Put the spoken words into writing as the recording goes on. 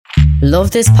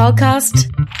Love this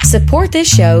podcast? Support this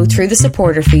show through the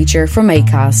supporter feature from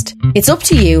Acast. It's up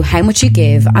to you how much you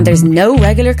give, and there's no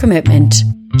regular commitment.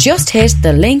 Just hit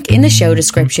the link in the show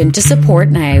description to support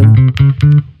now.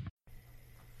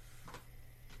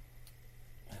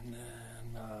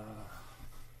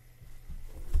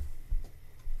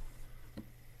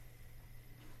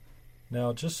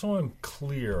 Now, just so I'm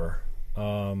clear,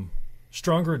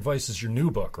 Stronger Advice is your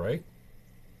new book, right?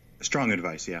 Strong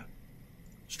Advice, yeah.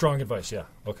 Strong Advice, yeah.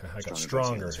 Okay, I got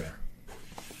Stronger Advice, yeah, here.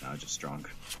 Right. No, just Strong.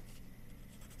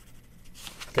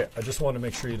 Okay, I just wanted to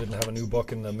make sure you didn't have a new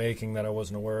book in the making that I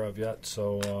wasn't aware of yet,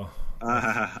 so...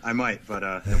 I might,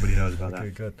 but nobody knows about that. Okay,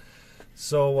 good.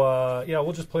 So, yeah,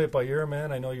 we'll just play it by ear,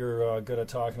 man. I know you're good at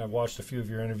talking. I've watched a few of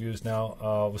your interviews now.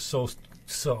 I'm so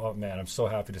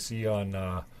happy to see you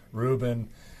on... Ruben,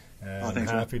 and I'm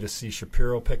happy to see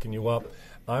Shapiro picking you up.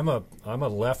 I'm a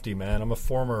lefty, man. I'm a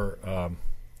former,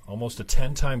 almost a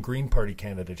 10-time Green Party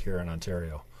candidate here in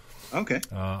Ontario. Okay.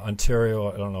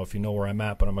 Ontario, I don't know if you know where I'm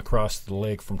at, but I'm across the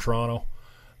lake from Toronto,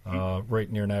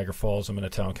 right near Niagara Falls. I'm in a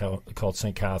town called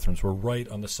St. Catharines. We're right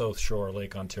on the south shore of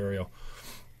Lake Ontario.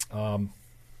 I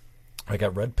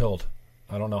got red-pilled.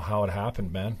 I don't know how it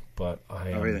happened, man, but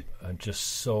I'm just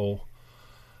so...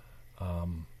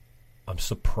 I'm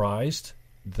surprised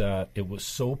that it was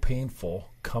so painful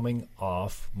coming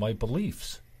off my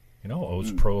beliefs. You know, I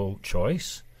was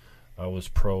pro-choice. I was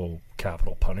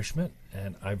pro-capital punishment.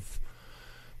 And I've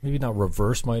maybe not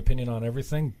reversed my opinion on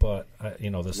everything, but,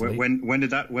 this... When did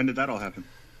that all happen?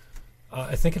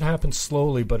 I think it happened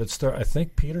slowly, but I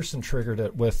think Peterson triggered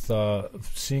it with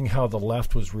seeing how the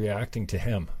left was reacting to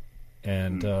him.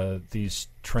 And these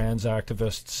trans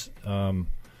activists...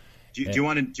 Do you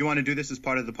want to do this as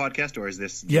part of the podcast, or is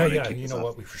this? Yeah. You know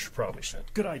what? We probably should.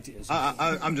 Good ideas.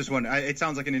 I'm just wondering. It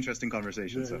sounds like an interesting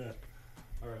conversation. Yeah.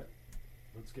 All right,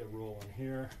 let's get rolling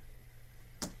here.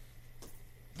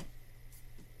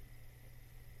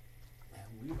 And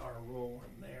we are rolling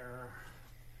there,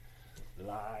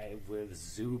 live with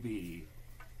Zuby.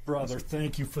 Brother,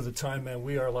 thank you for the time, man.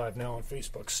 We are live now on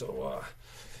Facebook, so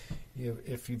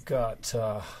if you've got...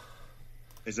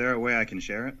 Is there a way I can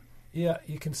share it? Yeah,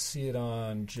 you can see it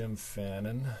on Jim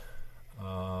Fannin,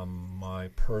 my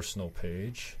personal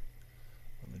page.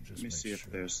 Let me see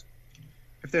sure.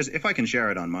 if I can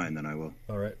share it on mine, then I will.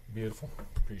 All right, beautiful.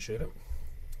 Appreciate it.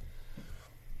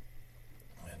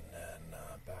 And then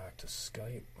back to Skype.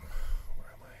 Where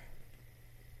am I?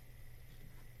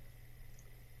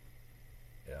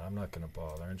 Yeah, I'm not going to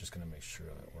bother. I'm just going to make sure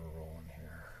that we're rolling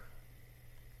here.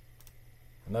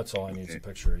 And that's all I need is a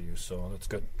picture of you, so that's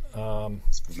good.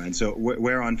 Man, so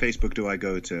where on Facebook do I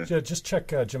go to? Yeah, just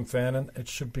check Jim Fannin. It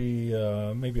should be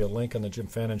maybe a link on the Jim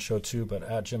Fannin show too, but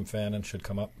at Jim Fannin should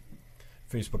come up.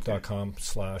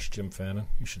 Facebook.com/Jim Fannin.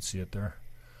 You should see it there.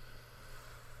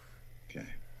 Okay.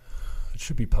 It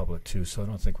should be public too, so I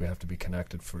don't think we have to be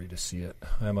connected for you to see it.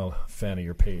 I'm a fan of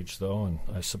your page, though, and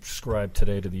I subscribed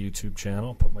today to the YouTube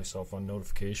channel, put myself on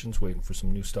notifications, waiting for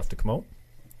some new stuff to come out.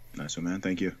 Nice one, man.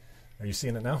 Thank you. Are you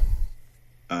seeing it now?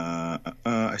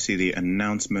 I see the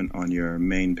announcement on your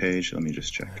main page. Let me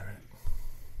just check. All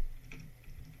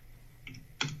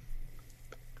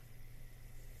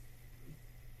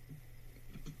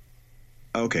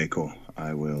right. Okay, cool.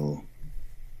 I will...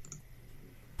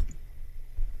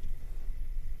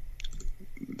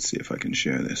 Let's see if I can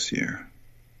share this here.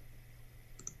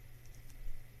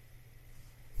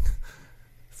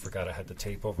 Forgot I had the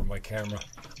tape over my camera.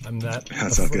 I'm that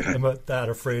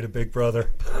afraid of Big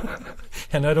Brother.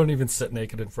 And I don't even sit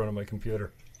naked in front of my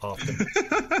computer often.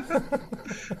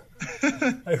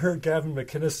 I heard Gavin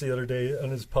McInnes the other day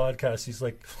on his podcast. He's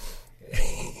like,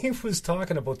 he was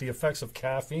talking about the effects of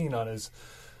caffeine on his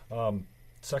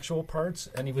sexual parts,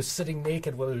 and he was sitting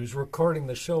naked while he was recording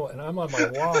the show, and I'm on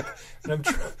my walk, and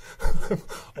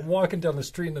I'm walking down the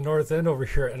street in the North End over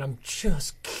here, and I'm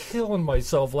just killing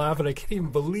myself laughing. I can't even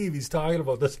believe he's talking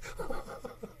about this.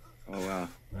 Oh wow.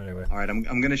 Anyway, all right, I'm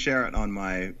going to share it on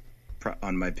my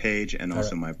page and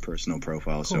also my personal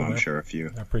profile. Cool, so I'm sure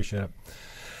I appreciate it.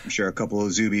 I'm sure a couple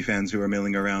of Zuby fans who are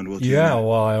milling around will tune in.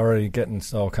 Well, I already getting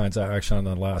all kinds of action on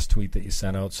the last tweet that you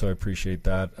sent out, so I appreciate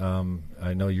that.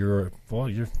 I know you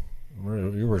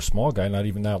were a small guy not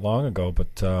even that long ago,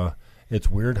 but it's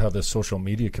weird how this social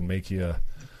media can make you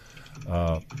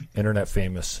internet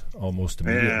famous almost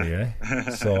immediately. Yeah.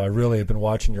 So I really have been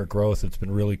watching your growth. It's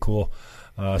been really cool.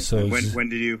 So when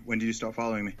did you start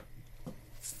following me?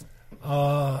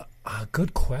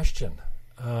 Good question.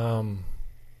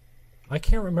 I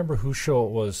can't remember whose show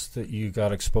it was that you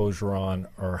got exposure on,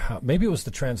 or how. Maybe it was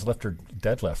the trans lifter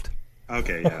deadlift.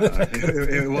 Okay, yeah.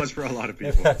 It was for a lot of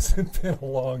people. It hasn't been a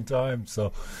long time.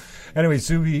 So anyway,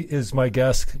 Zuby is my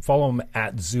guest. Follow him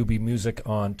at Zuby Music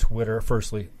on Twitter.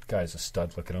 Firstly, guy's a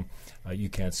stud. Look at him. You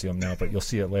can't see him now, but you'll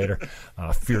see it later.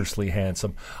 Fiercely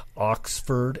handsome.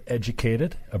 Oxford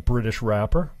educated, a British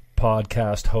rapper,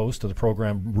 podcast host of the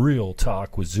program Real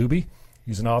Talk with Zuby.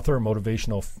 He's an author, a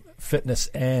motivational fitness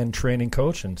and training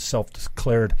coach, and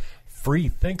self-declared free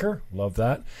thinker. Love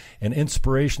that. An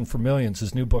inspiration for millions.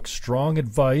 His new book, Strong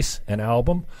Advice, and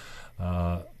album,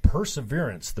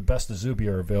 Perseverance, The Best of Zuby,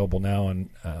 are available now and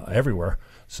everywhere.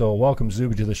 So welcome,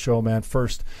 Zuby, to the show, man.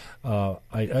 First,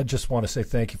 I just want to say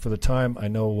thank you for the time. I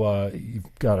know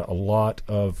you've got a lot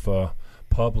of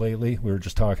pub lately. We were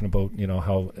just talking about,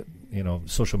 how,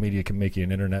 social media can make you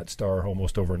an internet star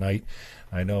almost overnight.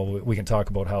 I know we can talk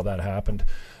about how that happened.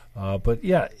 But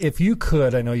yeah, if you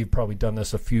could, I know you've probably done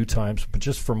this a few times, but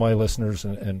just for my listeners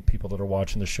and people that are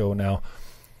watching the show now,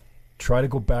 try to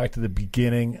go back to the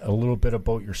beginning, a little bit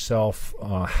about yourself,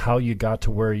 how you got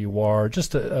to where you are,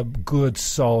 just a good,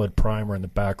 solid primer in the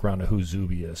background of who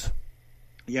Zuby is.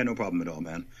 Yeah, no problem at all,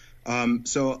 man.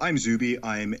 So I'm Zuby.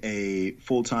 I'm a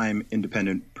full-time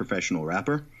independent professional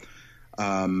rapper.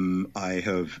 I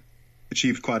have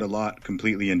achieved quite a lot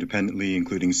completely independently,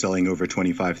 including selling over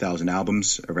 25,000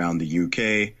 albums around the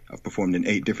UK. I've performed in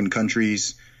 8 different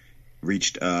countries,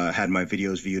 had my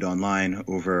videos viewed online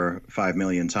over 5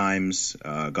 million times,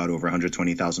 got over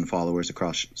 120,000 followers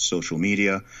across social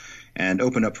media, and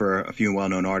opened up for a few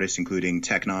well-known artists, including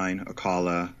Tech9,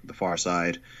 Akala, The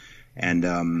Pharcyde. And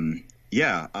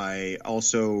I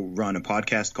also run a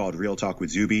podcast called Real Talk with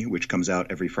Zuby, which comes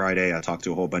out every Friday. I talk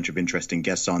to a whole bunch of interesting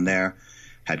guests on there.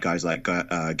 Had guys like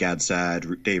Gad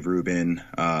Sad, Dave Rubin,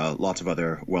 lots of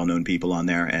other well-known people on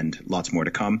there, and lots more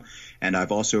to come. And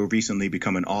I've also recently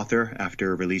become an author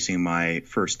after releasing my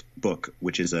first book,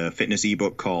 which is a fitness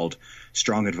ebook called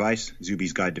Strong Advice,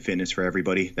 Zuby's Guide to Fitness for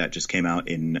Everybody. That just came out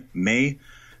in May.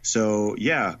 So,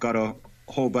 yeah, got a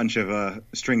whole bunch of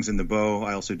strings in the bow.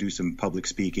 I also do some public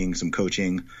speaking, some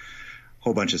coaching,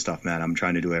 whole bunch of stuff, man. I'm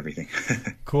trying to do everything.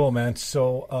 Cool, man.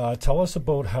 So tell us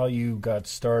about how you got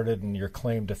started and your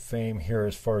claim to fame here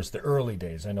as far as the early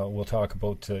days. I know we'll talk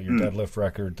about your deadlift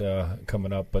record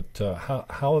coming up, but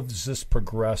how has this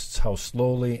progressed, how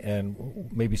slowly,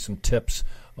 and maybe some tips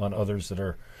on others that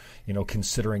are,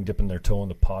 considering dipping their toe in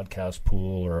the podcast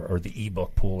pool or the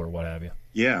ebook pool or what have you?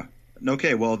 Yeah.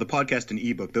 Okay, well, the podcast and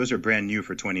ebook, those are brand new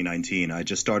for 2019. I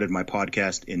just started my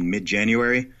podcast in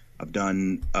mid-January. I've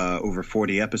done over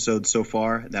 40 episodes so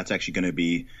far. That's actually going to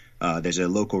be there's a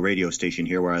local radio station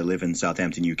here where I live in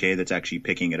Southampton, UK, that's actually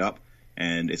picking it up,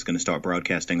 and it's going to start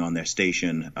broadcasting on their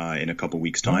station in a couple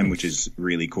weeks' time, which is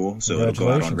really cool. So it'll go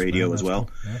out on radio as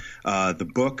well. Cool. Yeah. The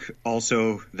book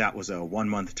also, that was a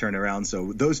 1-month turnaround.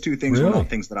 So those two things were not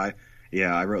things that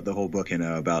I wrote the whole book in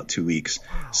about 2 weeks.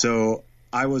 Wow. So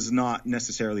I was not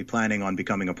necessarily planning on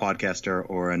becoming a podcaster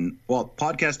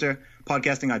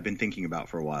podcasting I'd been thinking about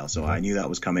for a while, so I knew that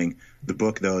was coming. The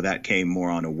book, though, that came more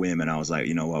on a whim, and I was like,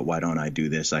 you know what, why don't I do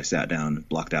this? I sat down,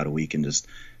 blocked out a week, and just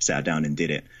sat down and did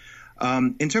it.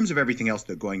 In terms of everything else,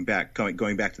 though, going back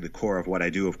to the core of what I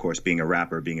do, of course, being a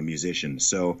rapper, being a musician.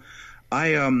 So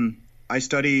I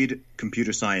studied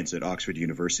computer science at Oxford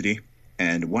University.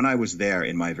 And when I was there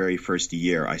in my very first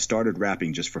year, I started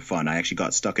rapping just for fun. I actually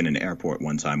got stuck in an airport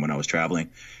one time when I was traveling,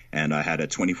 and I had a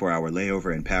 24-hour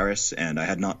layover in Paris, and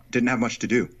I didn't have much to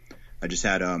do. I just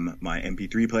had my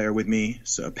MP3 player with me,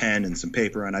 so a pen and some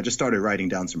paper, and I just started writing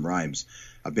down some rhymes.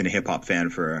 I've been a hip-hop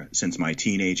fan since my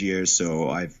teenage years, so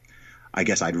I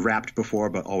guess I'd rapped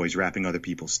before, but always rapping other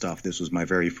people's stuff. This was my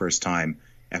very first time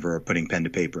ever putting pen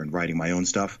to paper and writing my own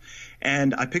stuff,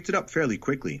 and I picked it up fairly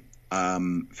quickly.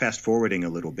 Fast forwarding a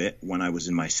little bit, when I was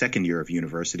in my second year of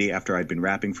university, after I'd been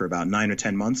rapping for about 9 or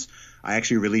 10 months, I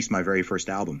actually released my very first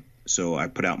album. So I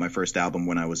put out my first album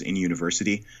when I was in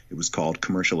university. It was called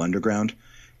Commercial Underground,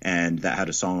 and that had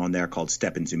a song on there called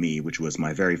Step Into Me, which was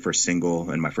my very first single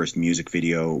and my first music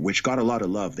video, which got a lot of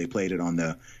love. They played it on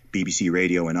the BBC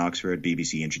radio in Oxford.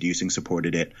 BBC Introducing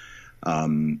supported it.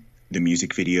 The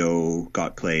music video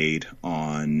got played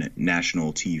on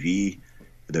national TV.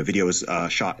 The video was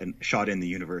shot in the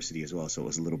university as well, so it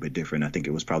was a little bit different. I think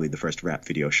it was probably the first rap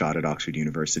video shot at Oxford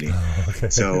University. Oh, okay.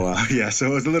 So so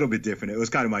it was a little bit different. It was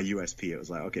kind of my USP. It was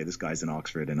like, okay, this guy's in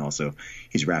Oxford, and also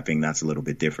he's rapping. That's a little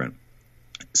bit different.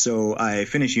 So I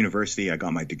finished university. I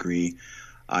got my degree.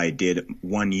 I did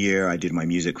 1 year. I did my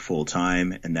music full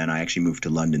time, and then I actually moved to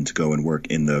London to go and work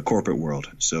in the corporate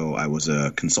world. So I was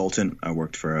a consultant. I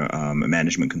worked for a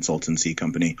management consultancy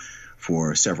company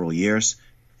for several years.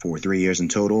 For 3 years in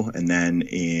total. And then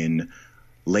in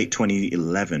late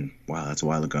 2011. Wow, that's a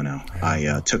while ago now.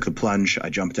 I took the plunge. I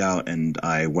jumped out and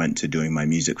I went to doing my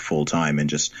music full time and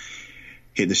just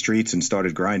hit the streets and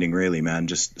started grinding, really, man.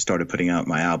 Just started putting out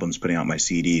my albums, putting out my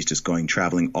CDs, just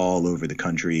traveling all over the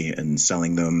country and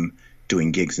selling them,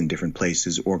 doing gigs in different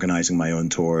places, organizing my own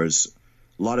tours.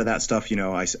 A lot of that stuff,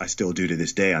 I still do to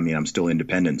this day. I mean, I'm still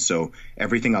independent. So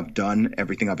everything I've done,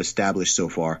 everything I've established so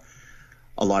far,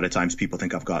 a lot of times people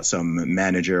think I've got some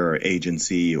manager or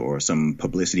agency or some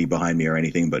publicity behind me or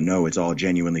anything. But no, it's all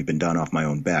genuinely been done off my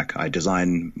own back. I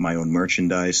design my own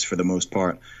merchandise for the most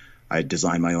part. I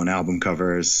design my own album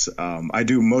covers. I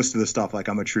do most of the stuff like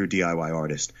I'm a true DIY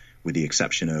artist, with the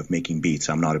exception of making beats.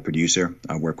 I'm not a producer.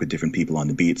 I work with different people on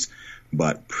the beats.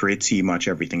 But pretty much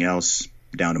everything else,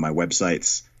 down to my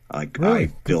websites, really?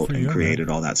 I built and created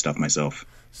all that stuff myself.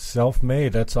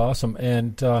 Self-made, that's awesome.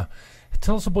 And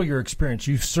tell us about your experience.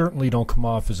 You certainly don't come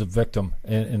off as a victim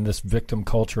in this victim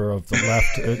culture of the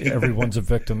left. Everyone's a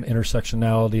victim,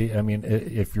 intersectionality. I mean,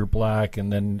 if you're black,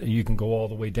 and then you can go all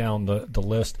the way down the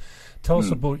list. Tell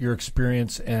us about your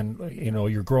experience and,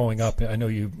 you're growing up. I know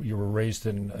you were raised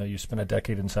in, you spent a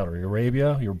decade in Saudi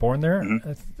Arabia. You were born there,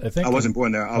 I think? I wasn't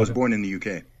born there. I was born in the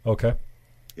UK. Okay.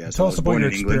 Yeah, Tell us about your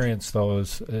experience, though,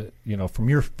 as, from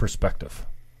your perspective.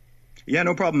 Yeah,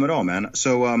 no problem at all, man.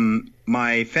 So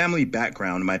my family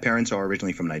background, my parents are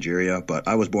originally from Nigeria, but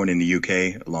I was born in the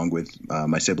UK along with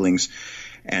my siblings.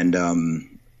 And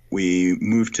we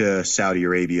moved to Saudi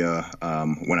Arabia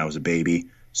when I was a baby.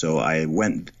 So I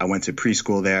went to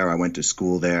preschool there. I went to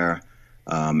school there.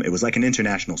 It was like an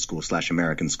international school /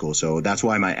 American school. So that's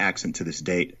why my accent to this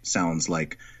date sounds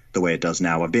like the way it does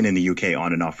now. I've been in the UK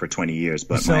on and off for 20 years,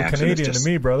 but my accent Canadian is just,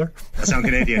 to me, brother. I sound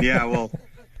Canadian. Yeah, well,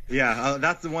 yeah,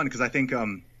 that's the one, because I think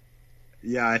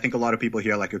I think a lot of people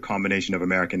hear like a combination of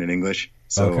American and English.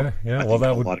 So okay, yeah, well,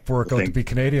 that would work out to be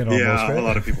Canadian almost, yeah, right? A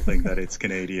lot of people think that it's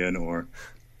Canadian, or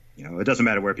it doesn't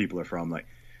matter where people are from. Like,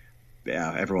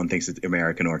 yeah, everyone thinks it's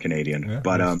American or Canadian. Yeah,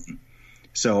 but nice.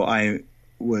 So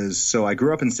I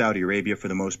grew up in Saudi Arabia for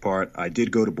the most part. I did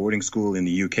go to boarding school in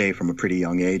the UK from a pretty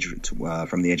young age,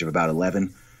 from the age of about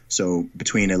 11. So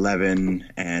between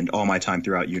 11 and all my time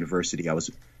throughout university, I was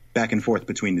back and forth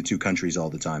between the two countries all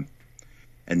the time.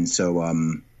 And so,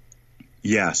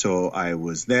 so I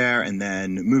was there and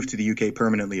then moved to the UK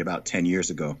permanently about 10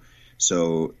 years ago.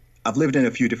 So I've lived in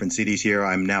a few different cities here.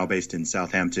 I'm now based in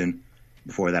Southampton.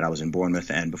 Before that, I was in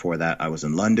Bournemouth. And before that, I was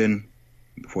in London.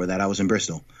 Before that, I was in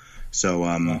Bristol. So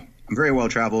I'm very well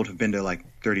traveled. I've been to like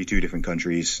 32 different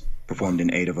countries, performed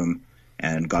in 8 of them,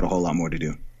 and got a whole lot more to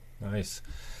do. Nice.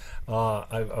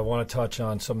 I want to touch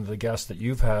on some of the guests that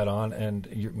you've had on, and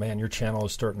your channel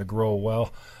is starting to grow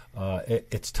well.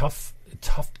 It's tough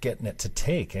getting it to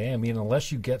take, eh? I mean,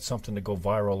 unless you get something to go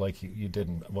viral like you did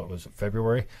in, what was it,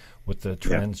 February, with the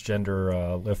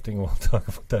transgender lifting. We'll talk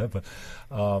about that. But,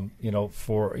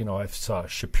 I saw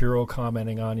Shapiro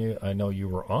commenting on you. I know you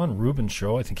were on Ruben's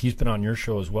show. I think he's been on your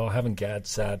show as well. Haven't Gad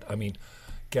Saad? I mean,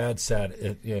 Gad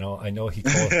Saad, I know he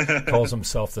calls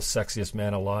himself the sexiest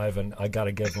man alive, and I got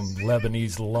to give him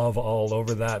Lebanese love all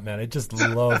over that, man. I just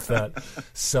love that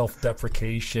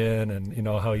self-deprecation and,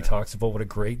 how he talks about what a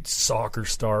great soccer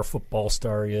star, football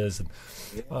star he is. And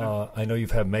I know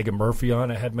you've had Megan Murphy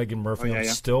on. I had Megan Murphy on.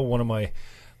 Still one of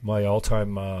my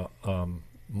all-time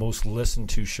most listened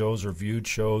to shows or viewed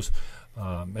shows.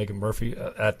 Megan Murphy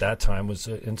at that time was,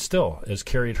 and still has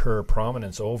carried her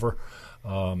prominence over.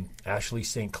 Ashley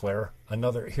St. Clair,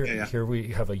 another here we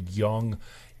have a young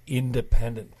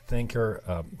independent thinker,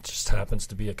 just happens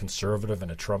to be a conservative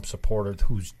and a Trump supporter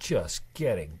who's just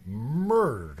getting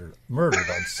murdered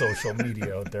on social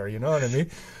media out there. You know what I mean?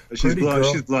 She's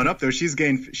blown up though. She's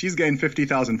gained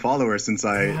 50,000 followers since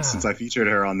I featured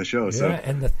her on the show. So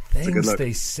and the things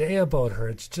they say about her,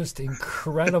 it's just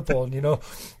incredible. And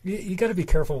you got to be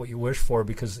careful what you wish for,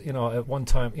 because at one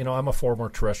time, I'm a former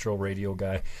terrestrial radio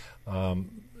guy. I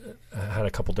had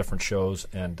a couple different shows,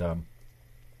 and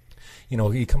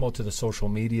you come out to the social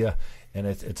media, and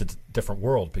it's a different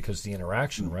world because the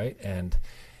interaction, right? And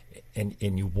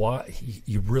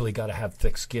you really got to have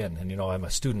thick skin. And I'm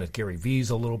a student at Gary V's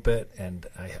a little bit, and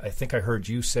I think I heard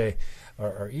you say,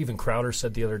 or even Crowder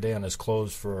said the other day on his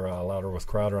close for Louder with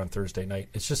Crowder on Thursday night,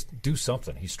 it's just do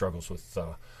something. He struggles with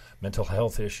mental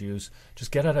health issues.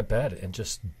 Just get out of bed and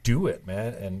just do it,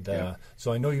 man. And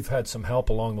so I know you've had some help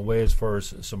along the way as far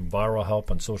as some viral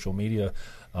help on social media.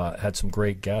 Had some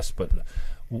great guests, but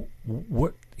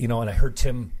what and I heard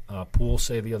Tim Poole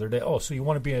say the other day, oh, so you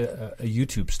want to be a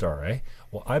YouTube star, eh?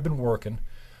 Well, I've been working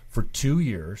for 2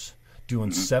 years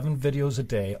doing 7 videos a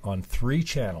day on 3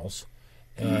 channels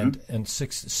and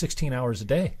 16 hours a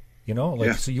day. You know,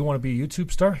 like, so you want to be a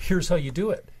YouTube star? Here's how you do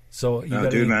it. So you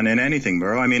dude, man, in anything,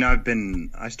 bro. I mean,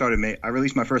 I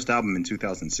released my first album in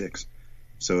 2006.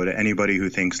 So to anybody who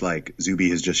thinks like Zuby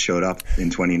has just showed up in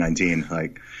 2019,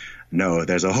 like, no,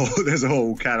 there's a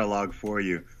whole catalog for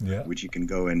you, which you can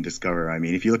go and discover. I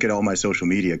mean, if you look at all my social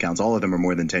media accounts, all of them are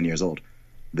more than 10 years old.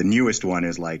 The newest one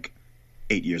is like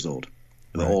 8 years old.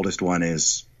 The oldest one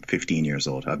is 15 years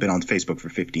old. I've been on Facebook for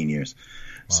 15 years.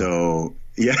 Wow. So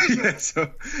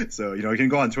so you know, you can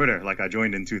go on Twitter. Like, I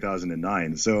joined in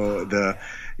 2009. So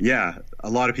a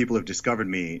lot of people have discovered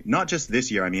me, not just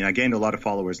this year. I mean, I gained a lot of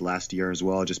followers last year as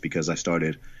well, just because I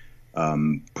started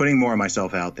putting more of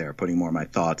myself out there, putting more of my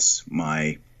thoughts,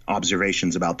 my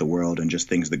observations about the world, and just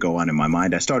things that go on in my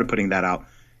mind. I started putting that out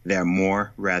there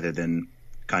more rather than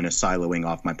kind of siloing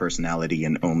off my personality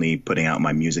and only putting out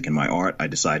my music and my art. I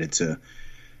decided to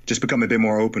just become a bit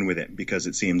more open with it, because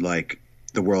it seemed like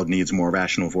the world needs more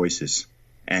rational voices.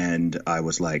 And I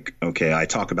was like, okay, I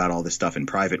talk about all this stuff in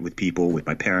private with people, with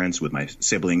my parents, with my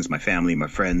siblings, my family, my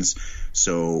friends.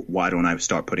 So why don't I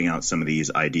start putting out some of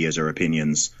these ideas or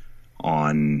opinions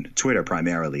on Twitter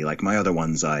primarily? Like, my other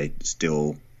ones, I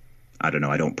don't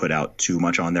know, I don't put out too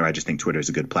much on there. I just think Twitter is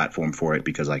a good platform for it,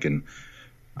 because I can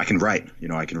write, you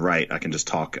know, I can just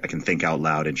talk, I can think out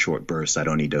loud in short bursts. I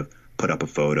don't need to put up a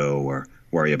photo or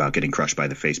worry about getting crushed by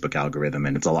the Facebook algorithm,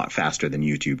 and it's a lot faster than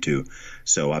YouTube too.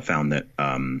 So I found that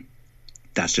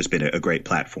that's just been a great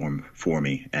platform for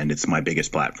me, and it's my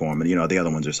biggest platform. And, you know, the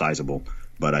other ones are sizable,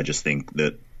 but I just think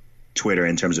that Twitter,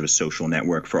 in terms of a social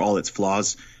network, for all its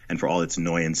flaws and for all its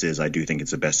annoyances, I do think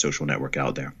it's the best social network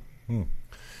out there.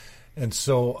 And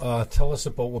so tell us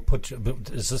about what put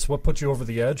you over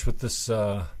the edge with this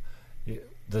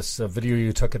video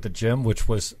you took at the gym, which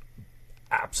was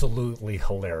absolutely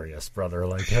hilarious, brother.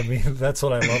 Like, I mean, that's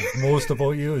what I love most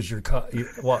about you is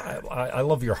I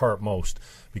love your heart most,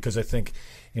 because I think,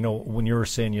 you know, when you were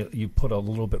saying you put a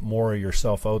little bit more of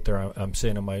yourself out there, I'm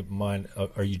saying in my mind,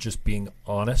 are you just being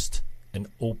honest and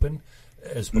open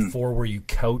as before where you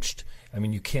couched? I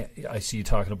mean, you can't. I see you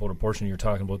talking about abortion. You're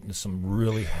talking about some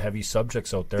really heavy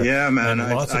subjects out there. Yeah, man.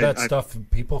 And lots of that stuff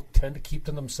people tend to keep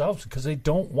to themselves because they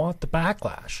don't want the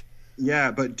backlash.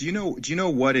 Yeah, but do you know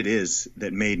what it is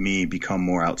that made me become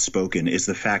more outspoken? Is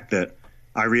the fact that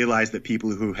I realized that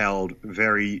people who held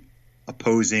very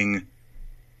opposing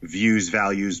views,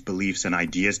 values, beliefs, and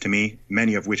ideas to me,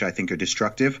 many of which I think are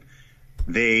destructive,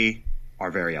 they are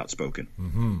very outspoken.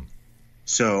 Mm-hmm.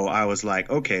 So I was like,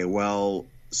 okay, well,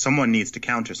 someone needs to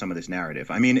counter some of this narrative.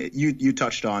 I mean, you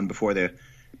touched on before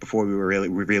we were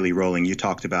really rolling, you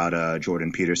talked about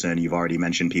Jordan Peterson. You've already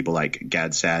mentioned people like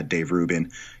Gad Saad, Dave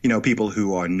Rubin, you know, people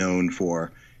who are known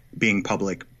for being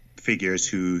public figures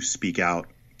who speak out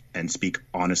and speak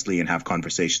honestly and have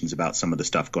conversations about some of the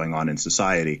stuff going on in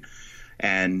society.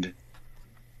 And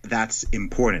that's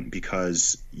important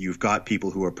because you've got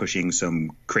people who are pushing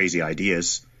some crazy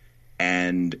ideas,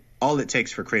 and all it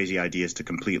takes for crazy ideas to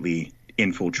completely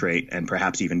infiltrate and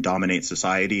perhaps even dominate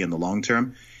society in the long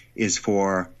term is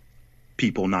for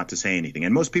people not to say anything.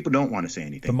 And most people don't want to say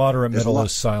anything. The moderate middle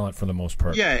is silent for the most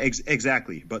part. Yeah,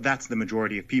 exactly. But that's the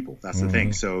majority of people. That's the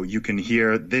thing. So you can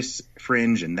hear this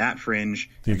fringe and that fringe,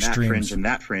 the and extremes. That fringe and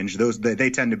that fringe. They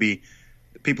tend to be,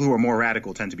 people who are more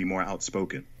radical tend to be more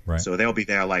outspoken. Right. So they'll be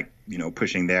there, like, you know,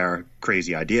 pushing their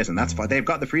crazy ideas, and that's fine. They've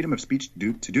got the freedom of speech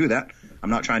to do that. I'm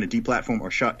not trying to deplatform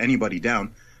or shut anybody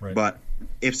down. Right. But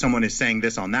if someone is saying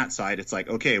this on that side, it's like,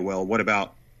 okay, well, what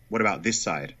about this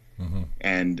side? Mm-hmm.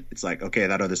 And it's like, okay,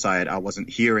 that other side, I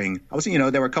wasn't, you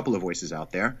know, there were a couple of voices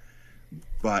out there,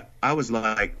 but I was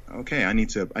like, okay, I need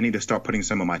to start putting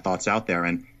some of my thoughts out there.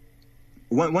 And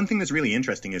one thing that's really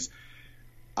interesting is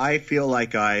I feel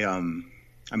like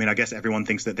I mean, I guess everyone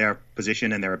thinks that their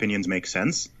position and their opinions make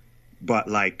sense, but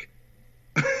like,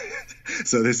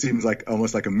 so this seems like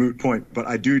almost like a moot point, but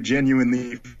I do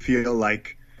genuinely feel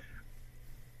like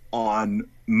on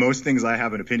most things I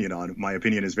have an opinion on, my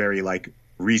opinion is very like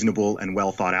reasonable and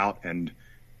well thought out and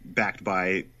backed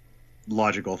by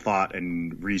logical thought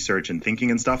and research and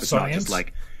thinking and stuff. It's science? Not just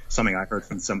like something I've heard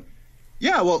from some.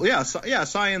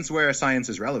 Science where science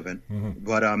is relevant. Mm-hmm.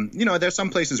 But, you know, there's some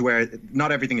places where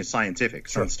not everything is scientific.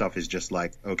 Some stuff is just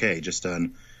like, okay, just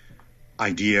an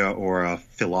idea or a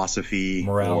philosophy,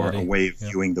 morality, or a way of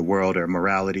viewing the world, or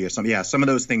morality or something. Yeah, some of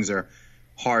those things are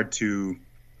hard to,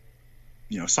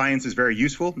 you know, science is very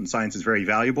useful and science is very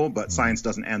valuable, but science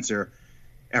doesn't answer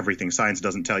everything. Science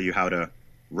doesn't tell you how to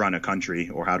run a country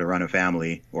or how to run a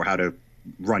family or how to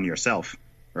run yourself,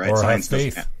 right? Or science have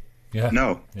faith.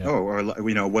 No. Oh, or,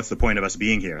 you know, what's the point of us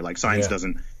being here? Like, science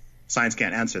Science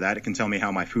can't answer that. It can tell me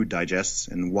how my food digests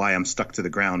and why I'm stuck to the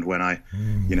ground when I,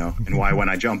 and why when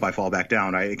I jump I fall back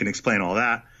down. Right? It can explain all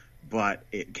that, but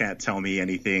it can't tell me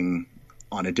anything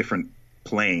on a different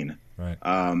plane. Right.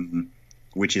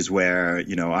 Which is where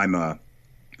I'm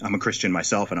a Christian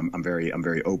myself, and I'm very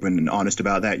open and honest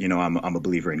about that. I'm a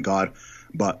believer in God,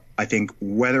 but I think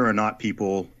whether or not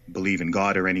people believe in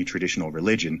God or any traditional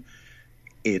religion,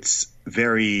 it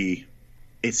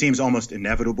seems almost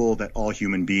inevitable that all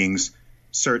human beings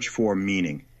search for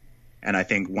meaning. And I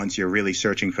think once you're really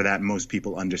searching for that, most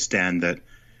people understand that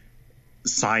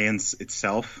science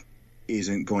itself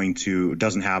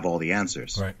doesn't have all the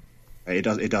answers. Right.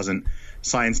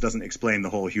 Science doesn't explain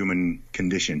the whole human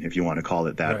condition, if you want to call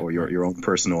it that, right, or your own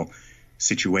personal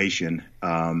situation.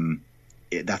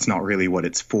 That's not really what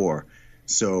it's for.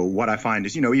 So what I find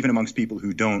is, even amongst people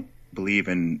who don't believe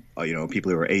in,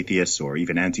 people who are atheists or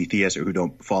even anti-theists or who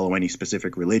don't follow any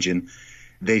specific religion,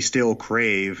 they still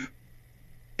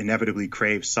inevitably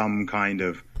crave some kind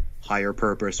of higher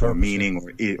purpose or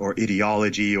meaning or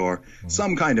ideology or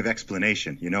some kind of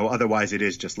explanation. Otherwise it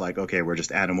is just like, okay, we're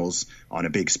just animals on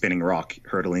a big spinning rock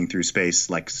hurtling through space,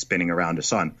 like spinning around a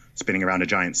sun, spinning around a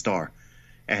giant star.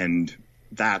 And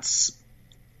that's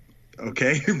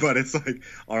okay. But it's like,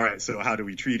 all right, so how do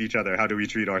we treat each other? How do we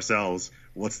treat ourselves?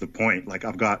 What's the point? Like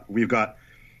we've got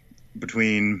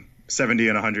between 70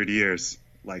 and 100 years.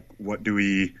 Like, what do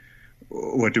we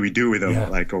do with them? Yeah.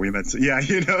 Like, are we meant to,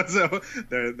 so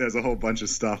there's a whole bunch of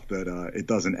stuff that it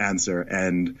doesn't answer.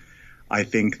 And I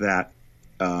think that,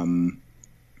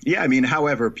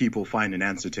 however people find an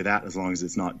answer to that, as long as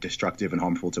it's not destructive and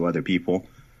harmful to other people,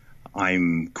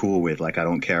 I'm cool with. Like, I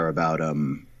don't care about,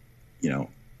 I'm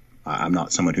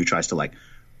not someone who tries to like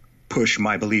push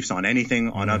my beliefs on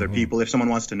anything on other people. If someone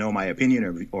wants to know my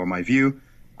opinion or my view,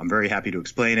 I'm very happy to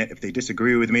explain it. If they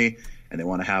disagree with me and they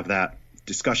want to have that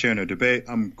discussion or debate,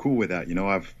 I'm cool with that.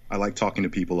 I like talking to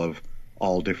people of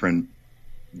all different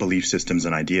belief systems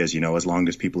and ideas. As long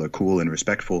as people are cool and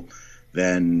respectful,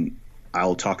 then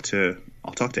I'll talk to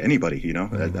anybody.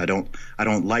 I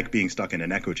don't like being stuck in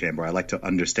an echo chamber. I like to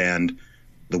understand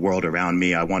the world around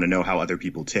me. I want to know how other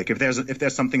people tick. If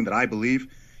there's something that I believe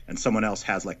and someone else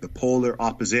has like the polar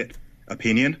opposite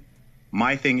opinion,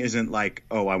 my thing isn't like,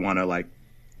 oh, I want to like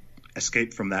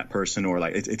escape from that person, or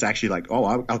like it's actually like,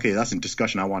 oh, okay, that's a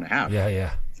discussion I want to have.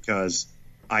 Yeah. Because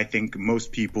I think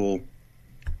most people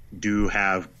do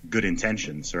have good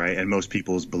intentions, right? And most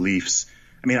people's beliefs,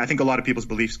 I think a lot of people's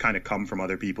beliefs kind of come from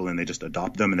other people and they just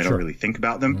adopt them and they don't really think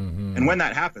about them. Mm-hmm. And when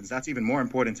that happens, that's even more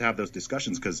important to have those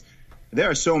discussions, because there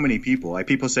are so many people. Like,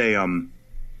 people say,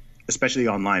 especially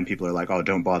online, people are like, oh,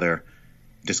 don't bother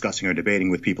discussing or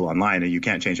debating with people online and you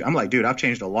can't change it. I'm like, dude, I've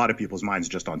changed a lot of people's minds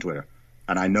just on Twitter.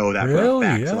 And I know that for a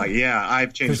fact. Yeah. So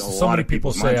I've changed a lot of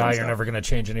people's minds. So many people say, you're never going to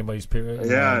change anybody's period.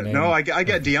 Yeah, no, I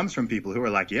get DMs from people who are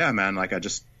like, yeah, man, like I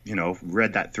just,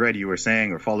 read that thread you were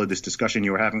saying or followed this discussion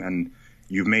you were having, and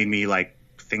you've made me like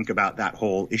think about that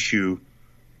whole issue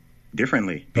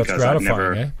differently. Because I've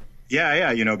never,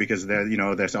 because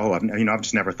there's I've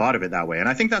just never thought of it that way. And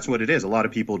I think that's what it is. A lot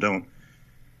of people don't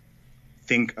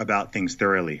think about things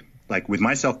thoroughly. Like with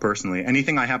myself personally,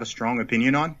 anything I have a strong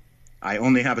opinion on, I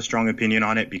only have a strong opinion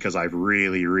on it because I've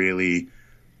really, really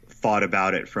thought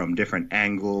about it from different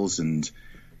angles and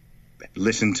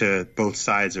listened to both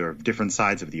sides or different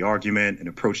sides of the argument and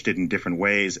approached it in different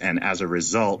ways. And as a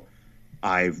result,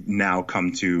 I've now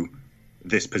come to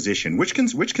this position, which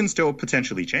can still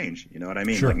potentially change. You know what I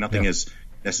mean? Sure, like nothing is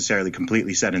necessarily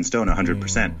completely set in stone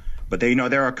 100%. But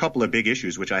there are a couple of big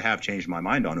issues which I have changed my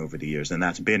mind on over the years. And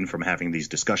that's been from having these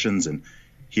discussions and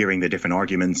hearing the different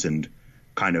arguments and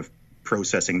kind of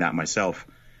processing that myself.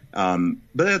 But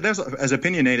there's, as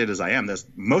opinionated as I am, there's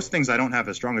most things I don't have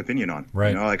a strong opinion on.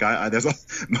 Right. There's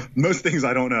most things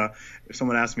I don't. If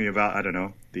someone asks me about, I don't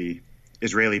know, the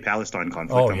Israeli-Palestine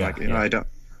conflict,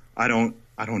 I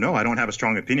don't know. I don't have a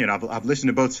strong opinion. I've listened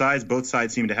to both sides. Both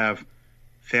sides seem to have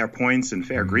fair points and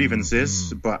fair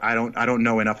grievances, but I don't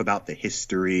know enough about the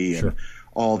history and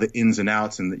all the ins and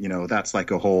outs, and that's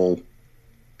like a whole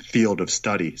field of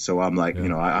study. So I'm like,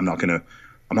 I'm not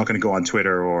gonna go on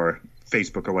Twitter or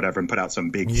Facebook or whatever and put out some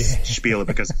big spiel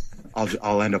because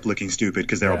I'll end up looking stupid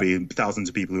because there'll be thousands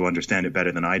of people who understand it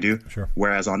better than I do. Sure.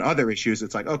 Whereas on other issues,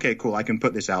 it's like, okay, cool, I can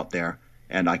put this out there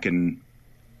and I can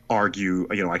argue,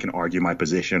 my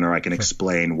position, or I can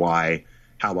explain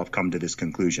how I've come to this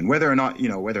conclusion. Whether or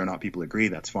not people agree,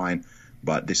 that's fine.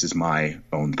 But this is my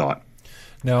own thought.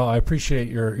 No, I appreciate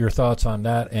your thoughts on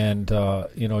that, and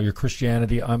your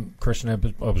Christianity. I'm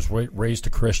Christian. I was raised a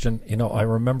Christian. I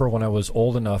remember when I was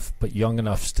old enough but young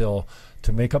enough still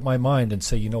to make up my mind and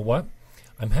say, you know what,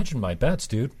 I'm hedging my bets,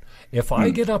 dude. If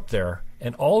I get up there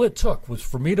and all it took was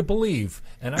for me to believe,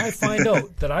 and I find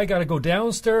out that I got to go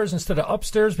downstairs instead of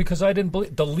upstairs because I didn't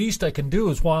believe, the least I can do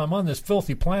is while I'm on this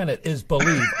filthy planet is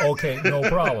believe. Okay, no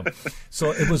problem.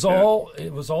 So it was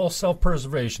all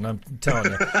self-preservation, I'm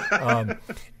telling you.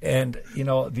 And,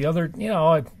 the other,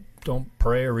 I don't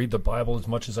pray or read the Bible as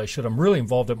much as I should. I'm really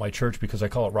involved at my church because I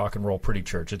call it Rock and Roll Pretty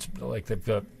Church. It's like they've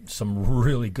got some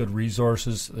really good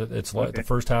resources. It's like the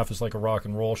first half is like a rock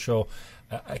and roll show.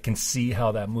 I can see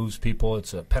how that moves people.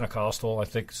 It's a Pentecostal, I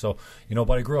think. So,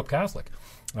 but I grew up Catholic.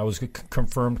 I was a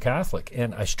confirmed Catholic,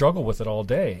 and I struggle with it all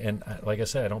day. And like I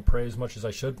said, I don't pray as much as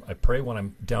I should. I pray when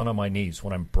I'm down on my knees,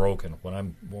 when I'm broken,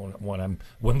 when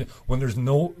there's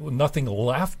nothing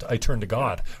left. I turn to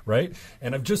God, right?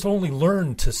 And I've just only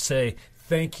learned to say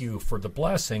thank you for the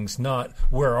blessings, not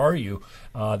where are you.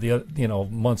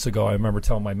 Months ago, I remember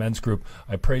telling my men's group,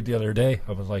 I prayed the other day.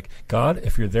 I was like, God,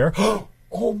 if you're there. Oh,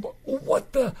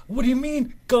 what do you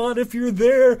mean, God, if you're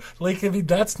there? Like, I mean,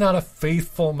 that's not a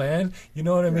faithful man. You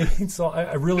know what I mean? So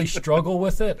I really struggle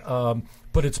with it.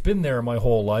 But it's been there my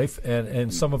whole life,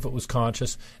 and some of it was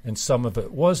conscious and some of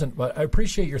it wasn't. But I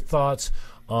appreciate your thoughts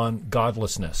on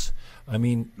godlessness. I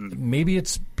mean, maybe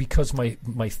it's because my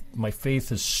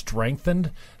faith is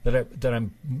strengthened that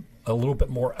I'm a little bit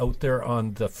more out there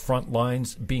on the front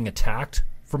lines being attacked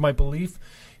for my belief.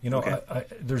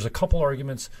 There's a couple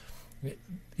arguments.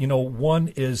 One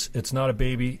is it's not a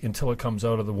baby until it comes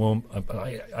out of the womb.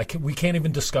 We can't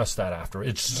even discuss that after.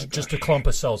 It's just a clump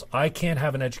of cells. I can't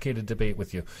have an educated debate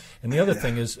with you. And the other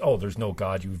thing is, there's no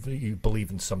God. You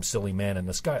believe in some silly man in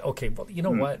the sky. Okay, well, you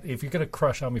know what? If you're going to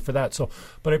crush on me for that.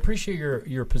 But I appreciate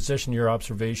your position, your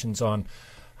observations on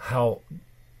how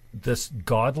this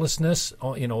godlessness,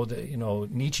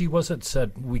 Nietzsche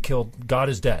said we killed, God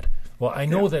is dead. Well, I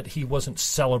know that he wasn't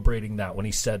celebrating that when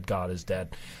he said God is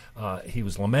dead. He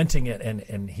was lamenting it,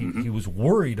 and he was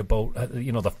worried about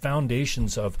the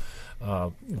foundations of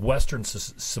Western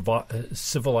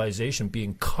civilization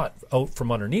being cut out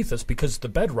from underneath us because the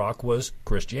bedrock was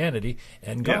Christianity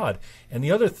and God. And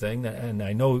the other thing, and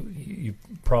I know you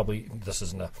probably, this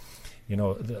isn't the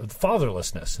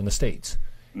fatherlessness in the States.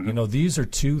 These are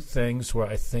two things where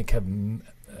I think have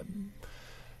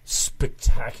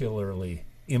spectacularly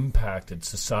impacted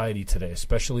society today,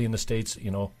 especially in the States.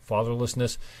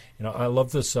 Fatherlessness. I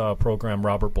love this program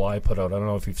Robert Bly put out. I don't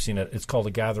know if you've seen it. It's called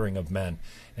A Gathering of Men,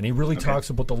 and he really talks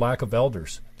about the lack of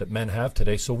elders that men have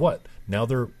today. So what? Now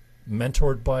they're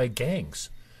mentored by gangs.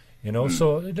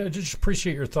 So I just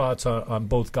appreciate your thoughts on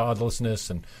both godlessness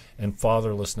and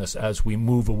fatherlessness as we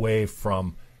move away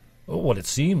from what it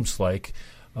seems like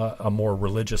a more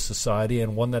religious society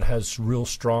and one that has real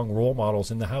strong role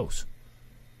models in the house.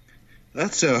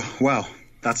 That's wow.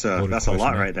 That's a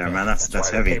lot right there, man. That's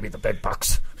heavy. Pay me the big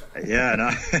bucks. Yeah,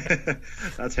 no,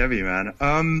 that's heavy,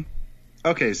 man.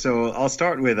 Okay, so I'll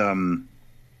start with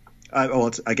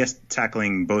I guess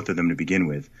tackling both of them to begin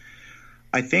with.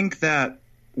 I think that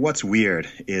what's weird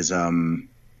is in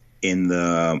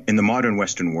the modern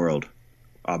Western world,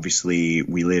 obviously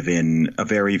we live in a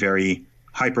very, very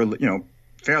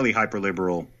fairly hyper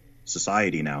liberal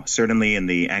society now. Certainly in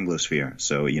the Anglosphere.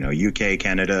 So UK,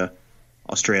 Canada,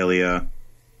 Australia,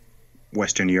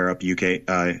 Western Europe, UK.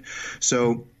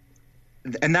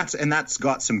 And that's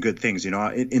got some good things,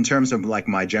 in terms of like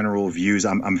my general views.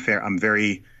 I'm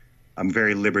very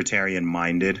libertarian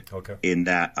minded. Okay. In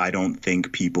that I don't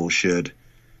think people should.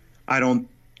 I don't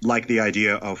like the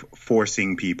idea of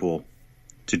forcing people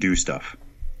to do stuff.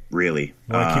 Really,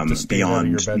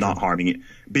 beyond not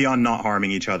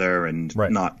harming each other and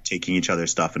not taking each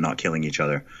other's stuff and not killing each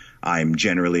other. I'm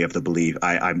generally of the belief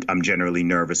I'm generally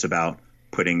nervous about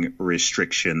putting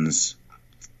restrictions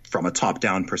from a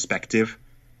top-down perspective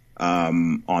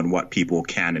on what people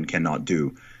can and cannot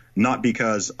do. Not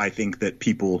because I think that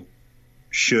people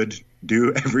should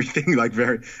do everything, like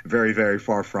very, very, very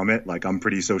far from it. Like I'm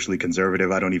pretty socially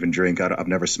conservative. I don't even drink. I've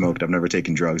never smoked. I've never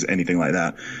taken drugs, anything like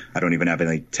that. I don't even have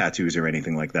any tattoos or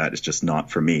anything like that. It's just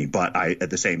not for me. But at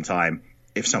the same time,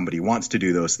 if somebody wants to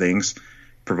do those things,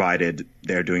 provided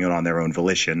they're doing it on their own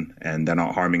volition and they're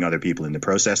not harming other people in the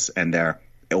process and they're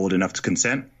old enough to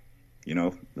consent,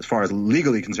 as far as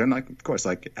legally concerned, like, of course,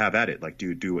 like have at it, like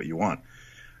do what you want.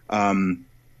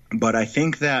 But I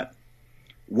think that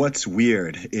what's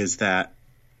weird is that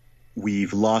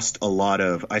we've lost a lot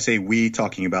of, I say we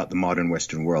talking about the modern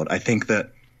Western world. I think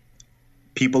that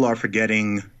people are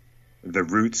forgetting the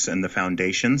roots and the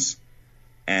foundations.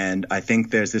 And I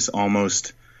think there's this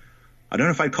almost, I don't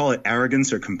know if I'd call it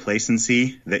arrogance or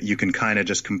complacency, that you can kind of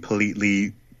just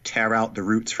completely tear out the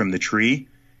roots from the tree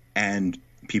and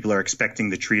people are expecting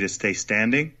the tree to stay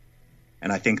standing.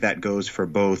 And I think that goes for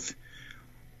both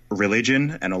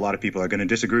religion, and a lot of people are going to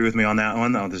disagree with me on that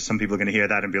one. There's some people are going to hear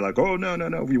that and be like, oh,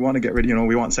 no, we want to get rid of,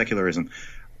 we want secularism.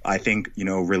 I think,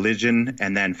 religion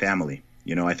and then family.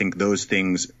 I think those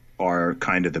things are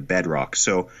kind of the bedrock.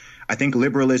 So I think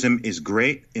liberalism is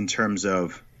great in terms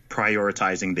of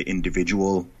prioritizing the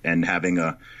individual and having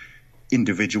a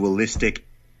individualistic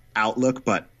outlook,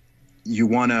 but you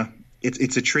want to,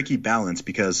 it's a tricky balance,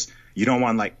 because you don't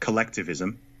want like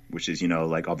collectivism, which is,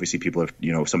 like obviously people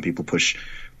have, some people push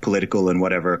political and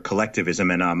whatever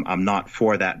collectivism, and I'm not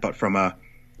for that. But from a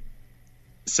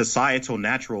societal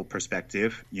natural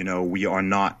perspective, we are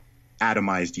not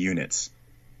atomized units.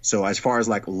 So as far as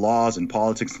like laws and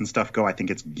politics and stuff go, I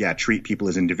think it's, treat people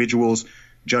as individuals,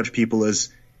 judge people as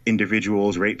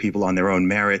individuals, rate people on their own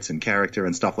merits and character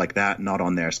and stuff like that, not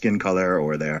on their skin color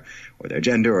or their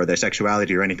gender or their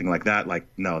sexuality or anything like that. Like,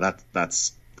 no,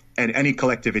 that's and any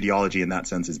collective ideology in that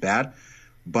sense is bad.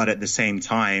 But at the same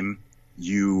time,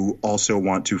 you also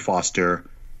want to foster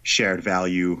shared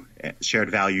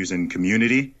values and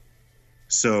community.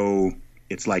 So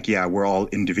it's like, we're all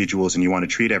individuals and you want to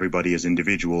treat everybody as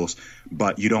individuals,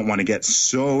 but you don't want to get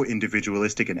so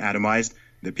individualistic and atomized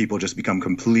that people just become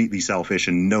completely selfish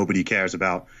and nobody cares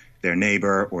about their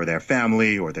neighbor or their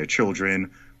family or their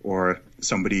children or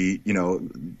somebody,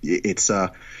 it's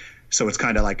so it's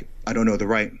kind of like, I don't know the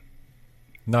right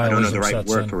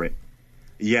word for it.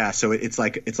 Yeah. So it's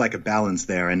like a balance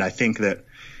there. And I think that,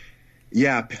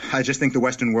 I just think the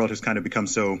Western world has kind of become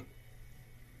so,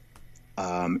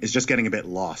 is just getting a bit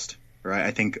lost, right?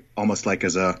 I think almost like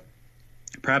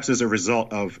perhaps as a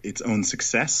result of its own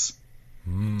success,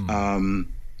 kind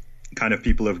of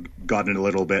people have gotten a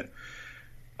little bit,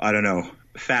 I don't know,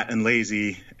 fat and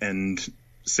lazy and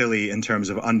silly in terms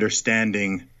of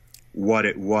understanding what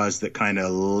it was that kind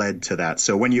of led to that.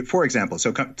 So when you, for example,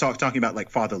 talking about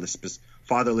like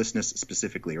fatherlessness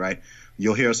specifically, right?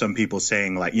 You'll hear some people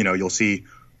saying like, you'll see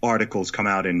articles come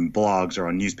out in blogs or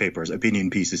on newspapers, opinion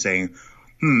pieces saying,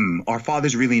 are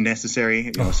fathers really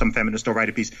necessary? Some feminist will write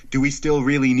a piece. Do we still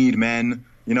really need men?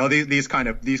 These kind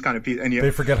of pieces. And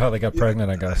they forget how they got pregnant,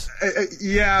 I guess.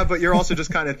 But you're also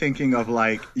just kind of thinking of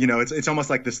like, it's almost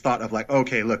like this thought of like,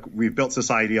 okay, look, we've built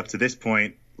society up to this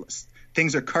point.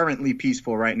 Things are currently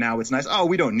peaceful right now. It's nice. Oh,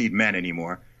 we don't need men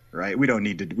anymore, right? We don't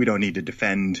need to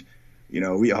defend. We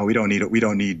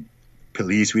don't need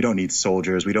police. We don't need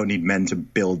soldiers. We don't need men to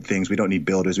build things. We don't need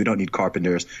builders. We don't need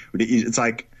carpenters. It's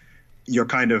like you're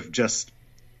kind of just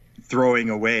throwing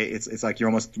away. It's like you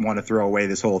almost want to throw away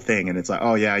this whole thing. And it's like,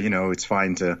 oh yeah, it's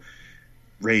fine to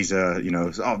raise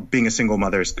being a single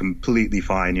mother is completely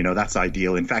fine. That's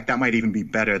ideal. In fact, that might even be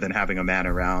better than having a man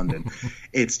around. And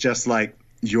it's just like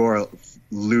you're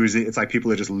losing. It's like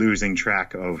people are just losing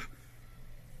track of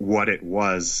what it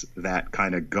was that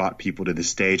kind of got people to this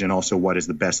stage, and also what is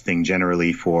the best thing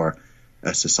generally for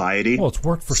a society. Well, it's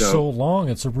worked for so long.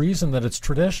 It's a reason that it's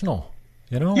traditional,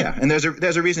 Yeah, and there's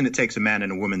a reason it takes a man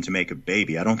and a woman to make a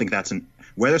baby. I don't think that's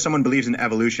whether someone believes in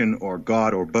evolution or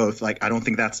God or both. Like I don't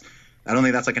think that's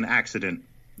like an accident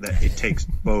that it takes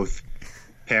both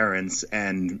parents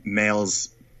and males.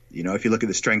 If you look at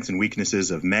the strengths and weaknesses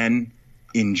of men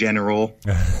in general,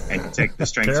 and you take the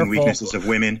strengths and weaknesses of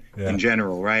women in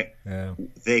general, right? Yeah.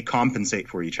 They compensate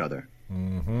for each other.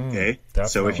 Mm-hmm. Okay. Definitely.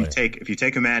 So if you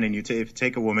take a man and you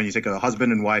take a woman, you take a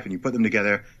husband and wife and you put them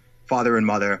together, father and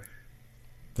mother,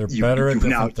 they're better at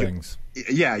different things.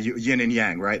 Yin and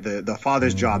yang, right? The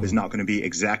father's job is not going to be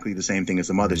exactly the same thing as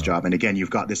the mother's job. And again, you've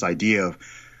got this idea of,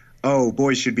 oh,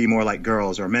 boys should be more like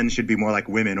girls, or men should be more like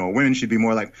women, or women should be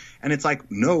more like, and it's like,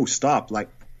 no, stop. Like,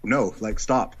 no, like,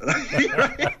 stop.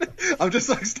 I'm just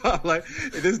like, stop. Like,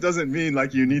 this doesn't mean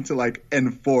like you need to like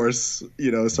enforce,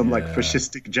 some like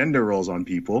fascistic gender roles on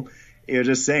people. You're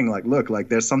just saying like, look, like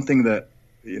there's something that,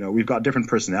 we've got different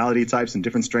personality types and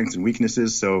different strengths and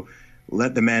weaknesses. So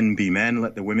let the men be men,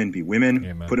 let the women be women.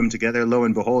 Amen. Put them together. Lo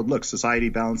and behold, look, society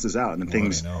balances out and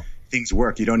things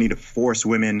work. You don't need to force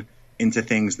women into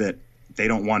things that they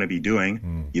don't want to be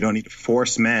doing. You don't need to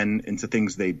force men into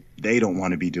things they don't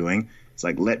want to be doing. It's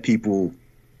like, let people,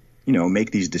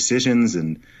 make these decisions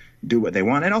and do what they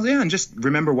want. And also, and just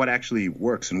remember what actually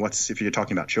works and if you're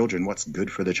talking about children, what's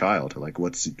good for the child? Like,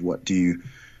 what's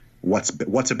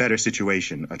a better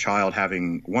situation? A child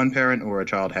having one parent, or a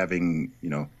child having,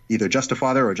 either just a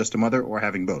father or just a mother, or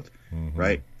having both,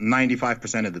 right?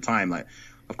 95% of the time, like,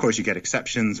 of course you get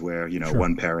exceptions where, sure,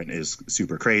 one parent is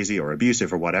super crazy or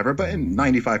abusive or whatever, but in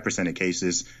 95% of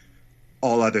cases,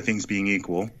 all other things being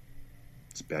equal,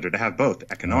 it's better to have both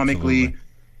economically,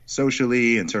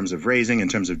 socially, in terms of raising, in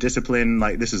terms of discipline.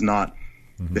 Like, this is not,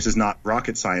 This is not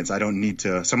rocket science. I don't need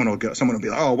to. Someone will be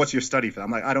like, "Oh, what's your study for?"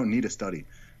 I'm like, I don't need a study,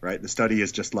 right? The study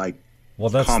is just like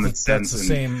common sense.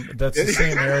 That's the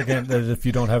same arrogant that if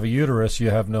you don't have a uterus, you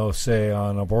have no say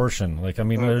on abortion. Like, I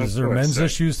mean, is there men's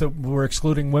issues that we're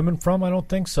excluding women from? I don't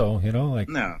think so.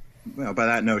 No. Well, by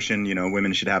that notion,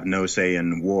 women should have no say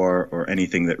in war or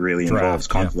anything that really involves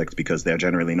conflict because they're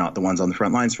generally not the ones on the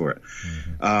front lines for it.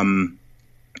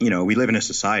 We live in a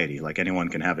society, like anyone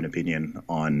can have an opinion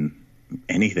on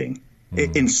anything.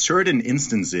 In certain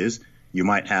instances, you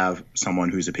might have someone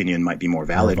whose opinion might be more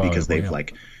valid because they've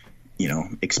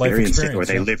experienced it or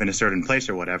they live in a certain place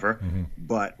or whatever.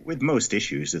 But with most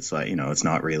issues, it's like, it's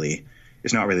not really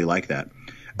like that.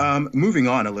 Moving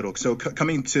on a little. So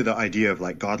coming to the idea of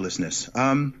like godlessness,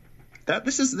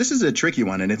 this is a tricky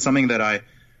one. And it's something that I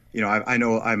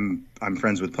know I'm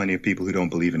friends with plenty of people who don't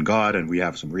believe in God, and we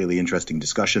have some really interesting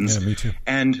discussions. Yeah, me too.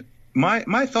 And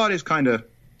my thought is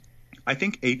I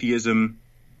think atheism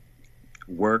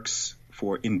works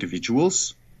for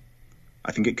individuals.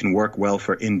 I think it can work well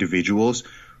for individuals.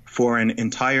 For an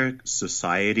entire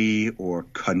society or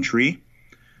country,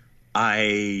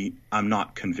 I'm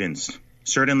not convinced.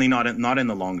 Certainly not in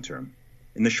the long term.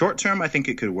 In the short term, I think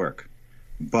it could work.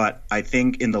 But I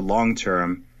think in the long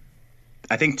term,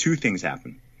 I think two things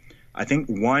happen. I think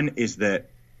one is that,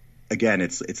 again,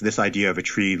 it's this idea of a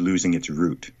tree losing its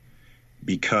root.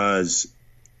 Because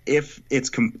if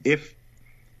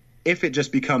it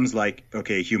just becomes like,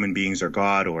 okay, human beings are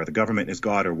God or the government is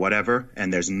God or whatever,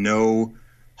 and there's no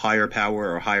higher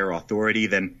power or higher authority,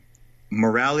 then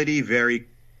morality very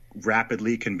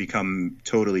rapidly can become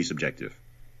totally subjective,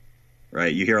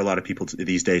 right? You hear a lot of people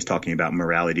these days talking about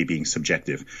morality being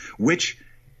subjective, which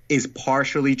is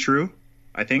partially true,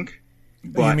 I think.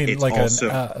 But you mean it's like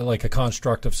also like a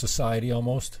construct of society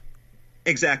almost?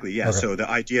 Exactly, yeah. Okay. So the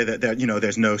idea that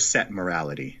there's no set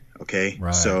morality, okay?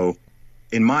 Right. So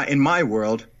in my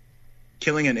world,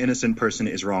 killing an innocent person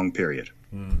is wrong, period.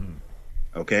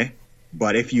 Okay?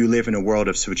 But if you live in a world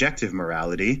of subjective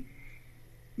morality,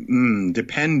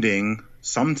 depending,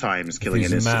 sometimes killing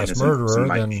an innocent person mass murderer,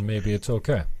 then maybe it's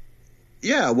okay.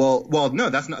 Yeah, well, no,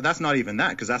 that's not even that,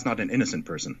 because that's not an innocent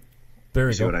person. There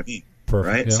you see go. What I mean? Perfect.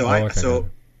 Right?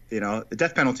 Yeah, the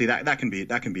death penalty that can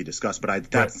be discussed, but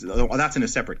that's in a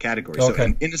separate category. Okay. So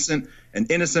an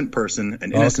innocent person,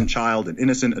 an innocent child, an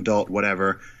innocent adult,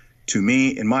 whatever. To me,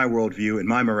 in my worldview, in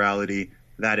my morality,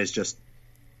 that is just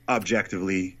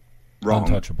objectively wrong,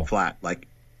 untouchable, flat. Like,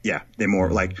 yeah, they're more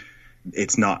like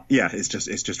it's not. Yeah, it's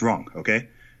just wrong. Okay.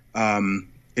 In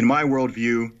my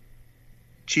worldview,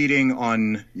 cheating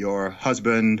on your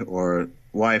husband or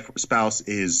wife or spouse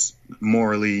is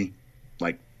morally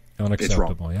unacceptable.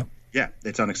 It's wrong. Yeah. Yeah,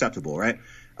 it's unacceptable, right?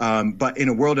 But in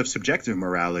a world of subjective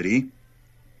morality,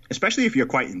 especially if you're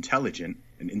quite intelligent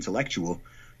and intellectual,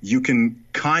 you can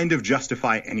kind of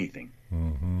justify anything.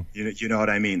 You know what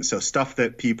I mean? So stuff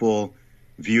that people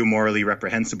view morally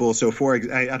reprehensible. So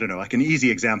I don't know, like an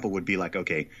easy example would be like,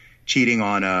 okay,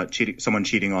 someone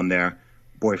cheating on their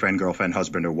boyfriend, girlfriend,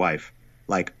 husband, or wife.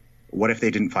 Like, what if they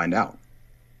didn't find out?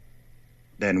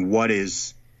 Then why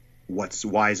is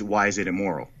it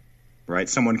immoral? Right?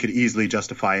 Someone could easily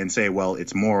justify and say, well,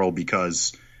 it's moral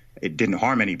because it didn't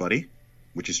harm anybody,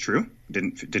 which is true.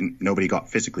 Nobody got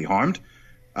physically harmed.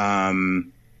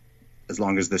 As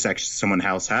long as the sex someone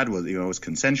else had was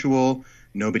consensual,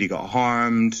 nobody got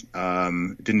harmed,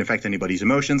 didn't affect anybody's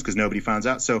emotions because nobody found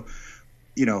out. So,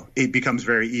 it becomes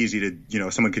very easy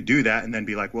to, someone could do that and then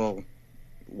be like, well,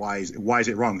 why is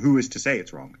it wrong? Who is to say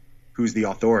it's wrong? Who's the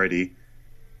authority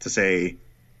to say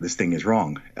this thing is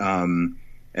wrong?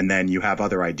 And then you have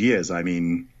other ideas. I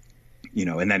mean,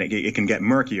 and then it can get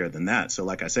murkier than that. So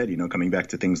like I said, coming back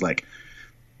to things like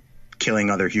killing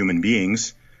other human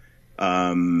beings,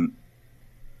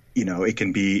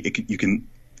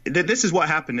 this is what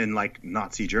happened in like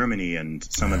Nazi Germany and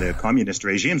some of the communist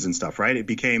regimes and stuff, right? It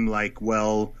became like,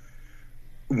 well,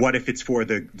 what if it's for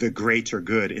the greater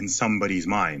good in somebody's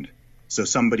mind? So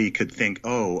somebody could think,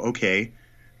 oh, okay,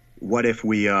 what if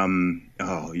we,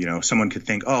 someone could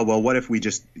think, oh, well, what if we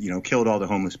just, killed all the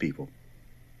homeless people?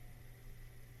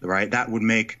 Right? That would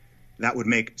make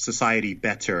society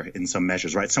better in some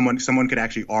measures, right? Someone could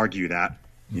actually argue that,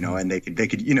 and they could,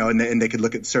 and they could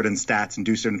look at certain stats and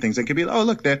do certain things and could be, oh,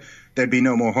 look, there'd be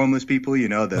no more homeless people,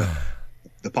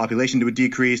 the population would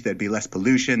decrease, there'd be less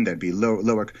pollution, there'd be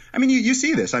lower. I mean, you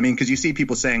see this. I mean, because you see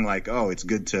people saying like, oh, it's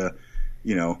good to,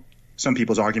 some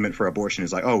people's argument for abortion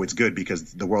is like, oh, it's good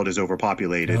because the world is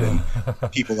overpopulated and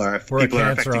people are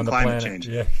affecting climate change.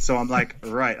 Yeah. So I'm like,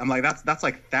 right. I'm like, that's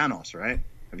like Thanos, right?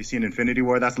 Have you seen Infinity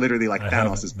War? That's literally like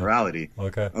Thanos' morality.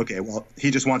 Okay, well,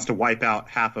 he just wants to wipe out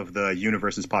half of the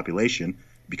universe's population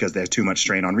because there's too much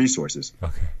strain on resources.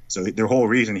 Okay. So the whole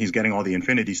reason he's getting all the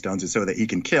Infinity Stones is so that he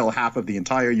can kill half of the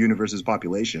entire universe's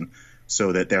population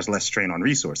so that there's less strain on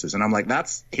resources. And I'm like,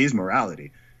 that's his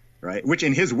morality, right? Which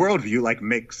in his worldview, like,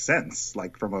 makes sense,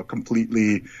 like, from a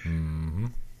completely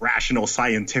rational,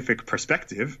 scientific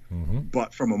perspective.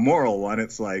 But from a moral one,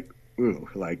 it's like, ooh,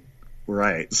 like,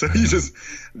 right. So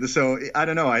so I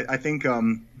don't know. I think,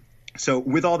 so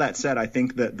with all that said, I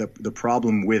think that the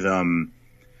problem with,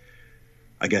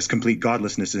 I guess, complete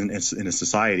godlessness in a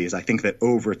society is I think that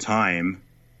over time,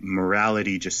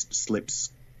 morality just slips.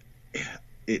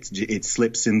 It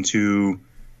slips into,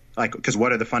 like, because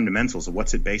what are the fundamentals of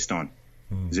what's it based on?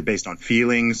 Is it based on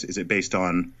feelings? Is it based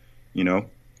on, you know?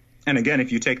 And again,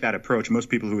 if you take that approach, most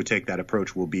people who would take that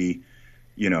approach will be,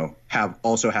 you know, have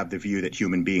the view that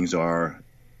human beings are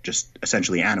just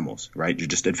essentially animals, right? You're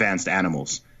just advanced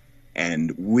animals.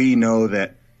 And we know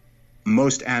that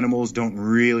most animals don't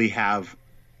really have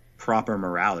proper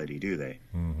morality, do they?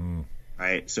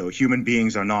 Right? So human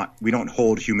beings are not, we don't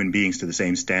hold human beings to the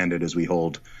same standard as we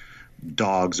hold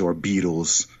dogs or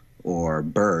beetles or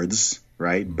birds,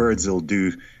 right? Birds will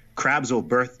do, crabs will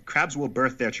birth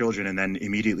their children and then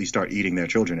immediately start eating their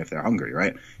children if they're hungry,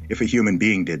 right? If a human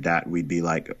being did that, we'd be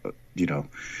like, you know,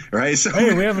 right? So,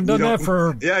 hey, we haven't done that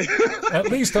for at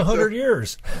least 100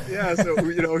 years. Yeah, so,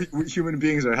 you know, human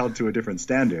beings are held to a different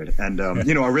standard. And,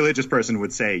 you know, a religious person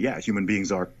would say, yeah, human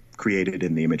beings are created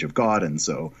in the image of God, and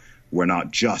so we're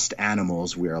not just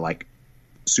animals. We are, like,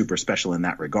 super special in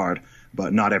that regard.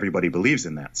 But not everybody believes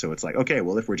in that. So it's like, okay,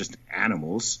 well, if we're just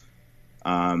animals,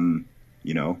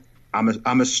 you know,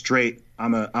 I'm a straight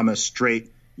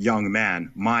young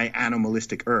man. My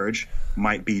animalistic urge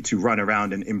might be to run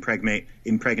around and impregnate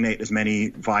as many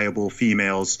viable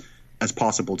females as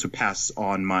possible to pass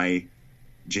on my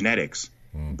genetics.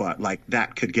 But, like,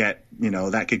 that could get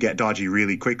dodgy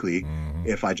really quickly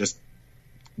if I just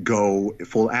go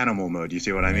full animal mode. You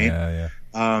see what I mean?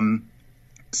 Yeah.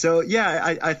 So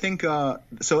yeah, I think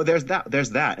so. There's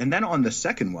that, and then on the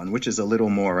second one, which is a little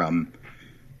more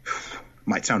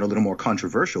might sound a little more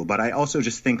controversial, but I also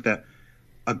just think that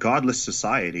a godless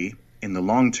society in the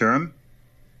long term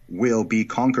will be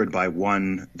conquered by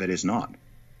one that is not.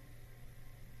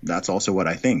 That's also what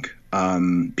I think,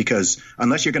 because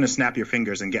unless you're going to snap your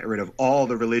fingers and get rid of all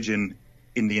the religion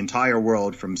in the entire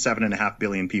world from 7.5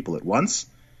 billion people at once,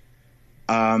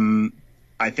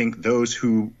 I think those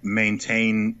who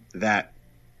maintain that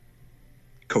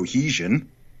cohesion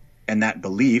and that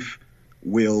belief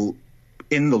will,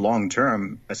 in the long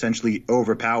term, essentially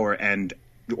overpower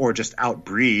or just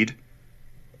outbreed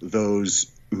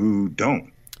those who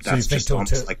don't. That's so you think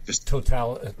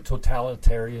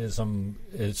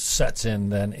totalitarianism sets in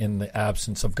then in the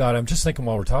absence of God? I'm just thinking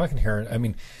while we're talking here, I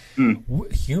mean,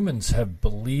 humans have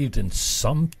believed in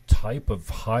some type of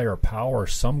higher power,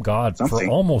 some God, for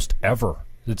almost ever.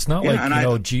 It's not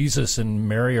like, Jesus and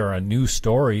Mary are a new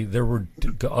story. There were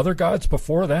other gods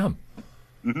before them.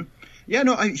 Yeah,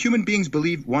 no, human beings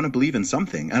want to believe in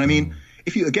something. And I mean,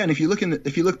 if you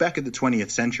look back at the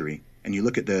 20th century and you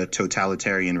look at the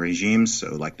totalitarian regimes,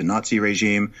 so like the Nazi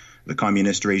regime, the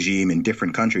communist regime in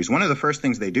different countries, one of the first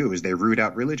things they do is they root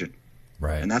out religion.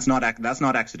 Right. And that's not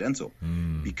accidental,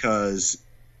 because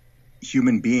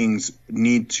human beings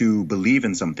need to believe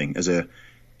in something as a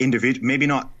individual, maybe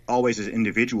not always as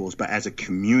individuals, but as a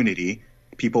community.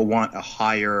 People want a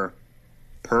higher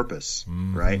purpose,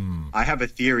 right? I have a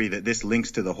theory that this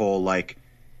links to the whole, like,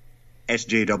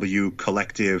 SJW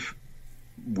collective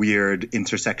weird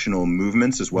intersectional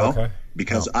movements as well,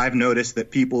 because I've noticed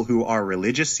that people who are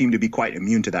religious seem to be quite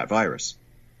immune to that virus,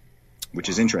 which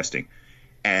is interesting.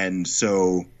 And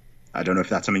so I don't know if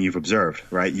that's something you've observed,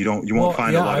 right? You won't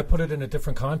find a lot. I put it in a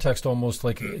different context, almost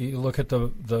like you look at the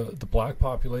black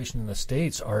population in the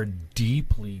States are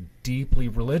deeply, deeply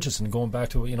religious. And going back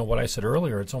to what I said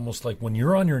earlier, it's almost like when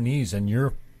you're on your knees and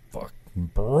you're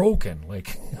fucking broken.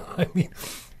 Like, I mean,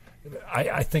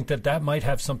 I think that might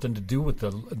have something to do with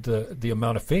the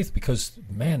amount of faith, because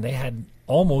man, they had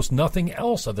almost nothing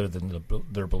else other than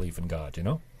their belief in God.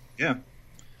 Yeah.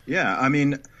 I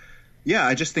mean. Yeah,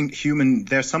 I just think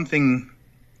there's something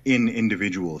in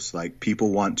individuals. Like,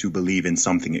 people want to believe in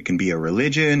something. It can be a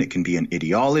religion, it can be an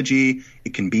ideology,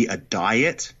 it can be a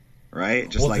diet, right?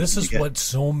 This is what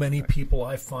so many people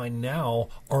I find now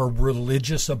are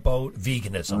religious about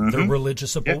veganism. They're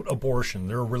religious about abortion.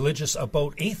 They're religious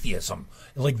about atheism.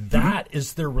 Like, that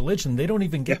is their religion. They don't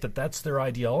even get that that's their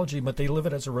ideology, but they live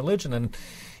it as a religion. And,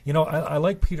 I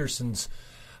like Peterson's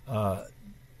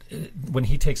when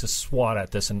he takes a swat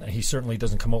at this, and he certainly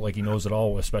doesn't come out like he knows it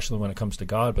all, especially when it comes to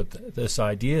God, but this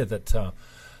idea that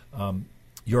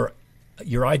your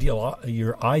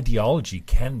ideology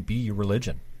can be your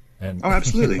religion. And,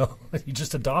 absolutely. You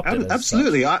just adopt it.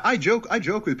 Absolutely. I joke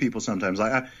with people sometimes.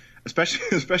 I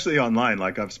especially online.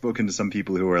 Like, I've spoken to some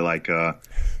people who are like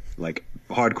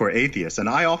hardcore atheists, and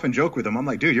I often joke with them. I'm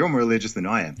like, dude, you're more religious than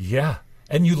I am. Yeah.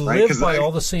 And you live by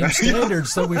all the same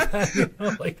standards that we've had.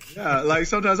 Yeah, like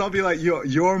sometimes I'll be like,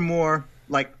 you're more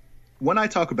like, when I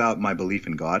talk about my belief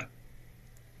in God,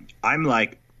 I'm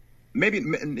like, maybe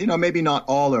not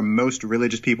all or most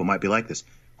religious people might be like this.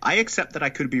 I accept that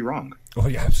I could be wrong. Oh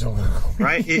yeah, absolutely.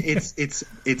 Right? It's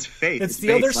faith. It's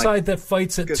the other side that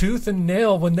fights it tooth and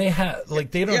nail when they have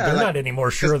they're not any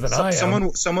more sure than I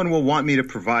am. Someone will want me to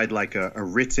provide like a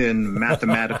written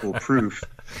mathematical proof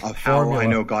of how Formula. I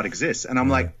know God exists, and I'm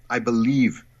like, I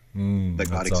believe that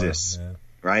God exists.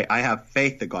 Right? I have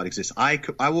faith that God exists.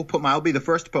 I'll be the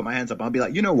first to put my hands up. I'll be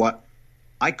like, you know what?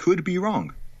 I could be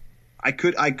wrong. I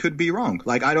could be wrong.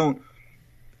 Like, I don't.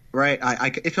 Right.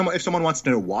 If someone wants to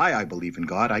know why I believe in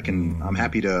God, I'm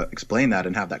happy to explain that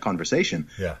and have that conversation.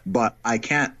 Yeah. But I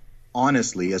can't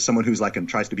honestly, as someone who's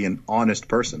tries to be an honest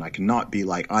person, I cannot be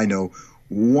like, I know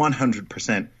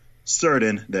 100%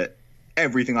 certain that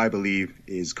everything I believe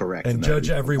is correct. And judge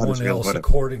everyone else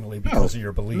accordingly because of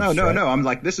your beliefs. No. I'm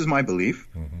like, this is my belief.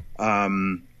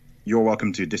 Mm-hmm. You're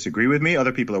welcome to disagree with me.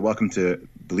 Other people are welcome to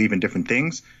believe in different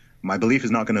things. My belief is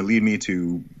not going to lead me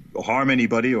to harm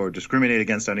anybody or discriminate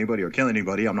against anybody or kill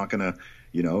anybody. I'm not going to,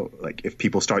 if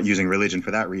people start using religion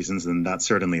for that reasons, then that's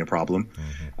certainly a problem.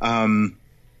 Mm-hmm.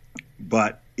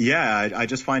 But yeah, I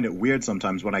just find it weird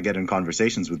sometimes when I get in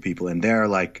conversations with people and they're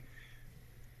like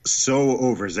so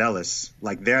overzealous.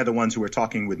 Like, they're the ones who are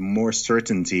talking with more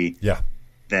certainty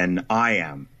than I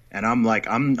am. And I'm like,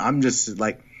 I'm just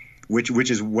like,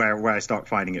 which is where I start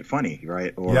finding it funny,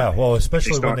 right? Or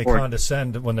especially when they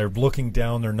condescend, when they're looking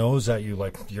down their nose at you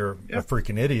like you're a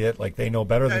freaking idiot, like they know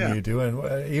better than you do.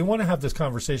 And you want to have this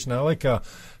conversation. I like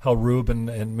how Rube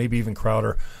and maybe even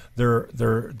Crowder,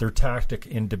 their tactic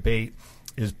in debate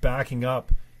is backing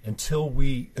up until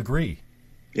we agree.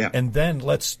 Yeah. And then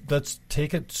let's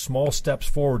take it small steps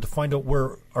forward to find out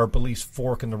where our beliefs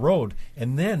fork in the road,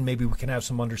 and then maybe we can have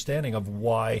some understanding of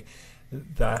why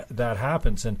that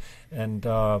happens. And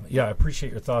I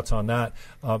appreciate your thoughts on that.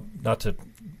 Not to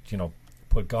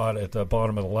put God at the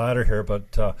bottom of the ladder here,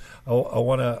 but I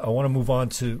want to move on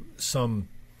to some,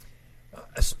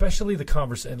 especially the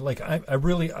conversation. Like, I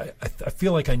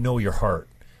feel like I know your heart.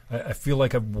 I feel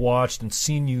like I've watched and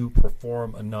seen you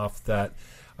perform enough that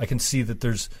I can see that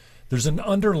there's an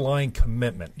underlying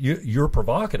commitment. You're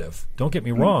provocative, don't get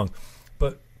me wrong,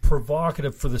 but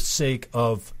provocative for the sake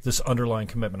of this underlying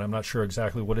commitment. I'm not sure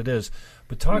exactly what it is,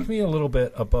 but talk to me a little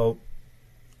bit about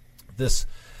this,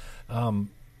 the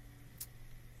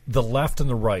left and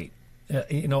the right.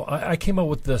 I came up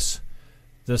with this,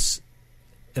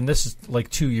 and this is like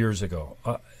 2 years ago.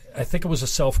 I think it was a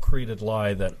self-created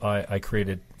lie that I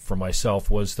created for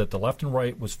myself, was that the left and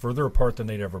right was further apart than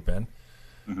they'd ever been.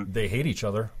 Mm-hmm. They hate each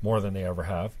other more than they ever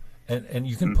have. And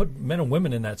you can put men and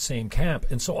women in that same camp.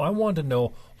 And so I wanted to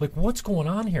know, like, what's going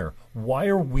on here? Why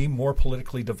are we more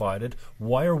politically divided?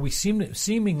 Why are we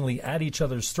seemingly at each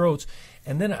other's throats?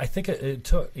 And then I think it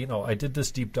took, I did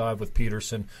this deep dive with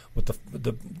Peterson, with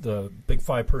the big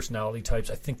five personality types.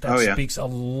 I think that speaks a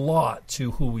lot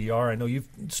to who we are. I know you've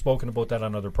spoken about that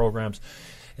on other programs.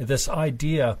 This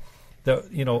idea that,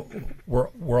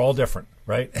 we're all different,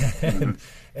 right?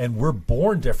 and we're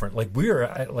born different. Like,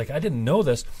 I didn't know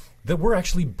this, that we're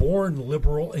actually born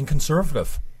liberal and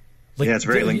conservative. Like, it's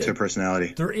very linked to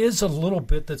personality. There is a little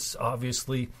bit that's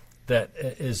obviously that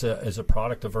is a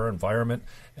product of our environment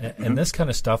and this kind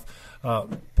of stuff.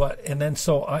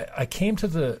 So I came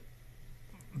to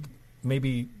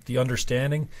maybe the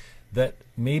understanding that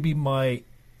maybe my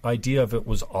idea of it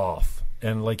was off.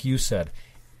 And like you said,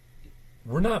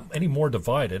 we're not any more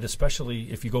divided,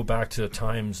 especially if you go back to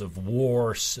times of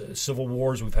war, civil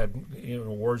wars. We've had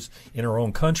wars in our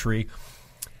own country.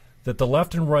 That the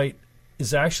left and right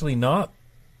is actually not.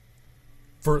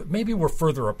 Maybe we're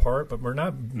further apart, but we're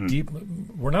not deep.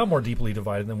 We're not more deeply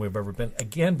divided than we've ever been.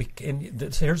 Again,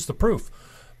 and here's the proof.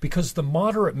 Because the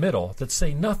moderate middle that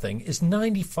say nothing is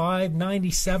 95,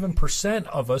 97%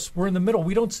 of us. We're in the middle.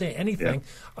 We don't say anything.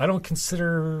 Yeah. I don't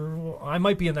consider. I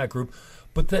might be in that group,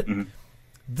 but that.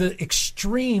 The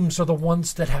extremes are the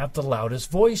ones that have the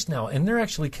loudest voice now, and they're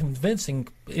actually convincing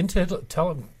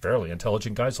fairly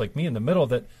intelligent guys like me in the middle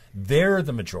that they're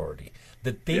the majority,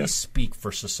 that they speak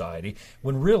for society,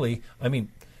 when really, I mean,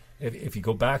 if you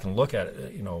go back and look at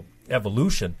it,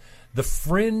 evolution, the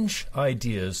fringe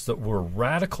ideas that were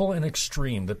radical and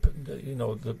extreme, that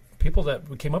the people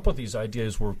that came up with these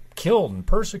ideas were killed and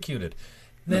persecuted.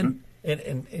 Then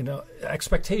and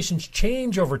expectations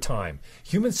change over time.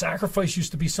 Human sacrifice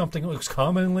used to be something that was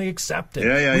commonly accepted.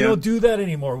 We don't do that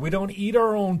anymore. We don't eat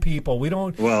our own people. We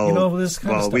don't. This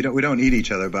kind of stuff. we don't eat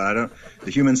each other. But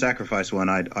the human sacrifice one,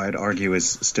 I'd argue is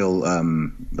still.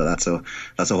 But that's a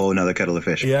whole another kettle of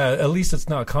fish. Yeah, at least it's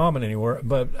not common anymore.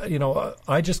 But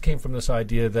I just came from this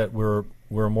idea that we're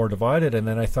more divided, and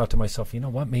then I thought to myself, you know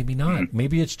what? Maybe not.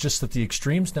 Maybe it's just that the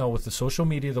extremes now, with the social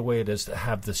media the way it is,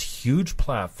 have this huge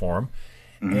platform,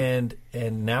 and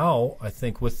now I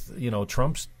think with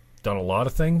Trump's done a lot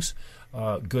of things,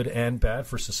 good and bad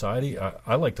for society.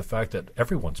 I like the fact that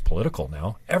everyone's political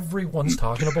now. Everyone's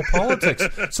talking about politics.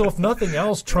 So if nothing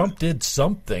else, Trump did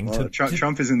something.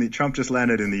 Trump just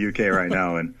landed in the UK right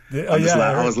now, and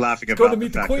I was laughing about the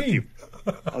fact that people.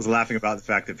 I was laughing about the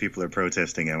fact that people are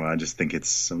protesting him. I just think I'm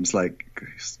just like,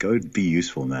 just go be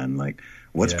useful, man. Like,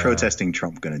 what's protesting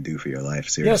Trump going to do for your life?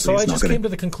 Seriously. Yeah, so I just came to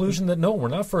the conclusion that no, we're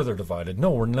not further divided.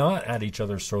 No, we're not at each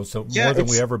other's throats more than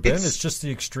we ever been. It's just the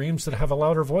extremes that have a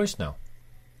louder voice now.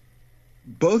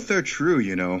 Both are true,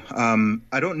 I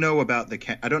don't know about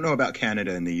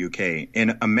Canada and the UK.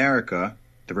 In America,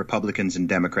 the Republicans and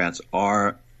Democrats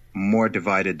are more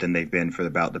divided than they've been for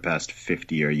about the past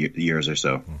 50 years or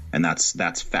so. And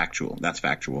that's factual.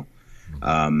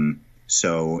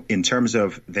 So in terms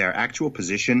of their actual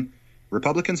position,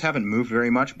 Republicans haven't moved very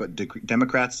much, but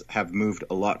Democrats have moved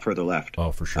a lot further left.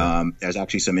 Oh, for sure. There's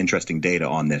actually some interesting data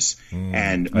on this.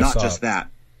 And not just that,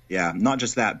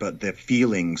 but the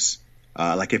feelings,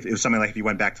 like if it was something like if you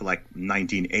went back to like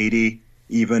 1980,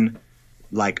 even,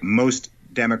 like most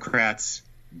Democrats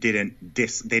they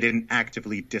didn't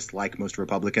actively dislike most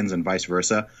Republicans and vice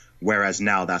versa, whereas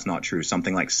now that's not true.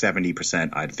 Something like 70%,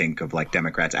 I'd think, of like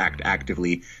Democrats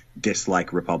actively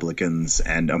dislike Republicans,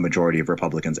 and a majority of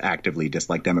Republicans actively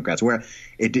dislike Democrats, where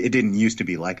it didn't used to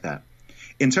be like that.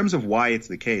 In terms of why it's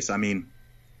the case, I mean,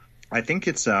 I think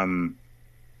it's a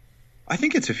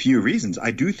few reasons.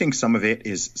 I do think some of it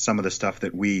is some of the stuff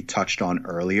that we touched on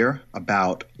earlier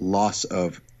about loss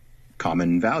of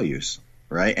common values.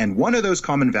 Right. And one of those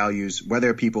common values,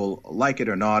 whether people like it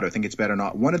or not, or think it's better or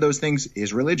not, one of those things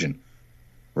is religion.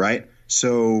 Right.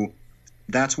 So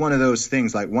that's one of those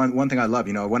things. Like one thing I love,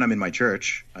 when I'm in my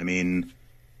church,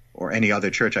 or any other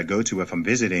church I go to, if I'm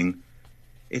visiting,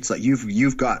 it's like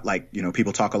you've got like,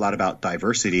 people talk a lot about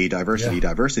diversity.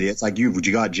 It's like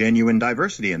you got genuine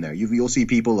diversity in there. You'll see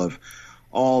people of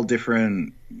all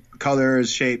different colors,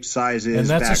 shapes, sizes, and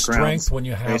that's backgrounds, a strength when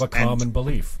you have a common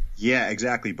belief. Yeah,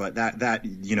 exactly. But that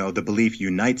the belief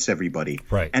unites everybody.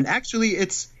 Right. And actually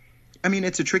it's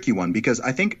a tricky one, because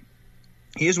I think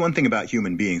here's one thing about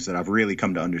human beings that I've really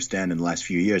come to understand in the last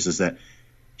few years is that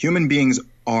human beings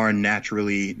are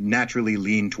naturally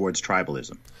lean towards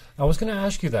tribalism. I was going to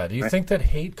ask you that. Do you think that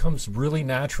hate comes really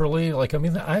naturally? Like,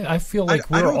 I feel like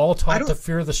we're all taught to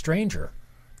fear the stranger.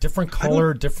 Different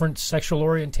color, different sexual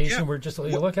orientation. Yeah. We're just,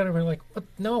 you look at it and we're like, what?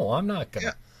 No, I'm not going to.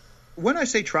 Yeah. When I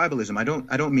say tribalism,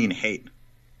 I don't mean hate.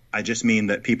 I just mean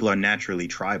that people are naturally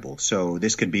tribal. So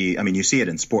this could be, you see it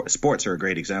in sports. Sports are a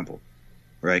great example,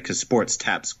 right? Because sports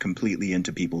taps completely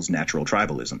into people's natural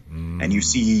tribalism. And you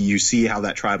see how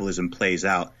that tribalism plays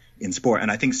out in sport. And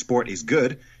I think sport is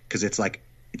good because it's like,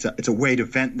 it's a way to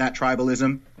vent that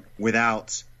tribalism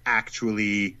without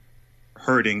actually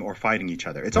hurting or fighting each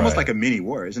other. It's almost like a mini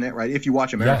war, isn't it? Right? If you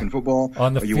watch American football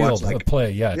on the field, watch,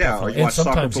 play, and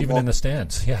sometimes even in the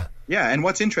stands, Yeah, and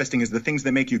what's interesting is the things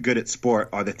that make you good at sport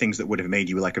are the things that would have made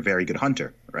you like a very good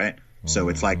hunter, right? So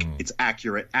it's like it's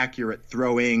accurate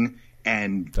throwing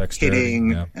and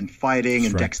hitting and fighting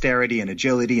and dexterity and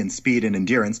agility and speed and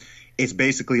endurance. It's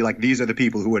basically like these are the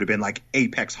people who would have been like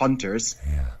apex hunters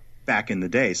back in the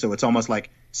day. So it's almost like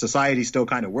society still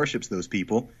kind of worships those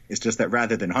people. It's just that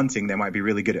rather than hunting, they might be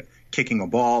really good at kicking a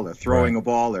ball or throwing a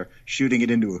ball or shooting it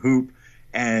into a hoop.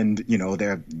 And,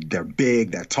 they're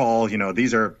big, they're tall.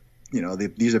 These are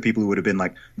people who would have been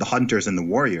like the hunters and the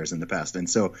warriors in the past. And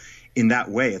so in that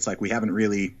way, it's like we haven't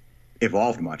really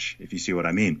evolved much, if you see what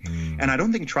I mean. And I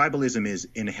don't think tribalism is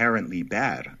inherently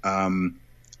bad.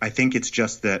 I think it's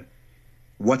just that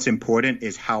what's important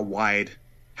is how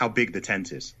big the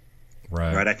tent is.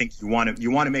 Right. I think you want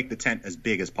to make the tent as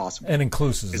big as possible and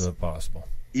inclusive as possible.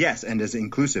 Yes, and as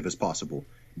inclusive as possible.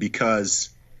 Because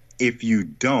if you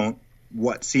don't,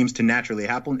 what seems to naturally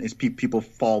happen is people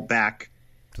fall back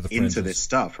into this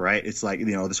stuff. Right? It's like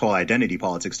this whole identity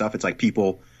politics stuff. It's like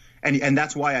people, and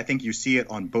that's why I think you see it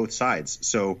on both sides.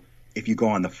 So if you go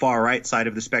on the far right side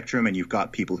of the spectrum and you've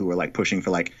got people who are like pushing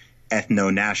for like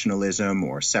ethno-nationalism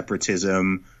or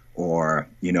separatism, or,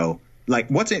 you know, like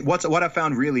what I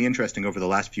found really interesting over the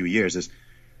last few years is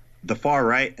the far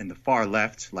right and the far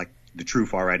left, like the true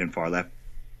far right and far left,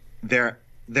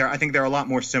 I think they're a lot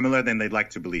more similar than they'd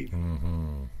like to believe.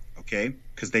 Okay?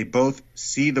 Because they both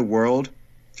see the world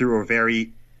through a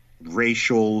very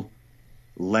racial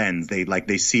lens.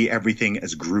 They see everything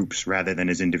as groups rather than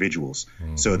as individuals.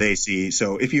 So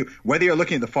whether you're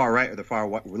looking at the far right or the far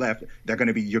left, you're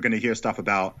going to hear stuff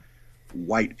about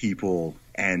white people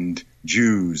and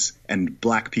Jews and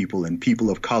black people and people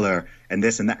of color and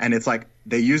this and that. And it's like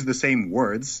they use the same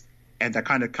words and they're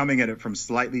kind of coming at it from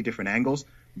slightly different angles,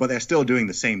 but they're still doing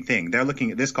the same thing. They're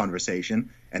looking at this conversation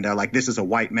and they're like, this is a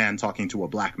white man talking to a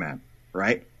black man,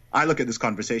 right? I look at this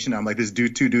conversation and I'm like, this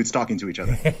two dudes talking to each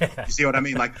other. You see what I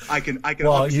mean? Like I can.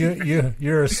 Well,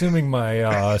 you're assuming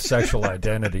my sexual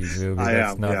identity, Zuby. I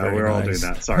am. Yeah, we're all doing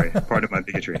that. Sorry, part of my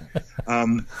bigotry.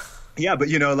 Yeah, but,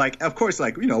 you know, like, of course,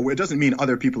 like, you know, it doesn't mean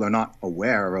other people are not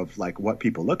aware of, like, what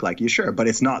people look like. You sure, but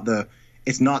it's not the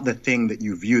thing that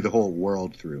you view the whole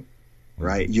world through,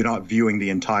 right? You're not viewing the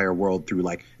entire world through,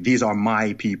 like, these are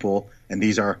my people and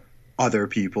these are other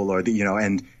people, or you know,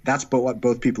 and that's what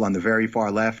both people on the very far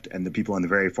left and the people on the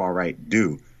very far right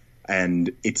do.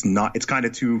 And it's kind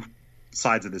of two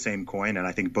sides of the same coin. And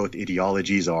I think both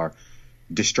ideologies are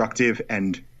destructive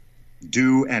and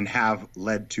do and have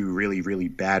led to really, really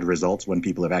bad results when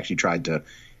people have actually tried to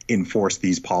enforce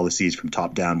these policies from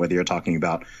top down, whether you're talking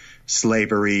about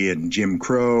slavery and Jim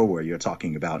Crow, or you're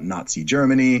talking about Nazi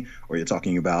Germany, or you're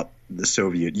talking about the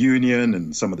Soviet Union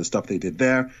and some of the stuff they did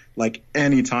there. Like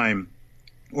anytime,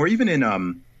 or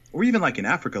even like in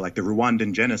Africa, like the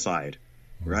Rwandan genocide,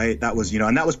 right? That was, you know,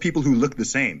 and that was people who looked the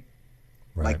same.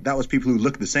 Right. Like that was people who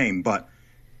looked the same, but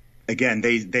again,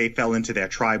 they fell into their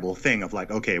tribal thing of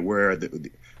like, okay, we're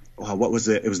what was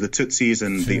it? It was the Tutsis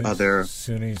and the other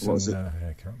Sunnis. What was it?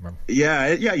 I can't remember.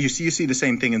 Yeah. You see the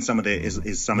same thing in some of the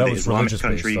Islamic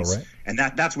countries, though, right? And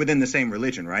that's within the same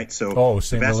religion, right? So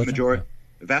the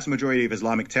vast majority of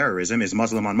Islamic terrorism is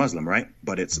Muslim on Muslim, right?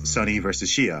 But it's Sunni versus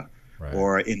Shia. Right.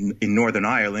 Or in Northern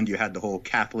Ireland, you had the whole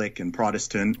Catholic and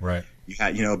Protestant. Right. You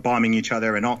had, you know, bombing each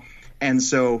other and all, and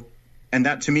so. And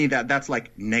that, to me, that's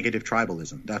like negative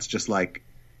tribalism. That's just like,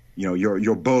 you know,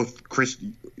 you're both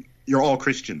you're all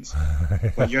Christians,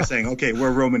 but you're saying, okay, we're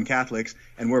Roman Catholics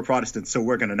and we're Protestants, so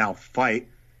we're going to now fight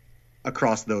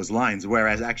across those lines.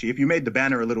 Whereas actually, if you made the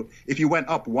banner if you went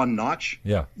up one notch,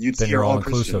 you'd see you're all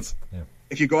Christians. Yeah.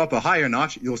 If you go up a higher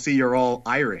notch, you'll see you're all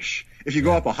Irish. If you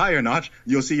go up a higher notch,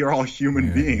 you'll see you're all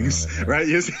human beings, right?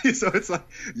 You see, so it's like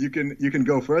you can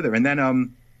go further, and then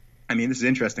I mean, this is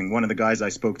interesting. One of the guys I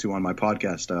spoke to on my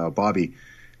podcast, Bobby,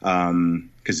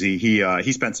 because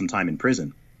he spent some time in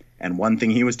prison. And one thing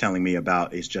he was telling me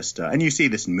about is just, and you see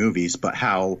this in movies, but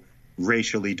how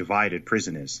racially divided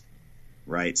prison is,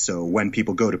 right? So when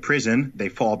people go to prison, they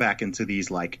fall back into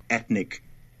these like ethnic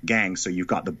gangs. So you've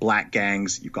got the black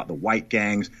gangs, you've got the white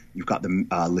gangs, you've got the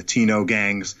Latino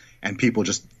gangs, and people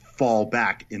just fall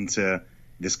back into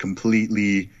this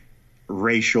completely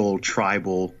racial,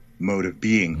 tribal mode of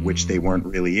being, which they weren't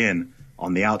really in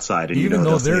on the outside. And even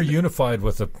though they're unified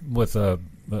with a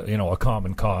you know, a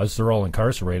common cause, they're all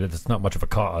incarcerated. It's not much of a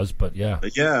cause, but yeah.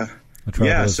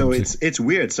 So it's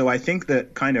weird. So I think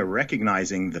that kind of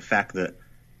recognizing the fact that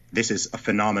this is a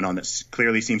phenomenon that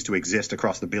clearly seems to exist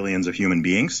across the billions of human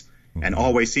beings, and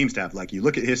always seems to have. Like you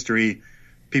look at history,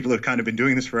 people have kind of been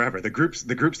doing this forever. The groups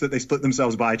that they split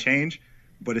themselves by change,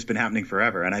 but it's been happening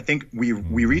forever. And I think we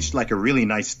reached like a really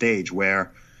nice stage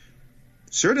where,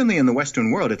 certainly in the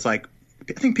Western world, it's like,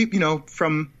 I think people, you know,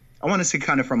 I want to say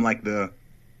kind of from like the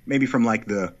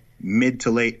mid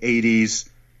to late 80s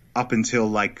up until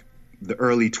like the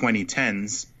early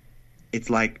 2010s, it's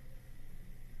like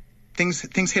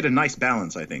things hit a nice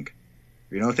balance, I think.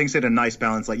 You know, things hit a nice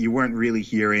balance. Like you weren't really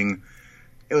hearing,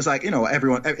 it was like, you know,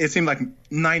 it seemed like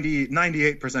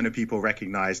 98% of people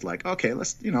recognized like, okay,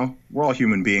 let's, you know, we're all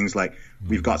human beings. Like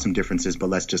we've got some differences, but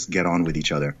let's just get on with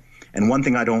each other. And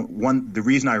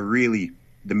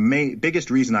the biggest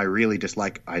reason I really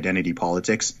dislike identity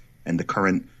politics and the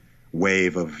current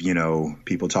wave of, you know,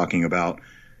 people talking about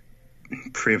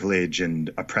privilege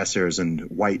and oppressors and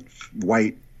white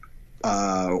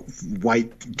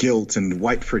guilt and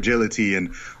white fragility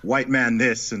and white man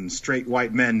this and straight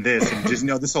white men this and just, you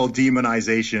know, this whole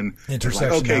demonization. Intersectionality.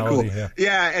 Like, okay,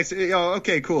 cool.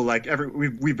 Okay, cool. Like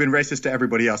we've been racist to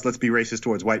everybody else. Let's be racist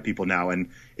towards white people now, and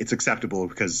it's acceptable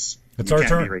because it's our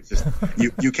turn. Be racist.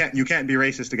 you can't be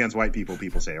racist against white people.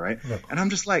 People say, right? Look. And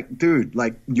I'm just like, dude,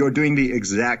 like you're doing the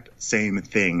exact same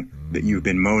thing that you've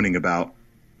been moaning about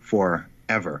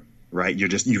forever. right? You've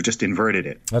just inverted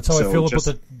it. That's how I feel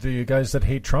about the guys that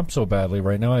hate Trump so badly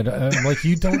right now. I'm like,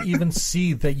 you don't even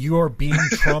see that you are being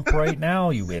Trump right now,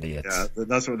 you idiots. Yeah,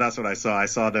 that's what I saw. I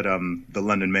saw that the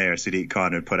London mayor Sadiq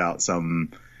Khan had put out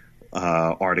some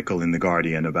article in the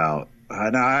Guardian about,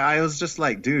 and I was just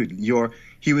like, dude,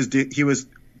 he was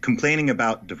complaining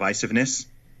about divisiveness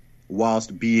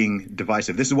whilst being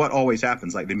divisive. This is what always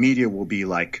happens. Like, the media will be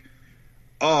like,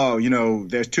 oh,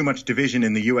 there's too much division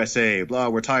in the USA, blah,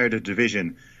 we're tired of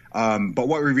division. But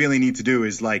what we really need to do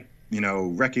is, like,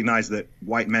 recognize that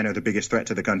white men are the biggest threat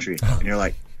to the country. And you're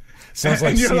like, sounds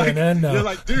like CNN now. You're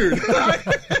like, dude,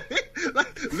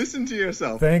 listen to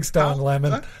yourself. Thanks, Don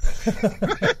Lemon.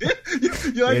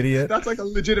 You're like, idiot. That's like a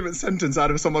legitimate sentence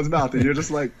out of someone's mouth. And you're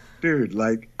just like, dude,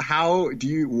 like,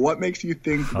 what makes you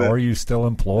think How are you still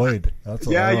employed? That's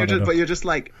but you're just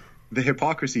like, the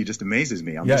hypocrisy just amazes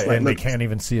me. I'm just like, and they can't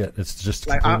even see it. It's just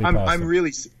like, I'm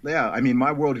really, I mean,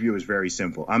 my worldview is very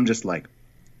simple. I'm just like,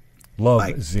 love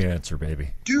is the answer,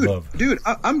 baby. Dude,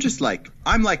 I'm just like,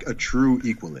 I'm like a true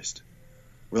equalist.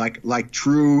 Like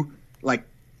true, like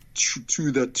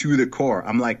to the core.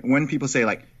 I'm like, when people say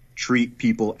like treat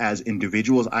people as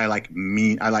individuals, I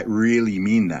really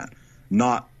mean that.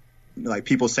 Not like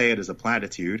people say it as a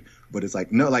platitude, but it's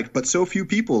like, no, like, but so few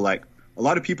people, like, a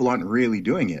lot of people aren't really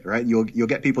doing it, right? You'll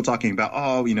get people talking about,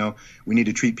 oh, we need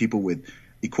to treat people with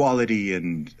equality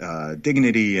and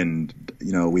dignity, and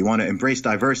we want to embrace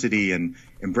diversity and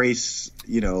embrace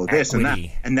this and that.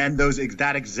 And then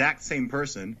that exact same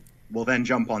person will then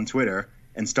jump on Twitter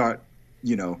and start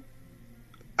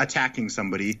attacking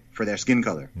somebody for their skin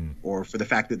color, or for the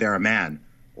fact that they're a man,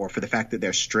 or for the fact that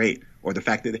they're straight, or the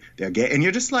fact that they're gay, and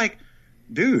you're just like,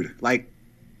 dude, like,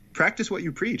 practice what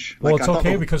you preach. Well, it's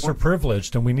okay because they're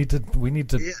privileged, and we need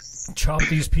to chop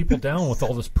these people down with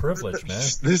all this privilege, man.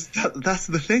 That's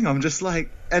the thing. I'm just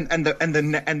like, and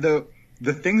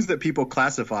the things that people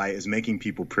classify as making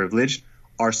people privileged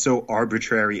are so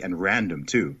arbitrary and random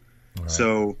too.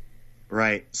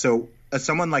 Right. So as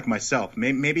someone like myself,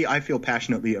 maybe I feel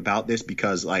passionately about this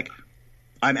because, like,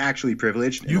 I'm actually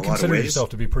privileged in a lot of ways. You consider yourself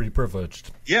to be pretty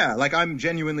privileged. Yeah, like, I'm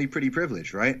genuinely pretty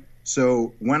privileged, right?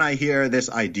 So when I hear this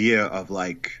idea of,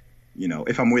 like,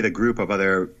 if I'm with a group of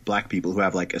other black people who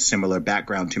have, like, a similar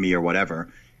background to me or whatever,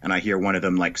 and I hear one of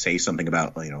them, like, say something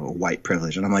about, white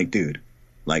privilege, and I'm like, dude,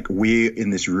 like, we in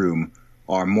this room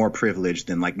are more privileged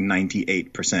than, like,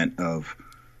 98% of,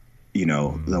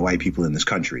 the white people in this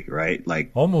country, right?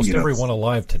 Like, almost everyone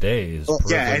alive today is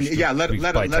privileged.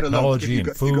 Let technology alone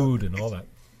and food and all that.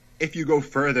 If you go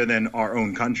further than our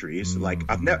own countries, like,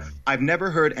 I've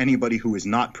never heard anybody who is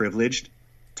not privileged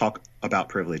talk about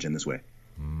privilege in this way.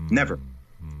 Never.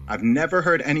 I've never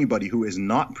heard anybody who is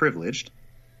not privileged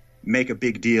make a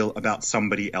big deal about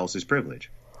somebody else's privilege.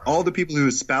 All the people who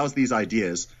espouse these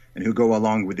ideas and who go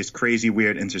along with this crazy,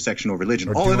 weird intersectional religion,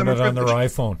 or all of them are privileged. On their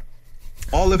iPhone.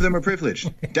 All of them are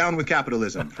privileged. Down with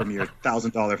capitalism from your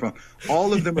 $1,000 phone.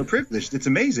 All of them are privileged. It's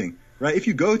amazing, right? If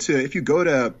you go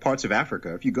to parts of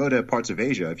Africa, if you go to parts of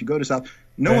Asia, if you go to South,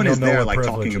 no one is there like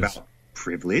talking about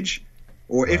privilege.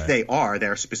 Or if they are,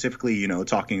 they're specifically,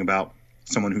 talking about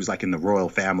someone who's like in the royal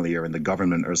family or in the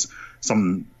government or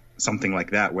something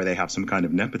like that, where they have some kind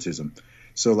of nepotism.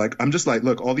 So, like, I'm just like,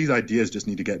 look, all these ideas just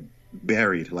need to get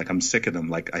buried. Like, I'm sick of them.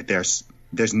 Like, there's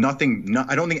nothing.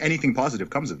 I don't think anything positive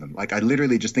comes of them. Like, I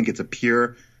literally just think it's a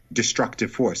pure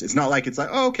destructive force. It's not like it's like,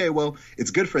 oh, okay, well,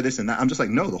 it's good for this and that. I'm just like,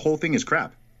 no, the whole thing is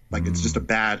crap. Like, it's just a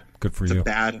bad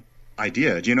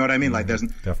idea. Do you know what I mean? Like,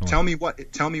 tell me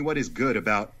what is good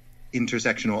about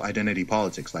intersectional identity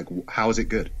politics. Like, how is it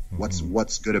good?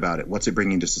 What's good about it? What's it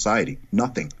bringing to society?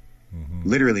 Nothing.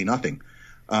 Literally nothing.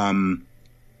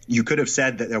 You could have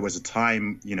said that there was a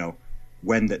time,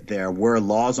 when there were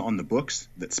laws on the books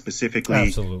that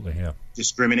specifically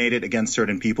discriminated against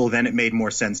certain people. Then it made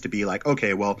more sense to be like,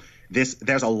 okay, well,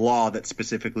 there's a law that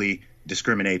specifically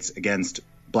discriminates against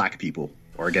black people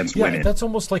or against women. Yeah, that's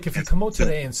almost like if you come out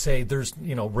today and say there's,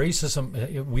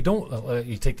 racism. We don't.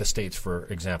 You take the States for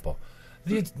example.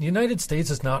 The United States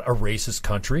is not a racist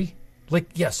country.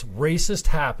 Like, yes, racist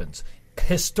happens.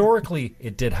 Historically,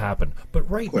 it did happen, but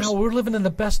right now we're living in the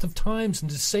best of times, and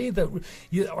to say that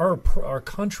our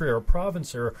country, our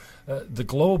province, or the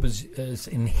globe is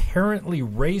inherently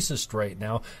racist right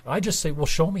now, I just say, well,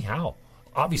 show me how.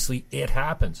 Obviously, it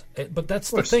happens, but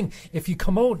that's the thing. If you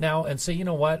come out now and say, you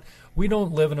know what, we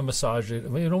don't live in a misogyny,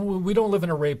 we don't live in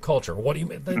a rape culture. What do you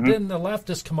mean? Then the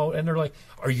leftists come out and they're like,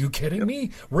 "Are you kidding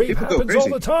me? Rape happens all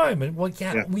the time." And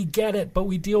we get it, but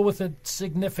we deal with it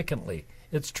significantly.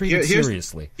 It's treated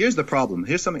seriously. Here's the problem.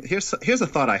 Here's a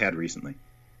thought I had recently.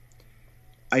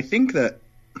 I think that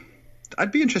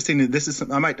I'd be interested in this.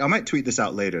 I might tweet this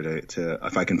out later to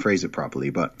if I can phrase it properly.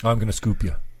 But I'm going to scoop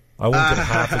you. I won't get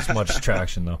half as much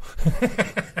traction though.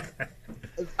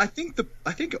 I think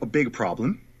a big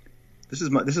problem. This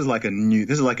is like a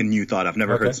new thought. I've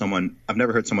never heard someone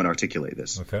articulate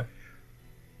this. Okay.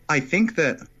 I think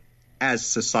that as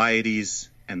societies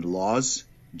and laws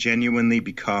genuinely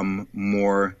become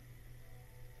more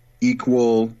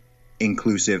equal,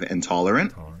 inclusive, and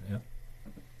tolerant,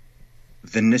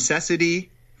 the necessity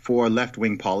for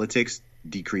left-wing politics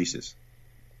decreases,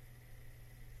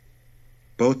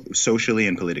 both socially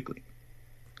and politically.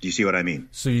 Do you see what I mean?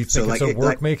 So you think it's a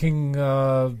work-making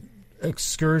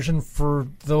excursion for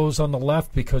those on the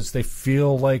left because they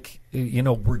feel like,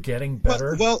 we're getting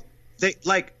better? Well, they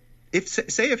like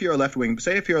if you're a left-wing,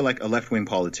 say if you're like a left-wing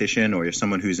politician or you're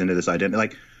someone who's into this identity,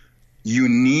 like you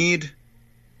need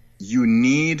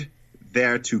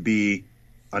there to be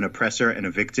an oppressor and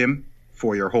a victim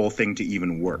for your whole thing to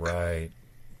even work. Right.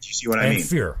 Do you see what I mean? And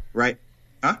fear. Right.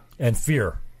 Huh? And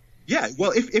fear. Yeah.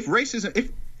 Well, if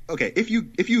racism,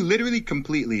 if you literally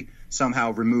completely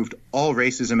somehow removed all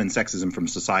racism and sexism from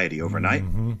society overnight,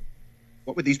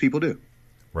 what would these people do?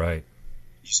 Right.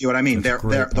 You see what I mean?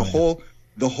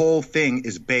 The whole thing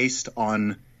is based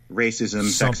on racism,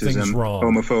 sexism,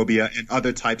 homophobia, and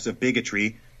other types of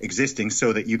bigotry existing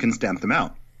so that you can stamp them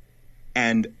out.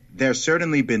 And there's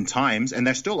certainly been times, and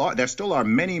there still are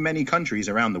many countries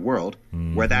around the world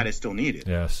where that is still needed.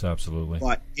 Yes, absolutely.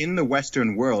 But in the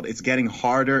Western world, it's getting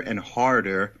harder and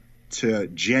harder to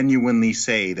genuinely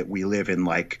say that we live in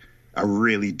like a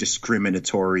really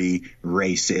discriminatory,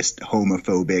 racist,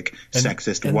 homophobic,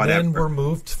 sexist, and whatever. And then we're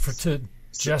moved to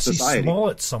Jesse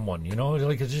Smollett, someone,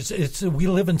 like it's we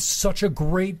live in such a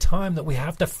great time that we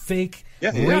have to fake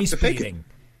race baiting.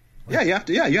 Yeah,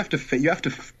 you have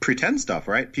to pretend stuff,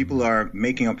 right? People are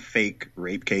making up fake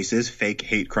rape cases, fake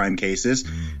hate crime cases,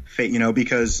 fake,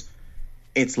 because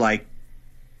it's like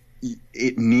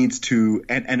it needs to,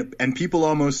 and people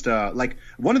almost like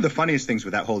one of the funniest things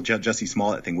with that whole Jesse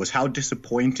Smollett thing was how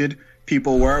disappointed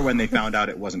people were when they found out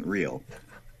it wasn't real.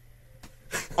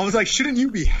 I was like, shouldn't you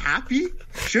be happy?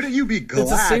 Shouldn't you be glad?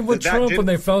 It's the same with Trump when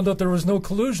they found out there was no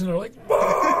collusion. They're like,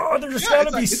 whoa, there's got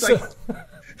to be some.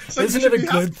 Isn't it a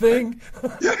good thing?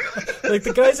 Like,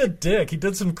 the guy's a dick. He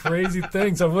did some crazy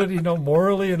things,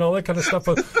 morally and all that kind of stuff.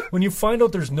 But when you find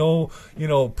out there's no,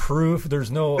 proof, there's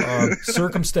no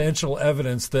circumstantial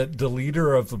evidence that the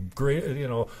leader of the great,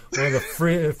 one of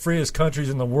the freest countries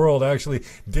in the world actually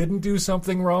didn't do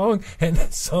something wrong, and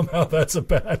somehow that's a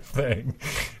bad thing.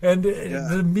 And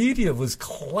the media was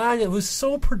it was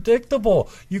so predictable.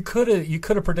 You could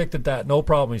have predicted that, no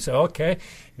problem. You say, okay,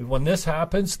 when this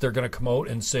happens, they're going to come out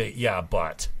and say,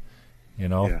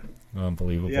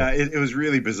 unbelievable. Yeah, it was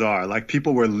really bizarre. Like,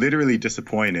 people were literally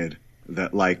disappointed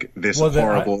that like this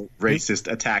horrible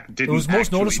racist attack didn't. It was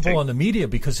most noticeable on the media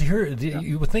because here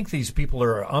you would think these people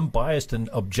are unbiased and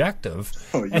objective.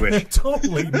 Oh, you and wish. They're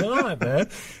totally not, man.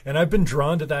 And I've been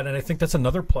drawn to that, and I think that's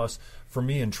another plus for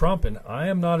me and Trump. And I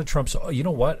am not a Trump. So you know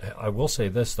what? I will say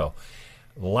this though.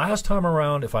 Last time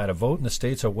around, if I had a vote in the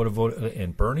States, I would have voted,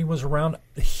 and Bernie was around,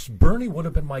 Bernie would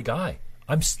have been my guy.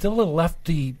 I'm still a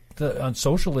lefty on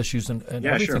social issues and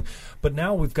everything. Sure. But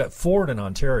now we've got Ford in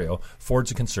Ontario.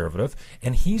 Ford's a conservative,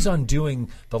 and he's undoing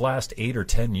the last 8 or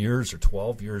 10 years or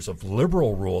 12 years of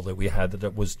liberal rule that we had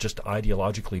that was just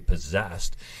ideologically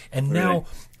possessed. And now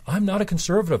I'm not a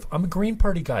conservative. I'm a Green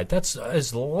Party guy. That's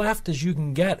as left as you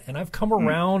can get. And I've come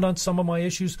around on some of my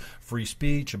issues, free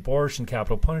speech, abortion,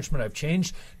 capital punishment. I've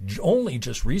changed only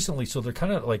just recently. So they're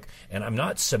kind of like, and I'm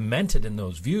not cemented in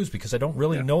those views because I don't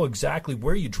really know exactly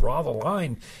where you draw the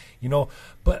line,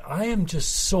 But I am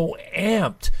just so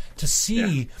amped to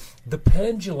see the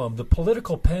pendulum, the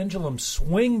political pendulum,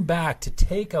 swing back to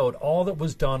take out all that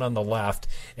was done on the left.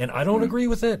 And I don't agree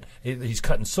with it. He's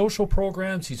cutting social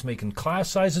programs. He's making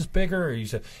class sizes bigger.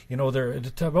 He's,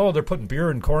 they're putting beer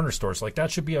in corner stores. Like,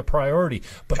 that should be a priority.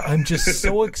 But I'm just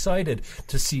so excited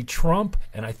to see Trump,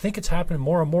 and I think it's happening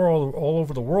more and more all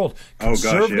over the world.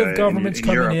 Conservative governments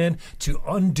coming in to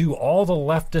undo all the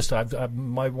leftist.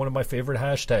 One of my favorite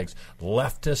hashtags,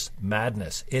 leftist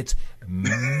madness. It's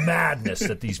madness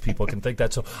that these people can think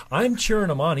that. So I'm cheering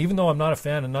them on, even though I'm not a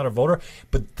fan and not a voter.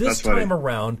 But this time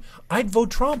around, I'd vote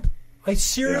Trump. I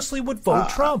seriously would vote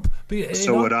Trump.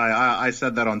 Would I. I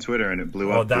said that on Twitter, and it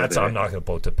blew up. I'm not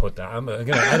going to put that. I'm going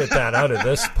to edit that out of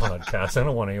this podcast. I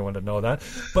don't want anyone to know that.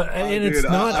 But it's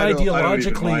not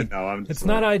ideologically. It's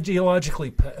not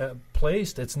ideologically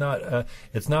placed. It's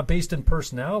not based in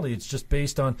personality. It's just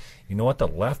based on, the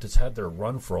left has had their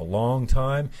run for a long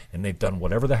time, and they've done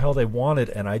whatever the hell they wanted.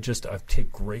 And I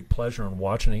take great pleasure in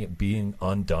watching it being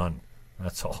undone.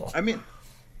 That's all. I mean,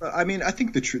 I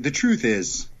think the truth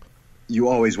is, you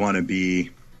always want to be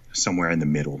somewhere in the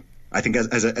middle. I think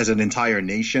as an entire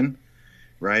nation,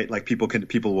 right? Like people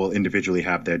will individually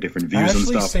have their different views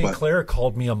Ashley and stuff. St. Clair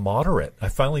called me a moderate. I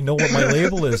finally know what my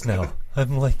label is now.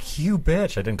 I'm like, you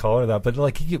bitch. I didn't call her that, but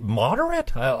like, you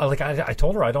moderate? I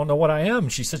told her I don't know what I am.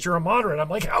 She says you're a moderate. I'm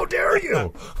like, how dare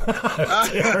you? How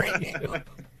dare you?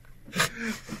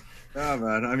 Oh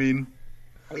man, I mean,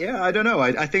 yeah, I don't know.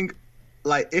 I think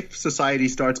like if society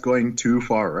starts going too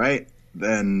far right,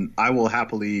 then I will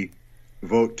happily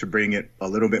vote to bring it a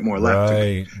little bit more left.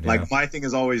 Right, like my thing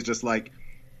is always just like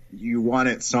you want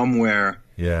it somewhere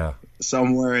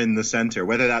in the center,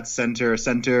 whether that's center or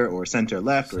center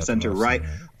left or center right.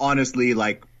 Honestly,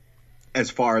 like as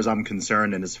far as I'm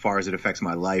concerned and as far as it affects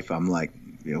my life, I'm like,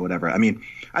 you know, whatever. I mean,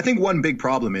 I think one big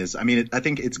problem is, I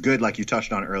think it's good, like you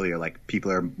touched on earlier, like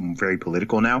people are very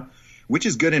political now, which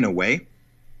is good in a way,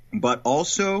 but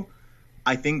also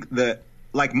I think that,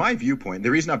 like my viewpoint,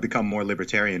 the reason I've become more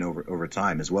libertarian over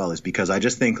time as well is because I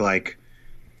just think like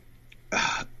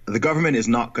the government is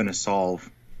not going to solve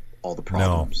all the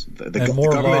problems. No. And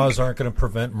more laws aren't going to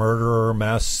prevent murder or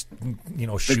mass,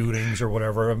 shootings or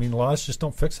whatever. I mean, laws just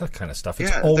don't fix that kind of stuff.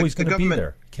 It's always going to be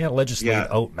there. You can't legislate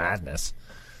out madness.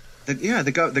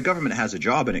 The government has a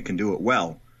job and it can do it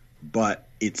well, but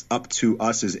it's up to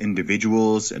us as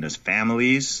individuals and as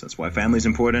families. That's why family is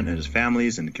important, and as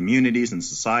families and communities and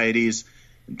societies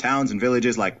and towns and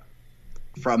villages, like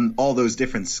from all those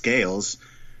different scales,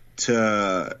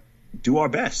 to do our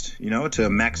best, to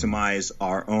maximize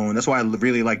our own. That's why I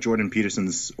really like Jordan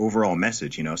Peterson's overall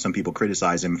message. Some people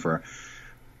criticize him for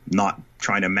not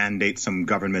trying to mandate some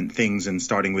government things and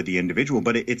starting with the individual,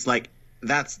 but it's like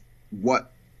that's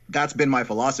been my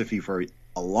philosophy for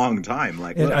a long time.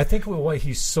 And I think why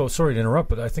he's so sorry to interrupt,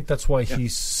 but I think that's why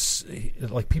he's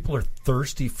like, people are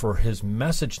thirsty for his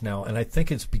message now, and I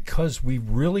think it's because we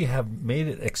really have made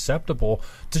it acceptable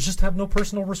to just have no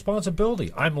personal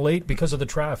responsibility. I'm late because of the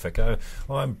traffic.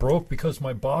 I'm broke because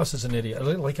my boss is an idiot.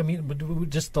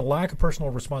 Just the lack of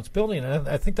personal responsibility, and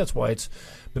I think that's why it's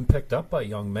been picked up by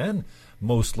young men.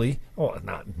 Mostly, well,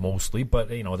 not mostly, but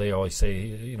they always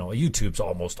say, YouTube's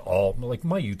almost all, like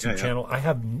my YouTube channel. I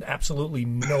have absolutely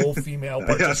no female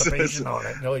participation on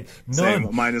it. None.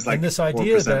 Same. Mine is like, and this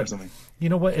idea that,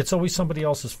 it's always somebody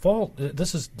else's fault.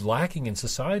 This is lacking in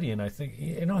society, and I think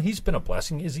he's been a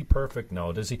blessing. Is he perfect? No.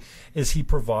 Is he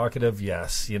provocative?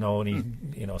 Yes. And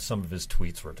he, some of his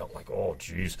tweets were like, oh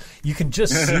geez, you can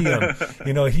just see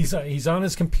him. He's on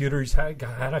his computer. He's had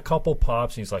a couple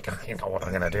pops, and he's like, you know what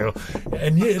I'm gonna do.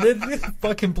 And it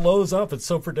fucking blows up. It's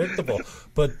so predictable.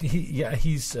 But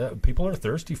he's people are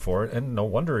thirsty for it, and no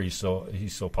wonder he's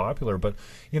so popular. But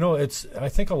I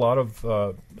think a lot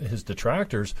of his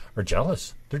detractors are jealous.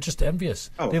 They're just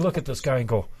envious. They look at this guy and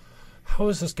go, how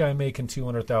is this guy making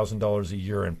 $200,000 a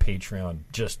year in Patreon,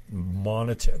 just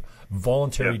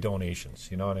voluntary donations?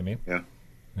 You know what I mean? Yeah,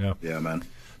 man.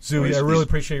 Zooey, I really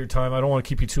appreciate your time. I don't want to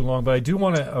keep you too long, but I do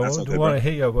want to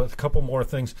hit you with a couple more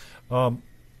things.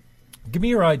 Give me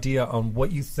your idea on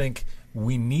what you think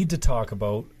we need to talk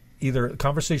about, either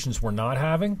conversations we're not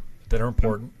having that are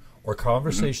important, or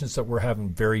conversations that we're having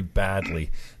very badly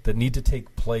that need to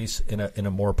take place in a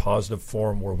more positive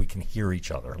form where we can hear each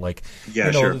other. Like,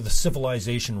 the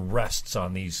civilization rests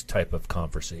on these type of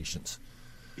conversations.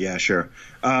 Yeah, sure.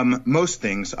 Most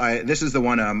things. This is the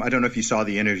one. I don't know if you saw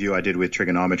the interview I did with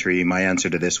Trigonometry. My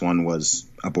answer to this one was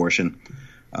abortion.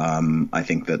 I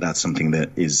think that's something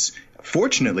that is.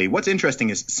 Fortunately, what's interesting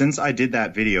is since I did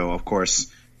that video, of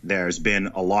course, there's been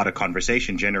a lot of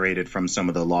conversation generated from some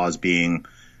of the laws being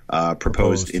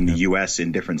proposed in the U.S.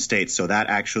 in different states. So that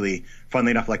actually, funnily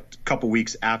enough, like a couple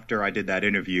weeks after I did that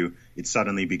interview, it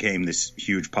suddenly became this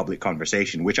huge public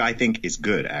conversation, which I think is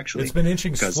good, actually. It's been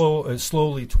inching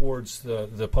slowly towards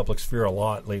the public sphere a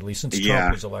lot lately since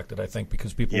Trump was elected, I think,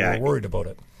 because people were worried about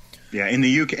it. Yeah, in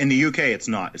the UK, it's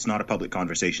not. It's not a public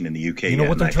conversation in the UK. You know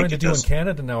what they're trying to do in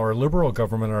Canada now? Our Liberal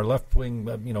government, our left-wing,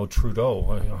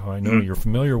 Trudeau, I know you're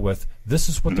familiar with. This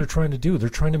is what they're trying to do. They're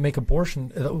trying to make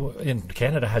abortion. In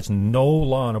Canada, has no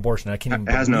law on abortion. I can't even.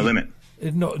 It has no limit.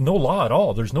 No law at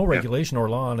all. There's no regulation or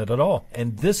law on it at all.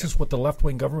 And this is what the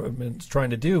left-wing government is trying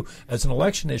to do as an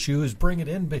election issue: is bring it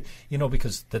in,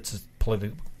 because that's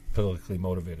politically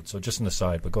motivated. So just an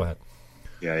aside, but go ahead.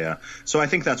 Yeah. So I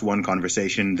think that's one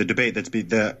conversation. The debate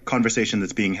the conversation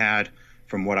that's being had,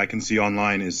 from what I can see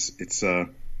online, is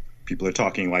people are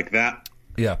talking like that.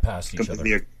 Yeah, past each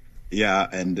other. Yeah,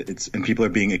 and people are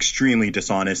being extremely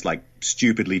dishonest, like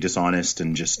stupidly dishonest,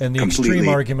 and just and the completely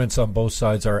extreme arguments on both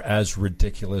sides are as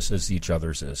ridiculous as each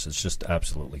other's is. It's just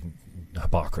absolutely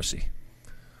hypocrisy.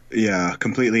 Yeah,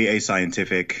 completely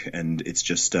ascientific, and it's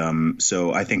just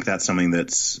so I think that's something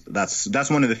that's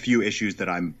one of the few issues that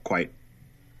I'm quite,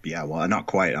 yeah, well, not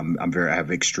quite. I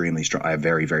have extremely strong. I have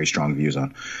very, very strong views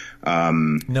on.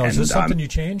 Now, is this something you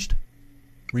changed?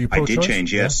 Were you pro-choice? I did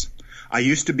change. Yes, yeah.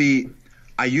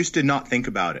 I used to not think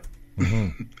about it.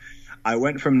 Mm-hmm. I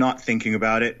went from not thinking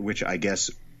about it, which I guess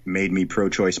made me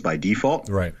pro-choice by default,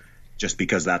 right? Just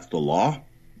because that's the law.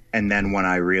 And then when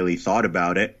I really thought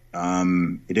about it,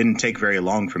 it didn't take very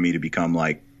long for me to become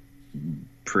like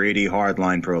pretty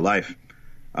hardline pro-life.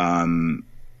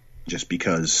 Just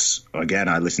because, again,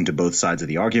 I listened to both sides of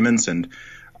the arguments, and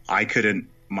I couldn't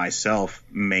myself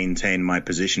maintain my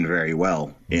position very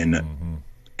well in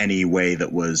any way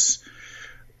that was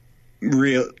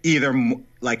real, either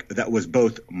like that was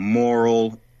both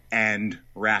moral and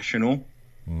rational.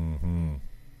 Mm-hmm.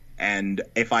 And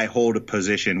if I hold a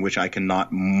position which I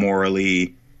cannot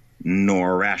morally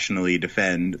nor rationally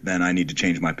defend, then I need to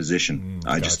change my position.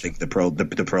 I just think the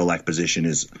pro-life position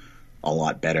is a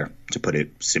lot better, to put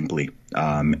it simply.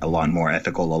 A lot more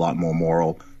ethical, a lot more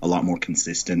moral, a lot more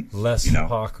consistent. Less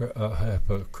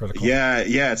hypocritical.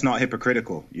 Yeah, it's not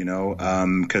hypocritical,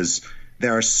 because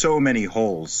there are so many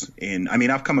holes in. I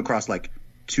mean, I've come across like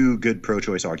 2 good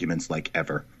pro-choice arguments like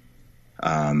ever.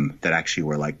 That actually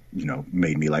were like,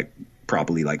 made me like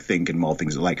properly like think and mull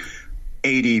things. Like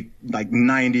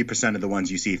 90% of the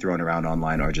ones you see thrown around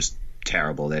online are just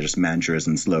terrible. They're just mantras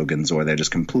and slogans, or they're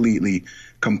just completely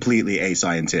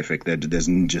ascientific.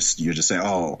 You're just saying,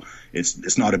 oh,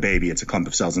 it's not a baby, it's a clump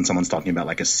of cells, and someone's talking about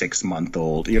like a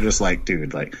 6-month-old. You're just like,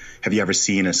 dude, like, have you ever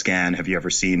seen a scan? Have you ever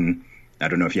seen? I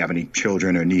don't know if you have any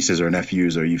children or nieces or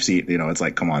nephews, or you've seen, it's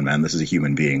like, come on, man, this is a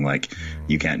human being. Like,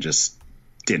 you can't just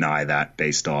deny that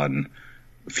based on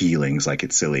feelings. Like,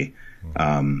 it's silly.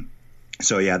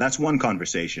 So yeah, that's one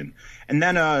conversation. And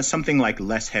then something like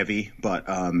less heavy, but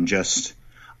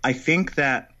I think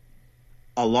that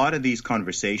a lot of these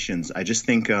conversations, I just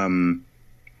think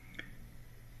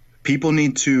people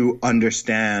need to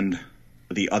understand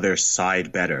the other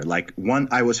side better. Like,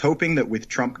 I was hoping that with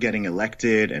Trump getting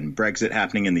elected and Brexit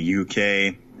happening in the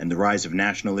UK and the rise of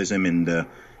nationalism in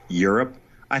Europe,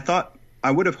 I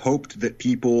would have hoped that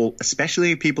people,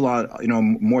 especially people on,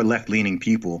 more left-leaning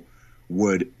people,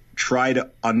 would try to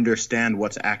understand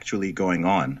what's actually going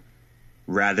on,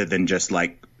 rather than just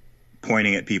like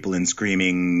pointing at people and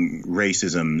screaming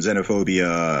racism,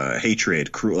 xenophobia,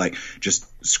 hatred, like just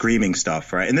screaming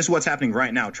stuff, right? And this is what's happening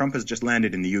right now. Trump has just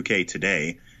landed in the UK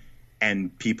today,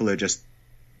 and people are just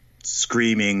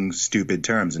screaming stupid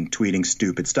terms and tweeting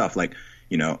stupid stuff. Like,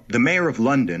 the mayor of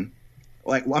London,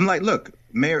 like, I'm like, look,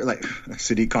 mayor, like,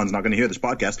 Sadiq Khan's not going to hear this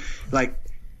podcast. Like,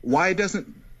 why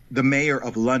doesn't the mayor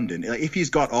of London, like, if he's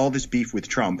got all this beef with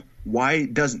Trump, why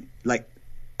doesn't, like,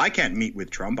 I can't meet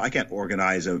with Trump. I can't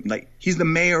organize he's the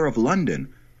mayor of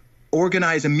London.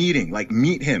 Organize a meeting, like,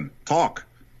 meet him, talk.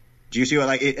 Do you see what,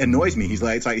 like, it annoys me?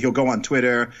 It's like he'll go on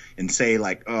Twitter and say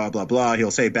like, blah, blah.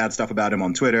 He'll say bad stuff about him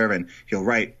on Twitter, and he'll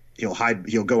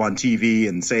go on TV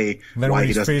and say why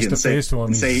he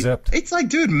doesn't it's like,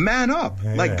 dude, man up.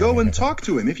 Go and talk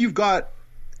to him. If you've got,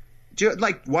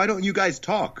 like, why don't you guys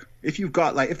talk? If you've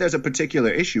got, like, if there's a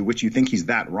particular issue which you think he's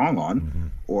that wrong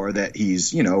on, or that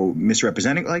he's,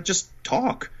 misrepresenting, like, just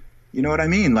talk. You know what I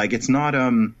mean? Like, it's not,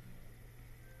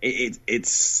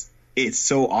 it's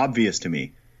so obvious to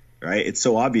me, right? It's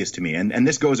so obvious to me. And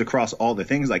this goes across all the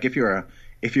things. Like, if you're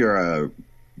a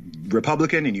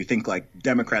Republican and you think like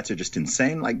Democrats are just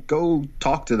insane, like, go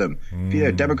talk to them. If you're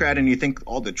a Democrat and you think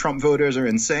all the Trump voters are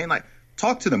insane, like,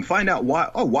 talk to them, find out why.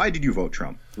 Oh, why did you vote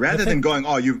Trump? Rather than going,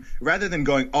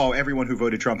 everyone who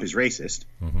voted Trump is racist,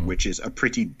 which is a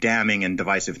pretty damning and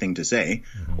divisive thing to say.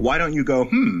 Why don't you go,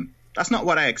 that's not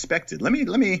what I expected. Let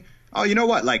me. Oh, you know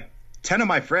what? Like, 10 of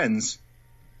my friends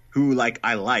who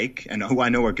I like and who I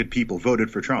know are good people voted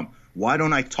for Trump. Why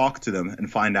don't I talk to them and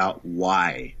find out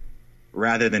why?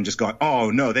 Rather than just going,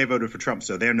 oh, no, they voted for Trump,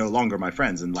 so they're no longer my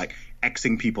friends, and like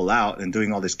Xing people out and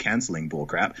doing all this canceling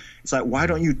bullcrap. It's like, why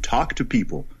don't you talk to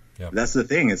people? Yep. That's the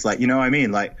thing. It's like, what I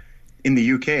mean? Like, in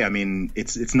the UK, I mean,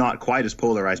 it's not quite as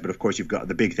polarized, but of course you've got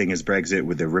the big thing is Brexit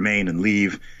with the Remain and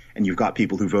Leave, and you've got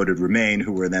people who voted Remain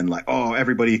who were then like, oh,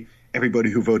 everybody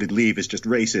who voted Leave is just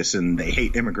racist and they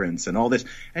hate immigrants and all this.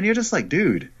 And you're just like,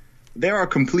 dude, there are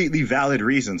completely valid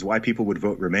reasons why people would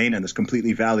vote Remain, and there's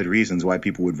completely valid reasons why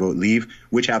people would vote Leave,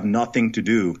 which have nothing to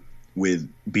do with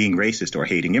being racist or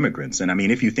hating immigrants. And I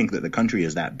mean, if you think that the country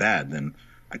is that bad, then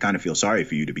I kind of feel sorry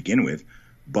for you to begin with.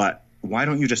 But why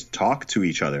don't you just talk to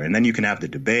each other? And then you can have the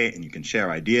debate and you can share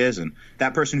ideas. And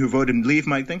that person who voted Leave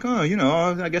might think, oh,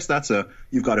 I guess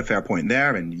you've got a fair point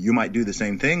there, and you might do the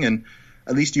same thing. And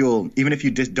at least even if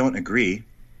you don't agree,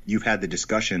 you've had the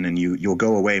discussion and you'll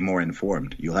go away more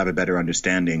informed. You'll have a better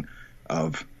understanding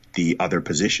of the other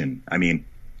position. I mean,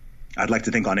 I'd like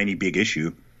to think on any big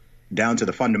issue, down to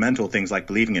the fundamental things like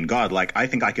believing in God, like I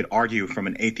think I could argue from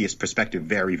an atheist perspective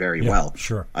very, very well.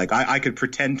 Sure. Like I could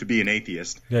pretend to be an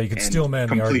atheist. Yeah, you could steel man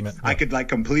the argument. Yeah. I could like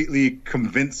completely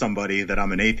convince somebody that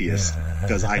I'm an atheist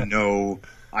because I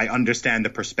understand the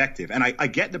perspective, and I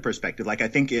get the perspective. Like I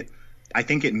think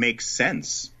it makes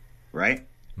sense, right?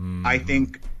 Mm-hmm. I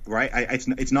think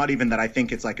it's not even that I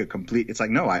think it's like a complete. It's like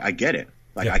no, I get it.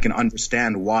 Like I can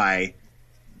understand why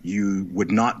you would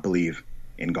not believe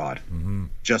in God,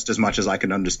 just as much as I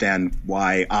can understand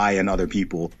why I and other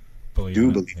people believe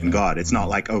in God. It's not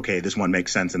like, okay, this one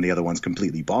makes sense and the other one's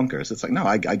completely bonkers. It's like, no,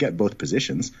 I get both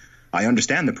positions. I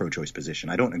understand the pro-choice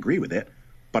position. I don't agree with it,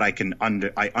 but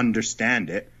I understand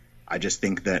it. I just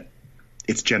think that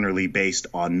it's generally based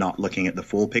on not looking at the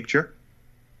full picture.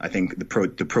 I think the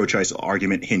pro-choice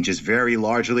argument hinges very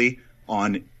largely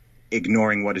on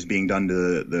ignoring what is being done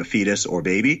to the fetus or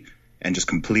baby and just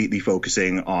completely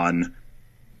focusing on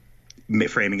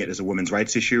framing it as a women's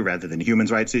rights issue rather than a human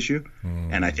rights issue.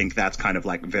 And I think that's kind of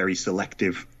like very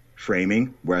selective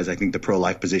framing, whereas I think the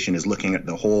pro-life position is looking at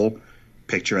the whole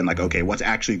picture and like, okay, what's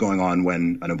actually going on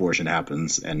when an abortion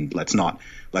happens, and let's not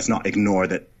ignore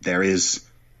that there is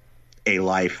a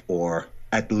life, or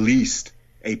at least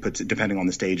depending on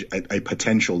the stage, a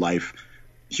potential life,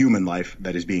 human life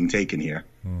that is being taken here,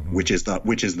 which is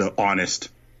the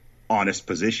honest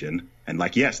position. And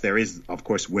like, yes, there is, of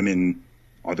course, women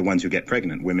are the ones who get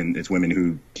pregnant. It's women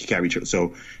who carry children.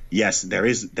 So yes, there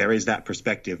is that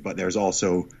perspective, but there's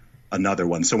also another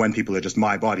one. So when people are just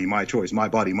my body, my choice,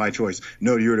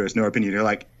 no uterus, no opinion, you're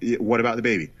like, what about the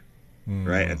baby?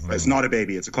 Right? It's not a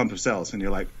baby, it's a clump of cells. And you're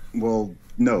like, well,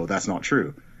 no, that's not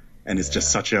true. And it's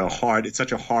just such a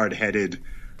hard-headed,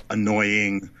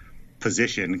 annoying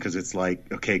position, because it's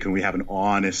like, okay, can we have an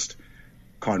honest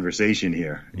conversation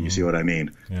here? You see what I mean?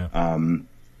 Yeah.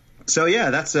 So yeah,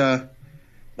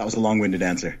 that was a long-winded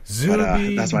answer.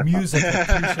 Zuby, that's my music. I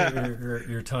appreciate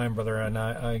your time, brother, and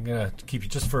I'm going to keep you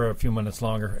just for a few minutes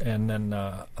longer. And then,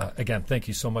 again, thank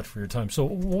you so much for your time. So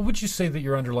what would you say that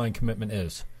your underlying commitment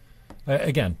is? I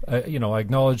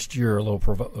acknowledged you're a little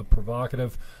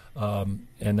provocative, and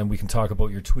then we can talk about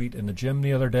your tweet in the gym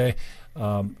the other day,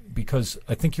 because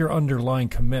I think your underlying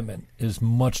commitment is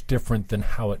much different than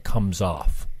how it comes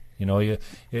off. You know,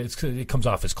 it comes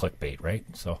off as clickbait, right?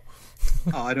 So.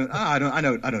 I don't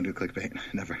do clickbait.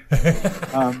 Never.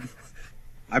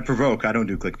 I provoke. I don't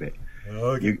do clickbait.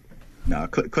 Okay.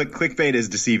 Clickbait is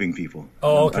deceiving people.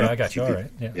 Oh, okay. I got you. All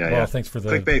right. Yeah. Well, thanks for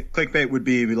the clickbait would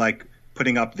be like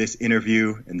putting up this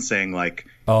interview and saying like,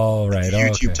 oh, right, the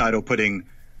YouTube title, putting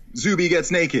Zuby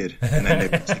gets naked, and then they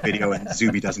post the video and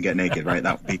Zuby doesn't get naked. Right?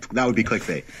 That would be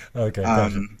clickbait. Okay.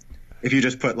 Gotcha. If you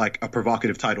just put like a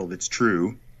provocative title that's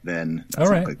true, then that's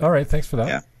all right. Thanks for that.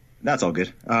 Yeah. That's all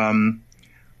good.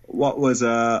 What's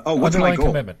my goal?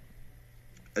 Commitment?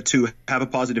 To have a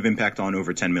positive impact on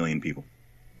over 10 million people.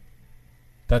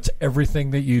 That's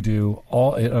everything that you do.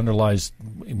 All it underlies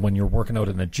when you're working out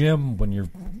in the gym, when you're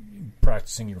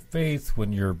practicing your faith,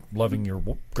 when you're loving your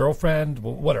girlfriend,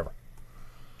 whatever.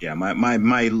 Yeah,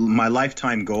 my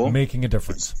lifetime goal, making a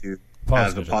difference, to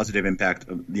have a positive impact.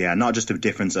 Yeah, not just a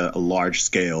difference, a large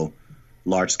scale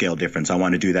difference. I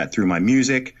want to do that through my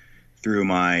music, through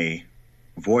my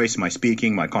voice, my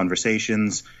speaking, my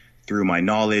conversations, through my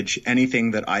knowledge, any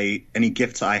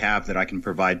gifts I have that I can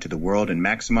provide to the world and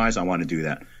maximize, I want to do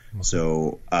that.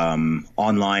 So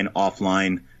online,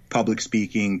 offline, public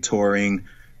speaking, touring,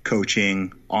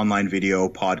 coaching, online video,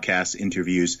 podcasts,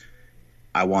 interviews.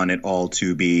 I want it all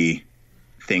to be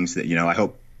things that, I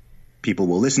hope people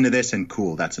will listen to this and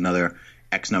cool, that's another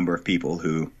X number of people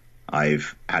who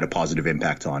I've had a positive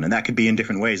impact on. And that could be in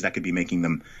different ways. That could be making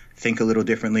them think a little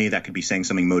differently. That could be saying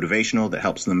something motivational that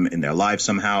helps them in their lives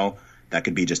somehow. That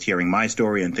could be just hearing my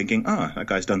story and thinking, that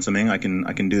guy's done something, I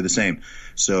can do the same.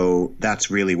 So that's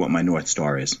really what my North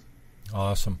Star is.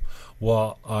 Awesome.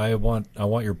 Well, I want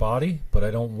your body, but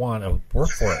I don't want to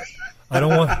work for it. I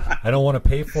don't want to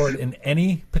pay for it in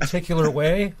any particular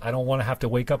way. I don't want to have to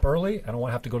wake up early. I don't want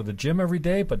to have to go to the gym every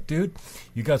day. But, dude,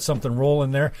 you got something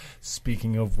rolling there.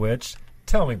 Speaking of which,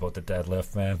 tell me about the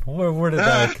deadlift, man. Where did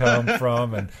that come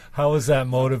from, and how was that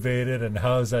motivated, and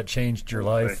how has that changed your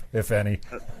life, if any?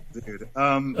 Dude,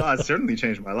 it's certainly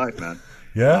changed my life, man.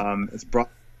 Yeah? It's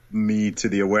brought me to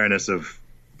the awareness of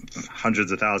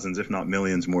hundreds of thousands, if not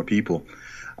millions more people.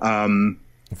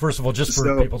 First of all, just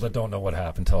for people that don't know what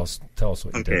happened, tell us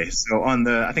what you did. Okay, so on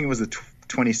I think it was the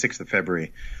 26th of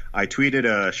February, I tweeted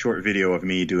a short video of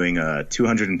me doing a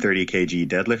 230 kg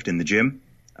deadlift in the gym,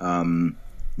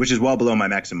 which is well below my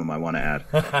maximum, I want to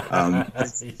add.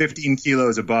 It's 15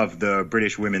 kilos above the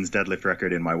British women's deadlift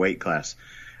record in my weight class.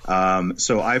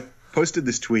 So I posted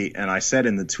this tweet, and I said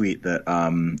in the tweet that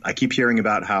I keep hearing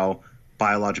about how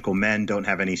biological men don't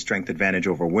have any strength advantage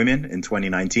over women in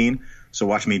 2019. So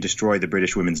watch me destroy the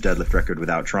British women's deadlift record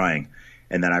without trying.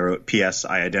 And then I wrote, P.S.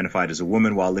 I identified as a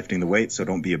woman while lifting the weight, so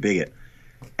don't be a bigot.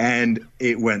 And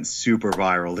it went super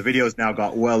viral. The video's now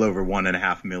got well over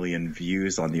 1.5 million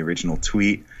views on the original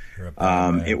tweet.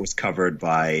 It was covered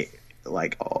by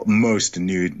like most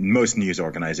news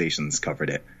organizations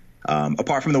covered it.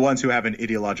 Apart from the ones who have an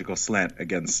ideological slant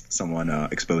against someone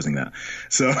exposing that,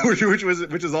 so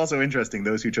which is also interesting.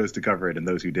 Those who chose to cover it and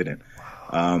those who didn't.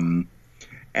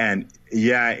 And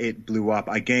yeah, it blew up.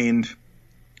 I gained,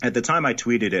 at the time I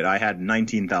tweeted it, I had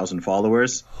 19,000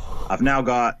 followers. I've now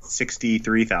got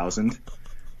 63,000.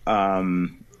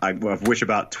 Of which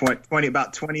about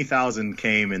 20,000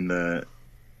 came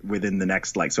within the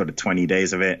next like sort of 20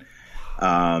 days of it.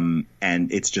 And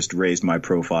it's just raised my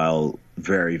profile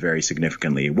very, very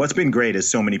significantly. What's been great is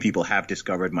so many people have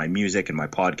discovered my music and my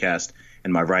podcast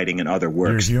and my writing and other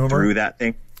works through that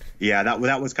thing. Yeah,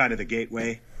 that was kind of the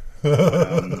gateway.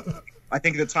 I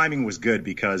think the timing was good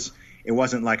because it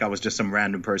wasn't like I was just some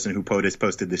random person who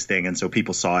posted this thing and so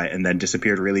people saw it and then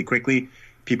disappeared really quickly.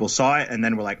 People saw it and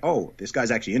then were like, oh, this guy's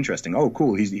actually interesting. Oh,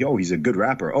 cool. He's a good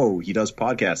rapper. Oh, he does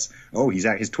podcasts. Oh,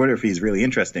 his Twitter feed is really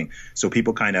interesting. So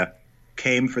people kind of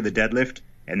came for the deadlift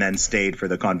and then stayed for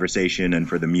the conversation and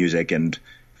for the music and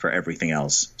for everything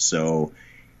else. So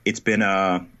it's been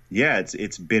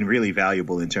it's been really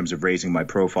valuable in terms of raising my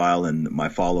profile and my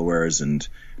followers and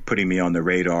putting me on the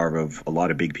radar of a lot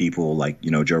of big people. Like,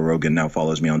 you know, Joe Rogan now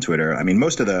follows me on Twitter. I mean,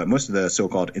 most of the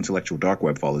so-called intellectual dark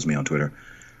web follows me on Twitter,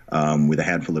 with a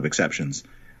handful of exceptions.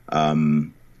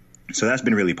 So that's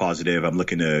been really positive. I'm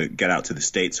looking to get out to the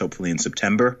States, hopefully in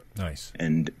September. Nice.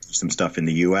 And some stuff in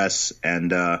the U.S.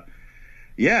 And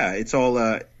it's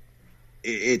all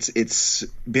it's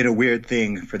been a weird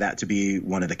thing for that to be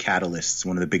one of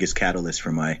the biggest catalysts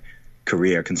for my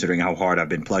career, considering how hard I've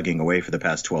been plugging away for the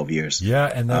past 12 years. Yeah,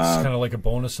 and that's kind of like a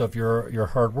bonus of your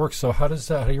hard work. So how do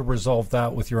you resolve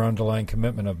that with your underlying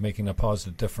commitment of making a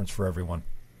positive difference for everyone?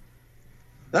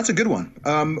 That's a good one.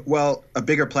 Well, a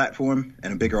bigger platform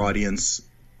and a bigger audience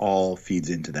all feeds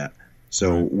into that.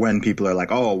 So when people are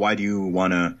like, oh, why do you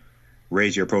want to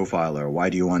raise your profile, or why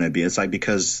do you want to be? It's like,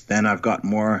 because then I've got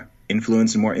more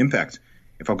influence and more impact.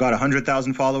 If I've got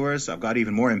 100,000 followers, I've got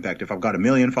even more impact. If I've got 1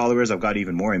 million followers, I've got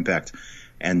even more impact.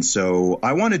 And so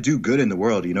I want to do good in the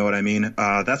world. You know what I mean?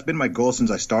 That's been my goal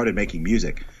since I started making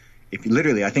music.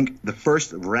 I think the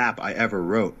first rap I ever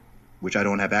wrote, which I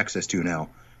don't have access to now,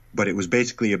 but it was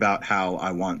basically about how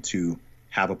I want to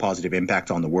have a positive impact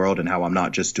on the world and how I'm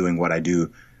not just doing what I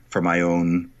do for my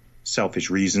own selfish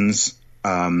reasons.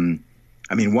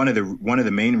 I mean, one of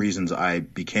the main reasons I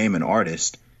became an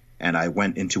artist and I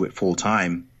went into it full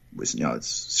time was, you know, it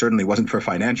certainly wasn't for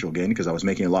financial gain because I was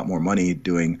making a lot more money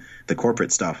doing the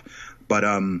corporate stuff. But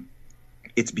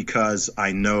it's because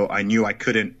I knew I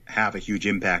couldn't have a huge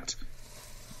impact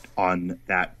on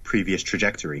that previous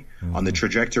trajectory. Mm-hmm. On the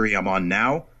trajectory I'm on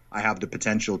now, I have the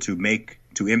potential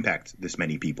to impact this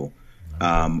many people.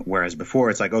 Whereas before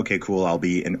it's like, okay, cool,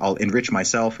 I'll enrich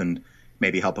myself and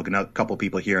maybe help a couple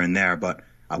people here and there, but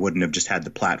I wouldn't have just had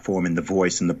the platform and the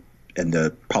voice and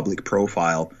the public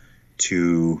profile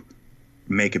to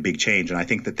make a big change. And I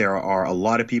think that there are a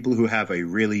lot of people who have a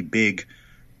really big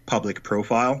public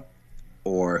profile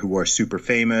or who are super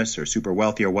famous or super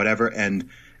wealthy or whatever, and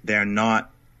they're not,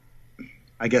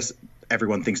 I guess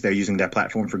everyone thinks they're using their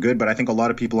platform for good, but I think a lot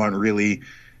of people aren't really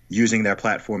using their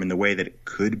platform in the way that it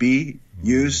could be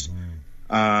used.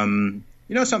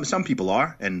 You know, some people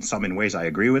are, and some in ways I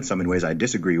agree with, some in ways I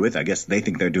disagree with. I guess they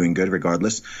think they're doing good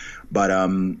regardless. But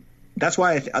that's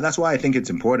why I think it's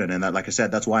important. And that, like I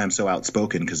said, that's why I'm so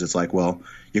outspoken, because it's like, well,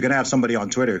 you're going to have somebody on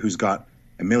Twitter who's got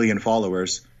 1 million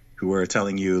followers who are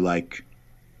telling you like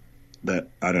that,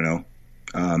 I don't know,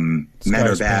 men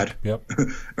are bad. Yep.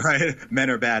 Right? Men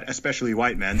are bad, especially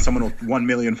white men. Someone with 1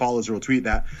 million followers will tweet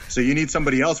that. So you need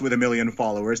somebody else with 1 million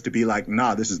followers to be like,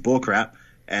 nah, this is bullcrap,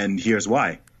 and here's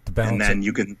why. And then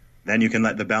you can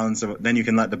let the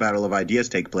battle of ideas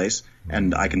take place,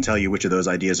 and I can tell you which of those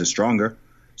ideas is stronger.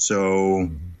 So,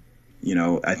 you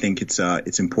know, I think it's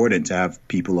important to have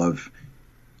people of,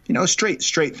 you know, straight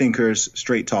thinkers,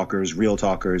 straight talkers, real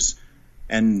talkers.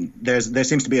 And there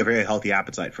seems to be a very healthy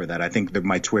appetite for that. I think that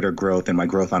my Twitter growth and my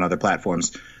growth on other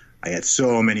platforms I get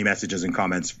so many messages and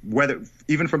comments,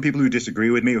 even from people who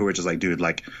disagree with me, who are just like, dude,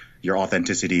 like, your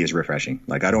authenticity is refreshing.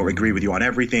 Like, I don't agree with you on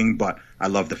everything, but I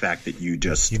love the fact that you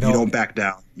just, you don't back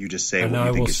down. You just say what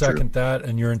you think is true. And I will second that.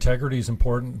 And your integrity is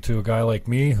important to a guy like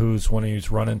me, who's, when he's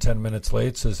running 10 minutes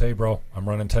late, says, hey, bro, I'm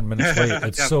running 10 minutes late.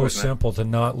 It's so simple to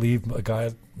not leave a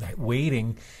guy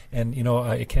waiting. And, you know,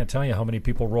 I can't tell you how many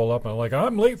people roll up and are like,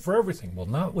 I'm late for everything. Well,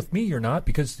 not with me, you're not,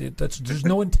 because there's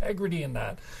no integrity in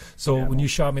that. So when you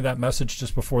shot me that message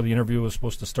just before the interview was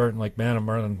supposed to start, and like, man, I'm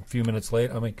running a few minutes late,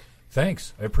 I'm like,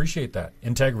 thanks. I appreciate that.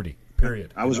 Integrity,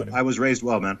 period. I was raised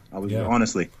well, man. I was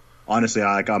honestly,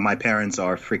 my parents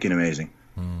are freaking amazing.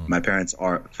 My parents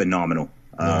are phenomenal.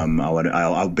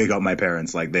 I'll big up my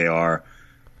parents. Like,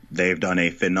 they've done a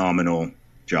phenomenal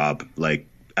job. Like,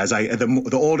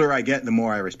 the older I get, the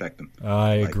more I respect them.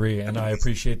 I agree, and I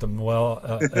appreciate them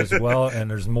as well. And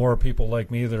there's more people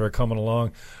like me that are coming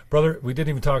along. Brother, we didn't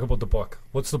even talk about the book.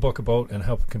 What's the book about, and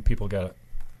how can people get it?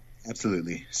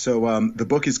 Absolutely. So the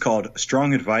book is called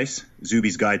Strong Advice,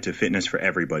 Zuby's Guide to Fitness for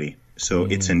Everybody. So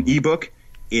it's an ebook.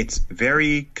 It's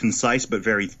very concise but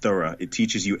very thorough. It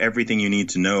teaches you everything you need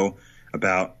to know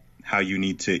about how you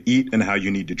need to eat and how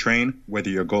you need to train, whether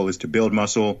your goal is to build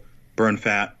muscle, burn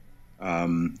fat,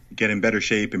 get in better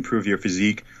shape, improve your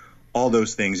physique, all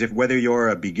those things. Whether you're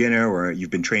a beginner or you've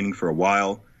been training for a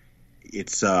while, I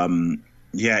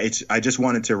just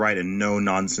wanted to write a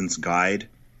no-nonsense guide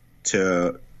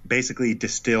to basically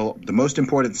distill the most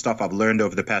important stuff I've learned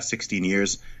over the past 16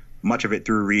 years, much of it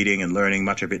through reading and learning,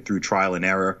 much of it through trial and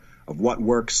error, of what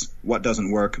works, what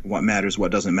doesn't work, what matters,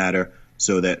 what doesn't matter,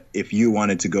 so that if you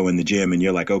wanted to go in the gym and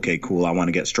you're like, okay, cool, I want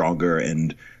to get stronger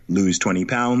and lose 20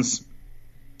 pounds,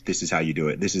 this is how you do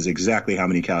it. This is exactly how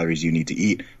many calories you need to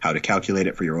eat, how to calculate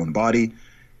it for your own body.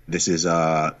 These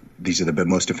are the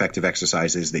most effective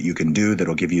exercises that you can do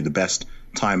that'll give you the best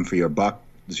time for your buck,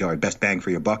 best bang for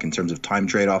your buck in terms of time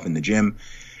trade-off in the gym.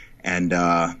 And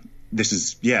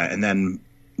and then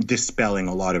dispelling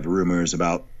a lot of rumors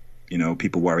about,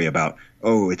 people worry about,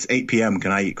 it's 8 p.m.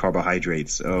 Can I eat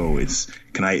carbohydrates? Is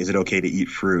it okay to eat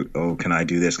fruit? Can I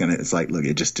do this? It's like, look,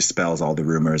 it just dispels all the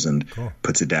rumors and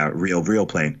puts it down real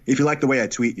plain. If you like the way I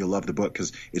tweet, you'll love the book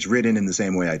because it's written in the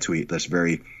same way I tweet. That's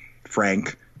very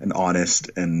frank and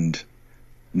honest and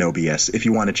no BS. If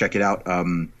you want to check it out,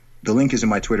 the link is in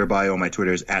my Twitter bio. My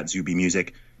Twitter is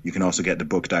 @ZubyMusic. You can also get the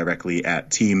book directly at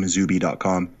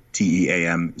teamzuby.com,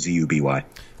 TEAMZUBY.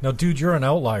 Now, dude, you're an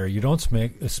outlier. You don't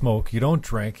smoke. You don't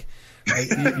drink.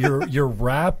 Your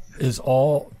rap is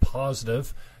all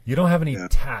positive. You don't have any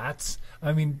tats.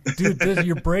 I mean, dude,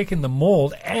 you're breaking the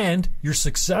mold, and you're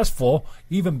successful,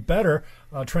 even better,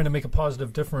 trying to make a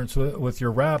positive difference with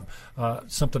your rap,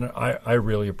 something that I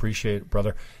really appreciate,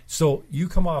 brother. So you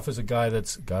come off as a guy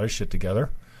that's got his shit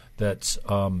together, that's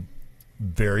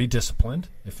very disciplined.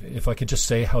 If I could just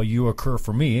say how you occur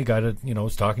for me, a guy that,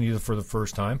 is talking to you for the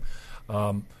first time,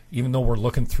 even though we're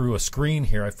looking through a screen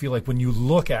here, I feel like when you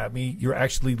look at me, you're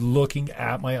actually looking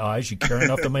at my eyes. You care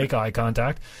enough to make eye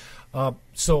contact.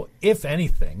 So if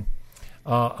anything,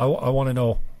 I want to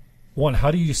know, one,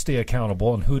 how do you stay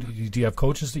accountable, and do you have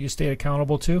coaches that you stay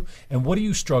accountable to, and what do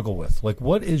you struggle with? Like,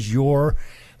 what is your,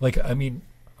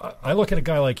 I look at a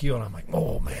guy like you and I'm like,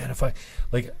 oh man,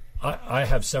 I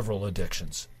have several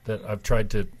addictions that I've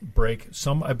tried to break.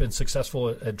 Some I've been successful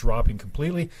at dropping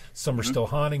completely. Some are still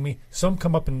haunting me. Some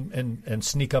come up and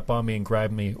sneak up on me and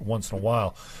grab me once in a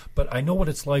while. But I know what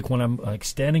it's like when I'm like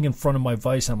standing in front of my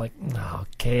vice. I'm like,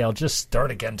 okay, I'll just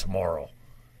start again tomorrow.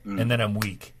 And then I'm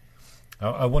weak.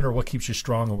 I wonder what keeps you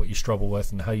strong and what you struggle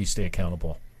with and how you stay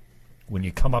accountable when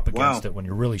you come up against it, when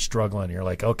you're really struggling. You're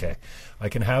like, okay, I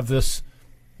can have this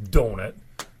donut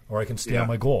or I can stay on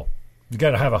my goal. You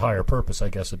got to have a higher purpose, I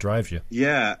guess, that drives you.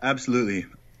 Yeah, absolutely.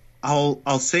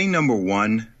 I'll say number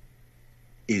one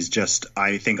is just,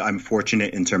 I think I'm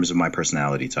fortunate in terms of my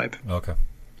personality type. Okay.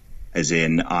 As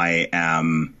in, I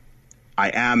am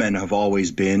and have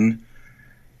always been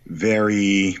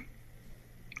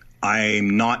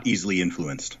I'm not easily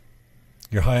influenced.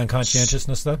 You're high on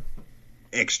conscientiousness, then?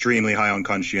 Extremely high on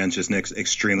conscientiousness,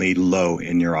 extremely low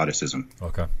in neuroticism.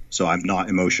 Okay. So I'm not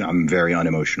emotional. I'm very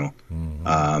unemotional.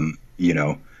 Mm-hmm.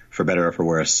 For better or for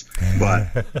worse.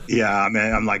 But yeah, I mean,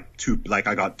 I'm like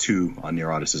I got 2 on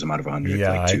neuroticism out of 100.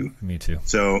 Yeah, like 2. Me too.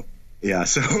 So yeah,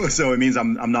 so it means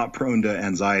I'm not prone to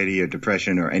anxiety or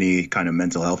depression or any kind of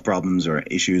mental health problems or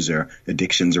issues or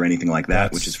addictions or anything like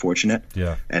that, which is fortunate.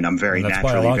 Yeah. And I'm very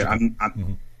naturally,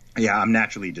 I'm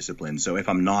naturally disciplined. So if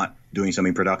I'm not doing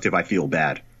something productive, I feel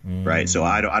bad. Right. So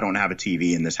I don't have a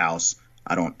TV in this house.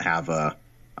 I don't have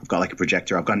I've got like a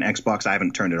projector. I've got an Xbox. I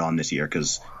haven't turned it on this year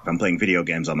because if I'm playing video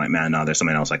games, I'm like, man, no, there's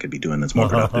something else I could be doing that's more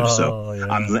productive. So yeah.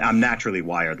 I'm naturally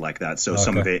wired like that. So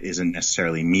some of it isn't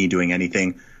necessarily me doing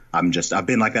anything. I've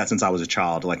been like that since I was a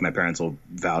child. Like my parents will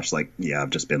vouch, like, yeah, I've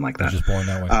just been like that. You're just born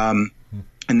that way.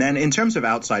 And then in terms of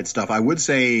outside stuff, I would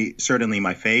say certainly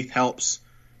my faith helps.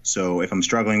 So if I'm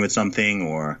struggling with something,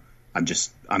 or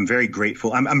I'm very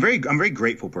grateful. I'm a very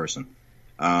grateful person.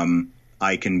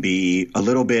 I can be a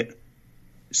little bit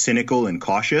cynical and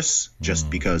cautious just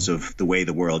because of the way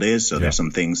the world is. So there's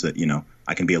some things that,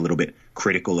 I can be a little bit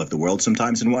critical of the world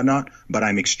sometimes and whatnot, but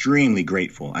I'm extremely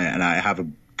grateful. And I have a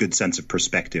good sense of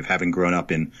perspective, having grown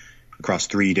up across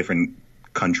 3 different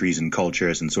countries and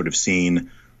cultures and sort of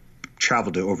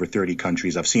traveled to over 30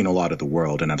 countries. I've seen a lot of the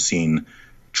world, and I've seen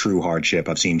true hardship.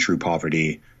 I've seen true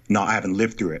poverty. No, I haven't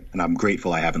lived through it, and I'm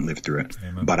grateful I haven't lived through it.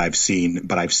 Amen. But I've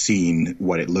seen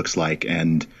what it looks like,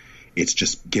 and it's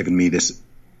just given me this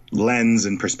lens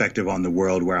and perspective on the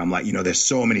world where I'm like, there's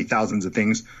so many thousands of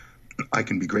things I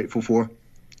can be grateful for.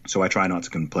 So I try not to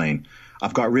complain.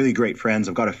 I've got really great friends.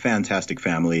 I've got a fantastic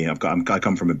family. I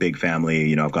come from a big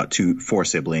family. I've got 4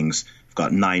 siblings. I've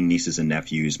got 9 nieces and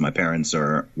nephews. My parents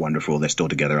are wonderful. They're still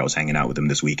together. I was hanging out with them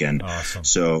this weekend. Awesome.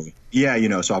 So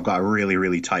yeah, so I've got a really,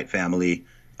 really tight family,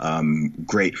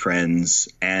 great friends.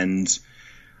 And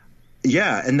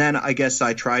yeah, and then I guess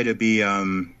I try to be,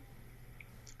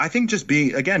 I think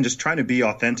just trying to be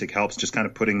authentic helps, just kind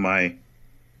of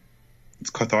it's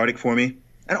cathartic for me.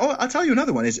 And I'll tell you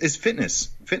another one is fitness,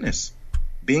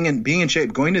 being in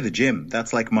shape, going to the gym.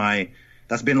 That's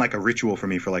been like a ritual for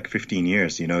me for like 15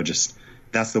 years, just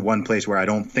that's the one place where I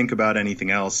don't think about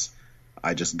anything else.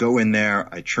 I just go in there,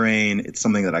 I train. It's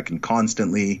something that I can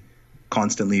constantly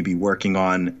be working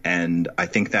on. And I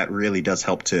think that really does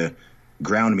help to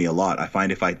ground me a lot. I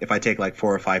find if I take like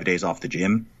 4 or 5 days off the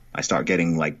gym, I start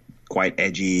getting like quite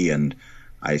edgy, and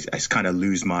I kind of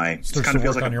lose my. Starts kind of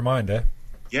feels like on your mind, eh?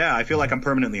 Yeah, I feel like I'm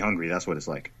permanently hungry. That's what it's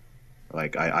like.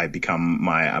 Like I become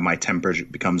my temper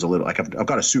becomes a little like I've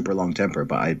got a super long temper,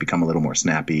 but I become a little more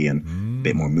snappy and a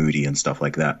bit more moody and stuff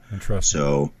like that. Interesting.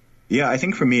 So yeah, I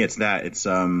think for me it's that. It's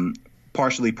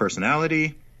partially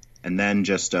personality, and then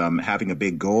just having a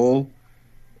big goal,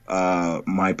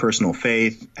 my personal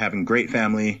faith, having great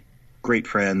family, great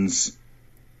friends,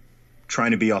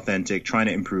 trying to be authentic, trying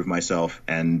to improve myself,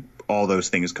 and all those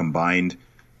things combined,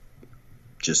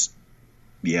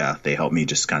 they help me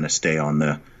just kind of stay on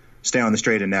the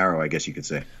straight and narrow, I guess you could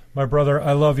say. My brother,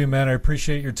 I love you, man. I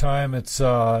appreciate your time. It's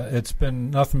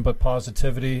been nothing but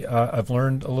positivity. I've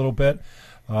learned a little bit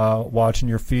watching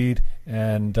your feed,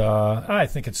 and I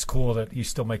think it's cool that you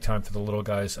still make time for the little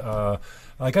guys.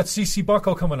 I got CC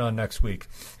Bucko coming on next week.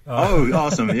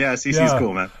 Awesome. Yeah, CC's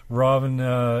cool, man. Robin,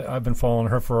 I've been following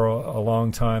her for a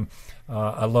long time.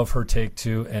 I love her take,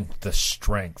 too, and the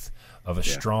strength of a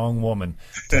strong woman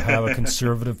to have a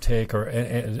conservative take or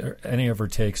any of her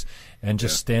takes and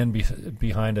just stand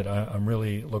behind it. I'm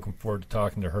really looking forward to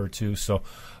talking to her too. So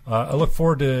I look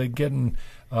forward to getting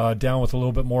down with a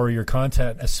little bit more of your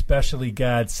content, especially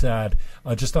Gad Saad.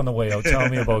 Just on the way out, tell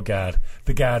me about Gad,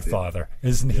 the Gadfather.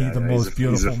 Isn't he the most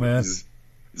beautiful man?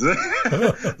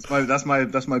 that's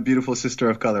my beautiful sister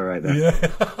of color right there. Yeah,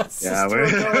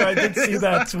 I did see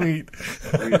that tweet.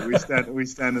 we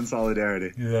stand in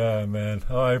solidarity. Yeah, man.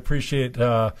 I appreciate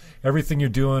everything you're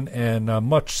doing, and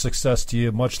much success to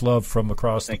you. Much love from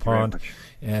across the pond.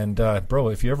 And bro,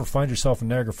 if you ever find yourself in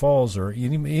Niagara Falls or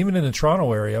even in the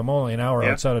Toronto area, I'm only an hour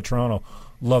outside of Toronto.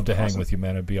 Love to hang with you,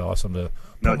 man. It'd be awesome to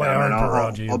put my arm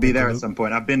around you. I'll be there at some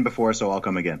point. I've been before, so I'll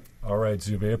come again. All right,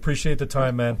 Zuby. I appreciate the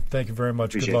time, man. Thank you very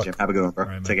much. Appreciate Good luck. You. Have a good one, bro.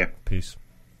 Right, take care. Peace.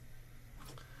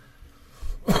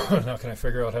 Now can I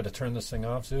figure out how to turn this thing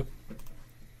off, Zub?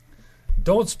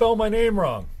 Don't spell my name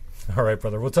wrong. All right,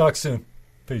 brother. We'll talk soon.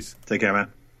 Peace. Take care,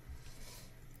 man.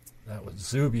 That was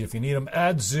Zuby. If you need him,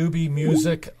 add Zuby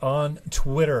Music on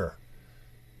Twitter.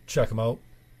 Check him out.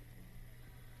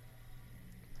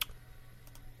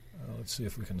 Let's see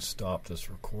if we can stop this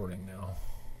recording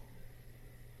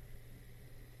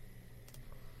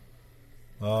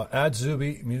now. Add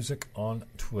Zuby Music on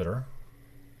Twitter.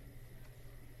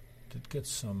 Did get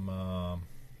some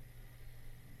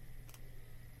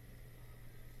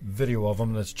video of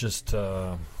him that's just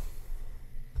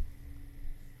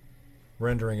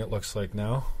rendering, it looks like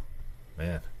now.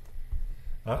 Man,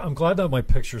 I'm glad that my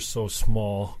picture's so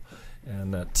small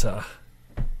and that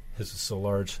his is so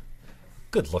large.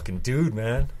 Good looking dude,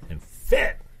 man, and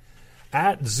fit.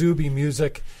 At Zuby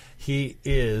Music, he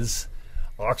is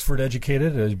Oxford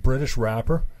educated, a British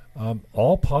rapper.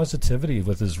 All positivity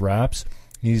with his raps.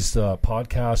 He's the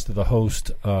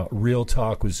host, Real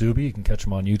Talk with Zuby. You can catch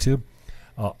him on YouTube.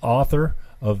 author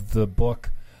of the book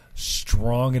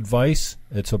Strong Advice.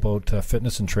 It's about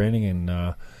fitness and training,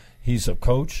 and he's a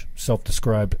coach,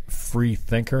 self-described free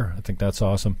thinker. I think that's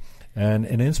awesome. And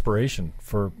an inspiration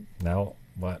for now,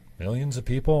 millions of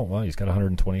people? Well, he's got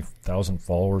 120,000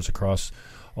 followers across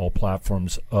all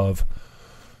platforms of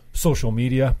social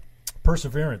media.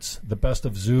 Perseverance, the best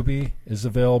of Zuby, is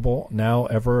available now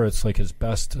ever. It's like his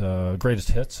best, greatest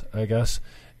hits, I guess.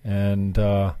 And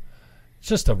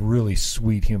just a really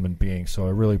sweet human being. So I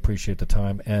really appreciate the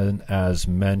time. And as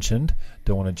mentioned,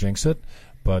 don't want to jinx it,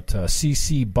 but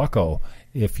CC Bucko,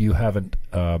 if you haven't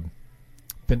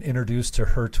been introduced to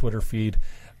her Twitter feed,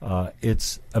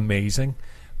 it's amazing.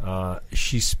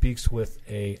 She speaks with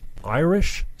a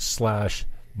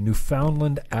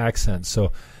Irish/Newfoundland accent.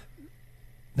 So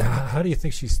how do you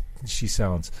think she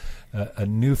sounds? A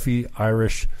Newfie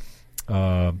Irish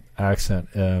accent.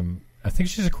 I think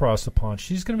she's across the pond.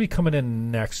 She's going to be coming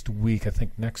in next week. I think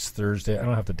next Thursday. I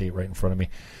don't have the date right in front of me,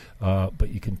 but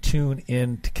you can tune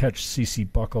in to catch CC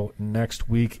Bucko next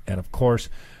week. And of course,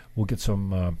 we'll get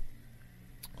some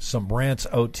rants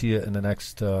out to you in the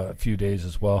next few days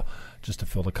as well, just to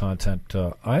fill the content.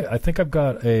 I think I've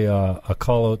got a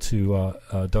call out to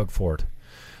Doug Ford.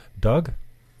 Doug,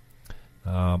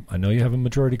 I know you have a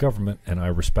majority government, and I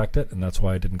respect it, and that's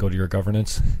why I didn't go to your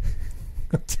governance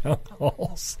town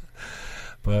halls.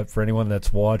 But for anyone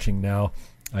that's watching now,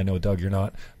 I know, Doug, you're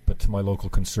not, but to my local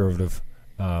conservative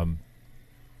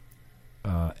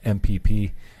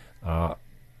MPP, I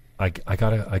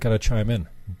gotta chime in.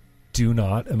 Do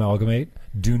not amalgamate.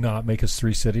 Do not make us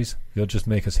three cities. You'll just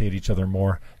make us hate each other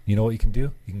more. You know what you can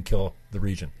do? You can kill the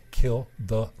region. Kill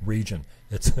the region.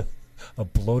 It's a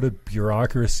bloated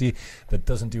bureaucracy that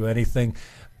doesn't do anything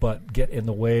but get in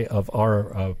the way of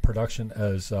our production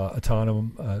as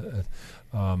autonomous,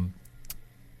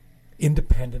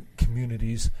 independent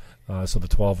communities. So the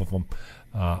 12 of them.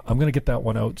 I'm going to get that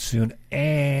one out soon.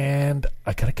 And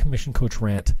I got a Commission Coach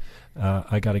rant.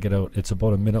 I got to get out. It's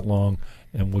about a minute long,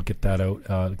 and we'll get that out.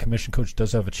 The Commission Coach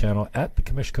does have a channel at the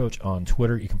Commission Coach on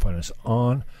Twitter. You can find us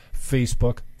on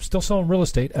Facebook. Still selling real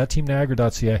estate at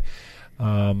teamniagara.ca.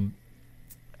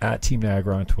 At Team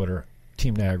Niagara on Twitter,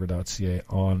 teamniagara.ca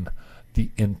on the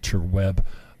interweb,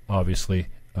 obviously.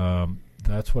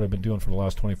 That's what I've been doing for the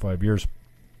last 25 years.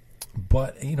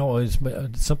 But, you know, it's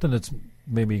something that's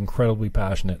made me incredibly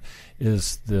passionate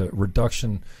is the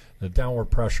reduction, the downward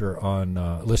pressure on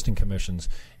listing commissions.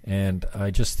 And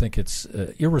I just think it's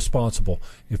irresponsible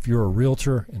if you're a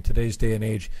realtor in today's day and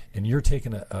age and you're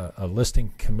taking a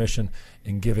listing commission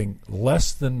and giving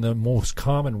less than the most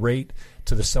common rate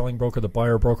to the selling broker, the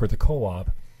buyer broker, the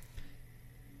co-op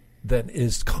that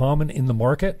is common in the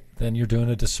market, then you're doing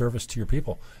a disservice to your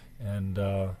people. And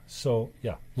so,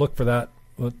 yeah, look for that.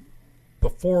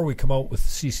 Before we come out with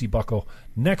CC Bucko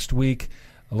next week,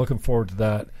 I'm looking forward to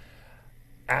that,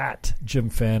 at Jim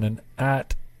Fannin,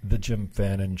 at The Jim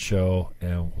Fannin Show,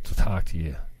 and we'll talk to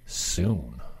you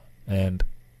soon. And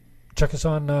check us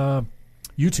on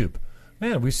YouTube.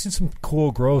 Man, we've seen some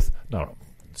cool growth. Not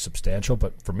substantial,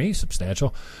 but for me,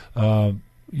 substantial.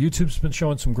 YouTube's been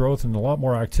showing some growth and a lot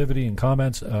more activity and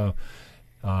comments.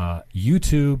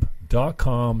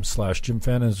 YouTube.com/Jim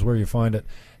Fannin is where you find it.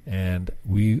 And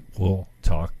we will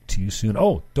talk to you soon.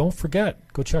 Oh, don't forget,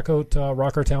 go check out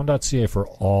rockourtown.ca for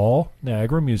all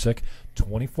Niagara music,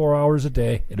 24 hours a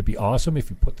day. It'd be awesome if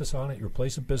you put this on at your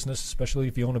place of business, especially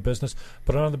if you own a business.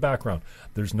 Put it on in the background.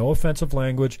 There's no offensive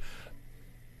language.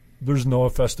 There's no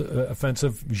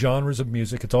offensive genres of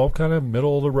music. It's all kind of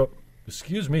middle of the road.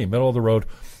 Middle of the road.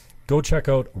 Go check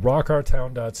out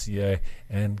rockourtown.ca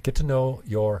and get to know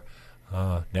your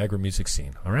Niagara music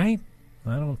scene. All right?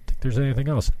 I don't think there's anything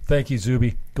else. Thank you,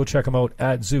 Zuby. Go check him out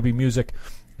at Zuby Music,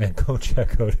 and go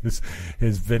check out his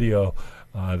video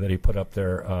that he put up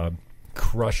there,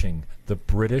 crushing the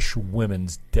British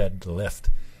women's deadlift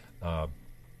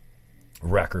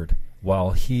record.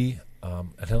 While he,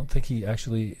 I don't think he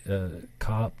actually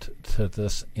copped to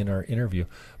this in our interview,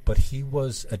 but he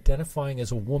was identifying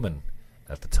as a woman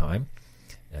at the time.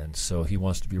 And so he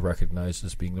wants to be recognized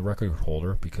as being the record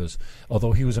holder because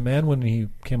although he was a man when he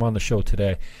came on the show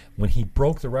today, when he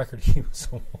broke the record, he was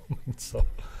a woman. So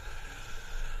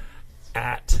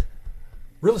at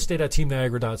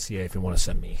realestate@teamniagara.ca if you want to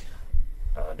send me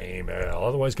an email.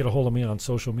 Otherwise, get a hold of me on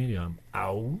social media. I'm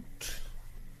out.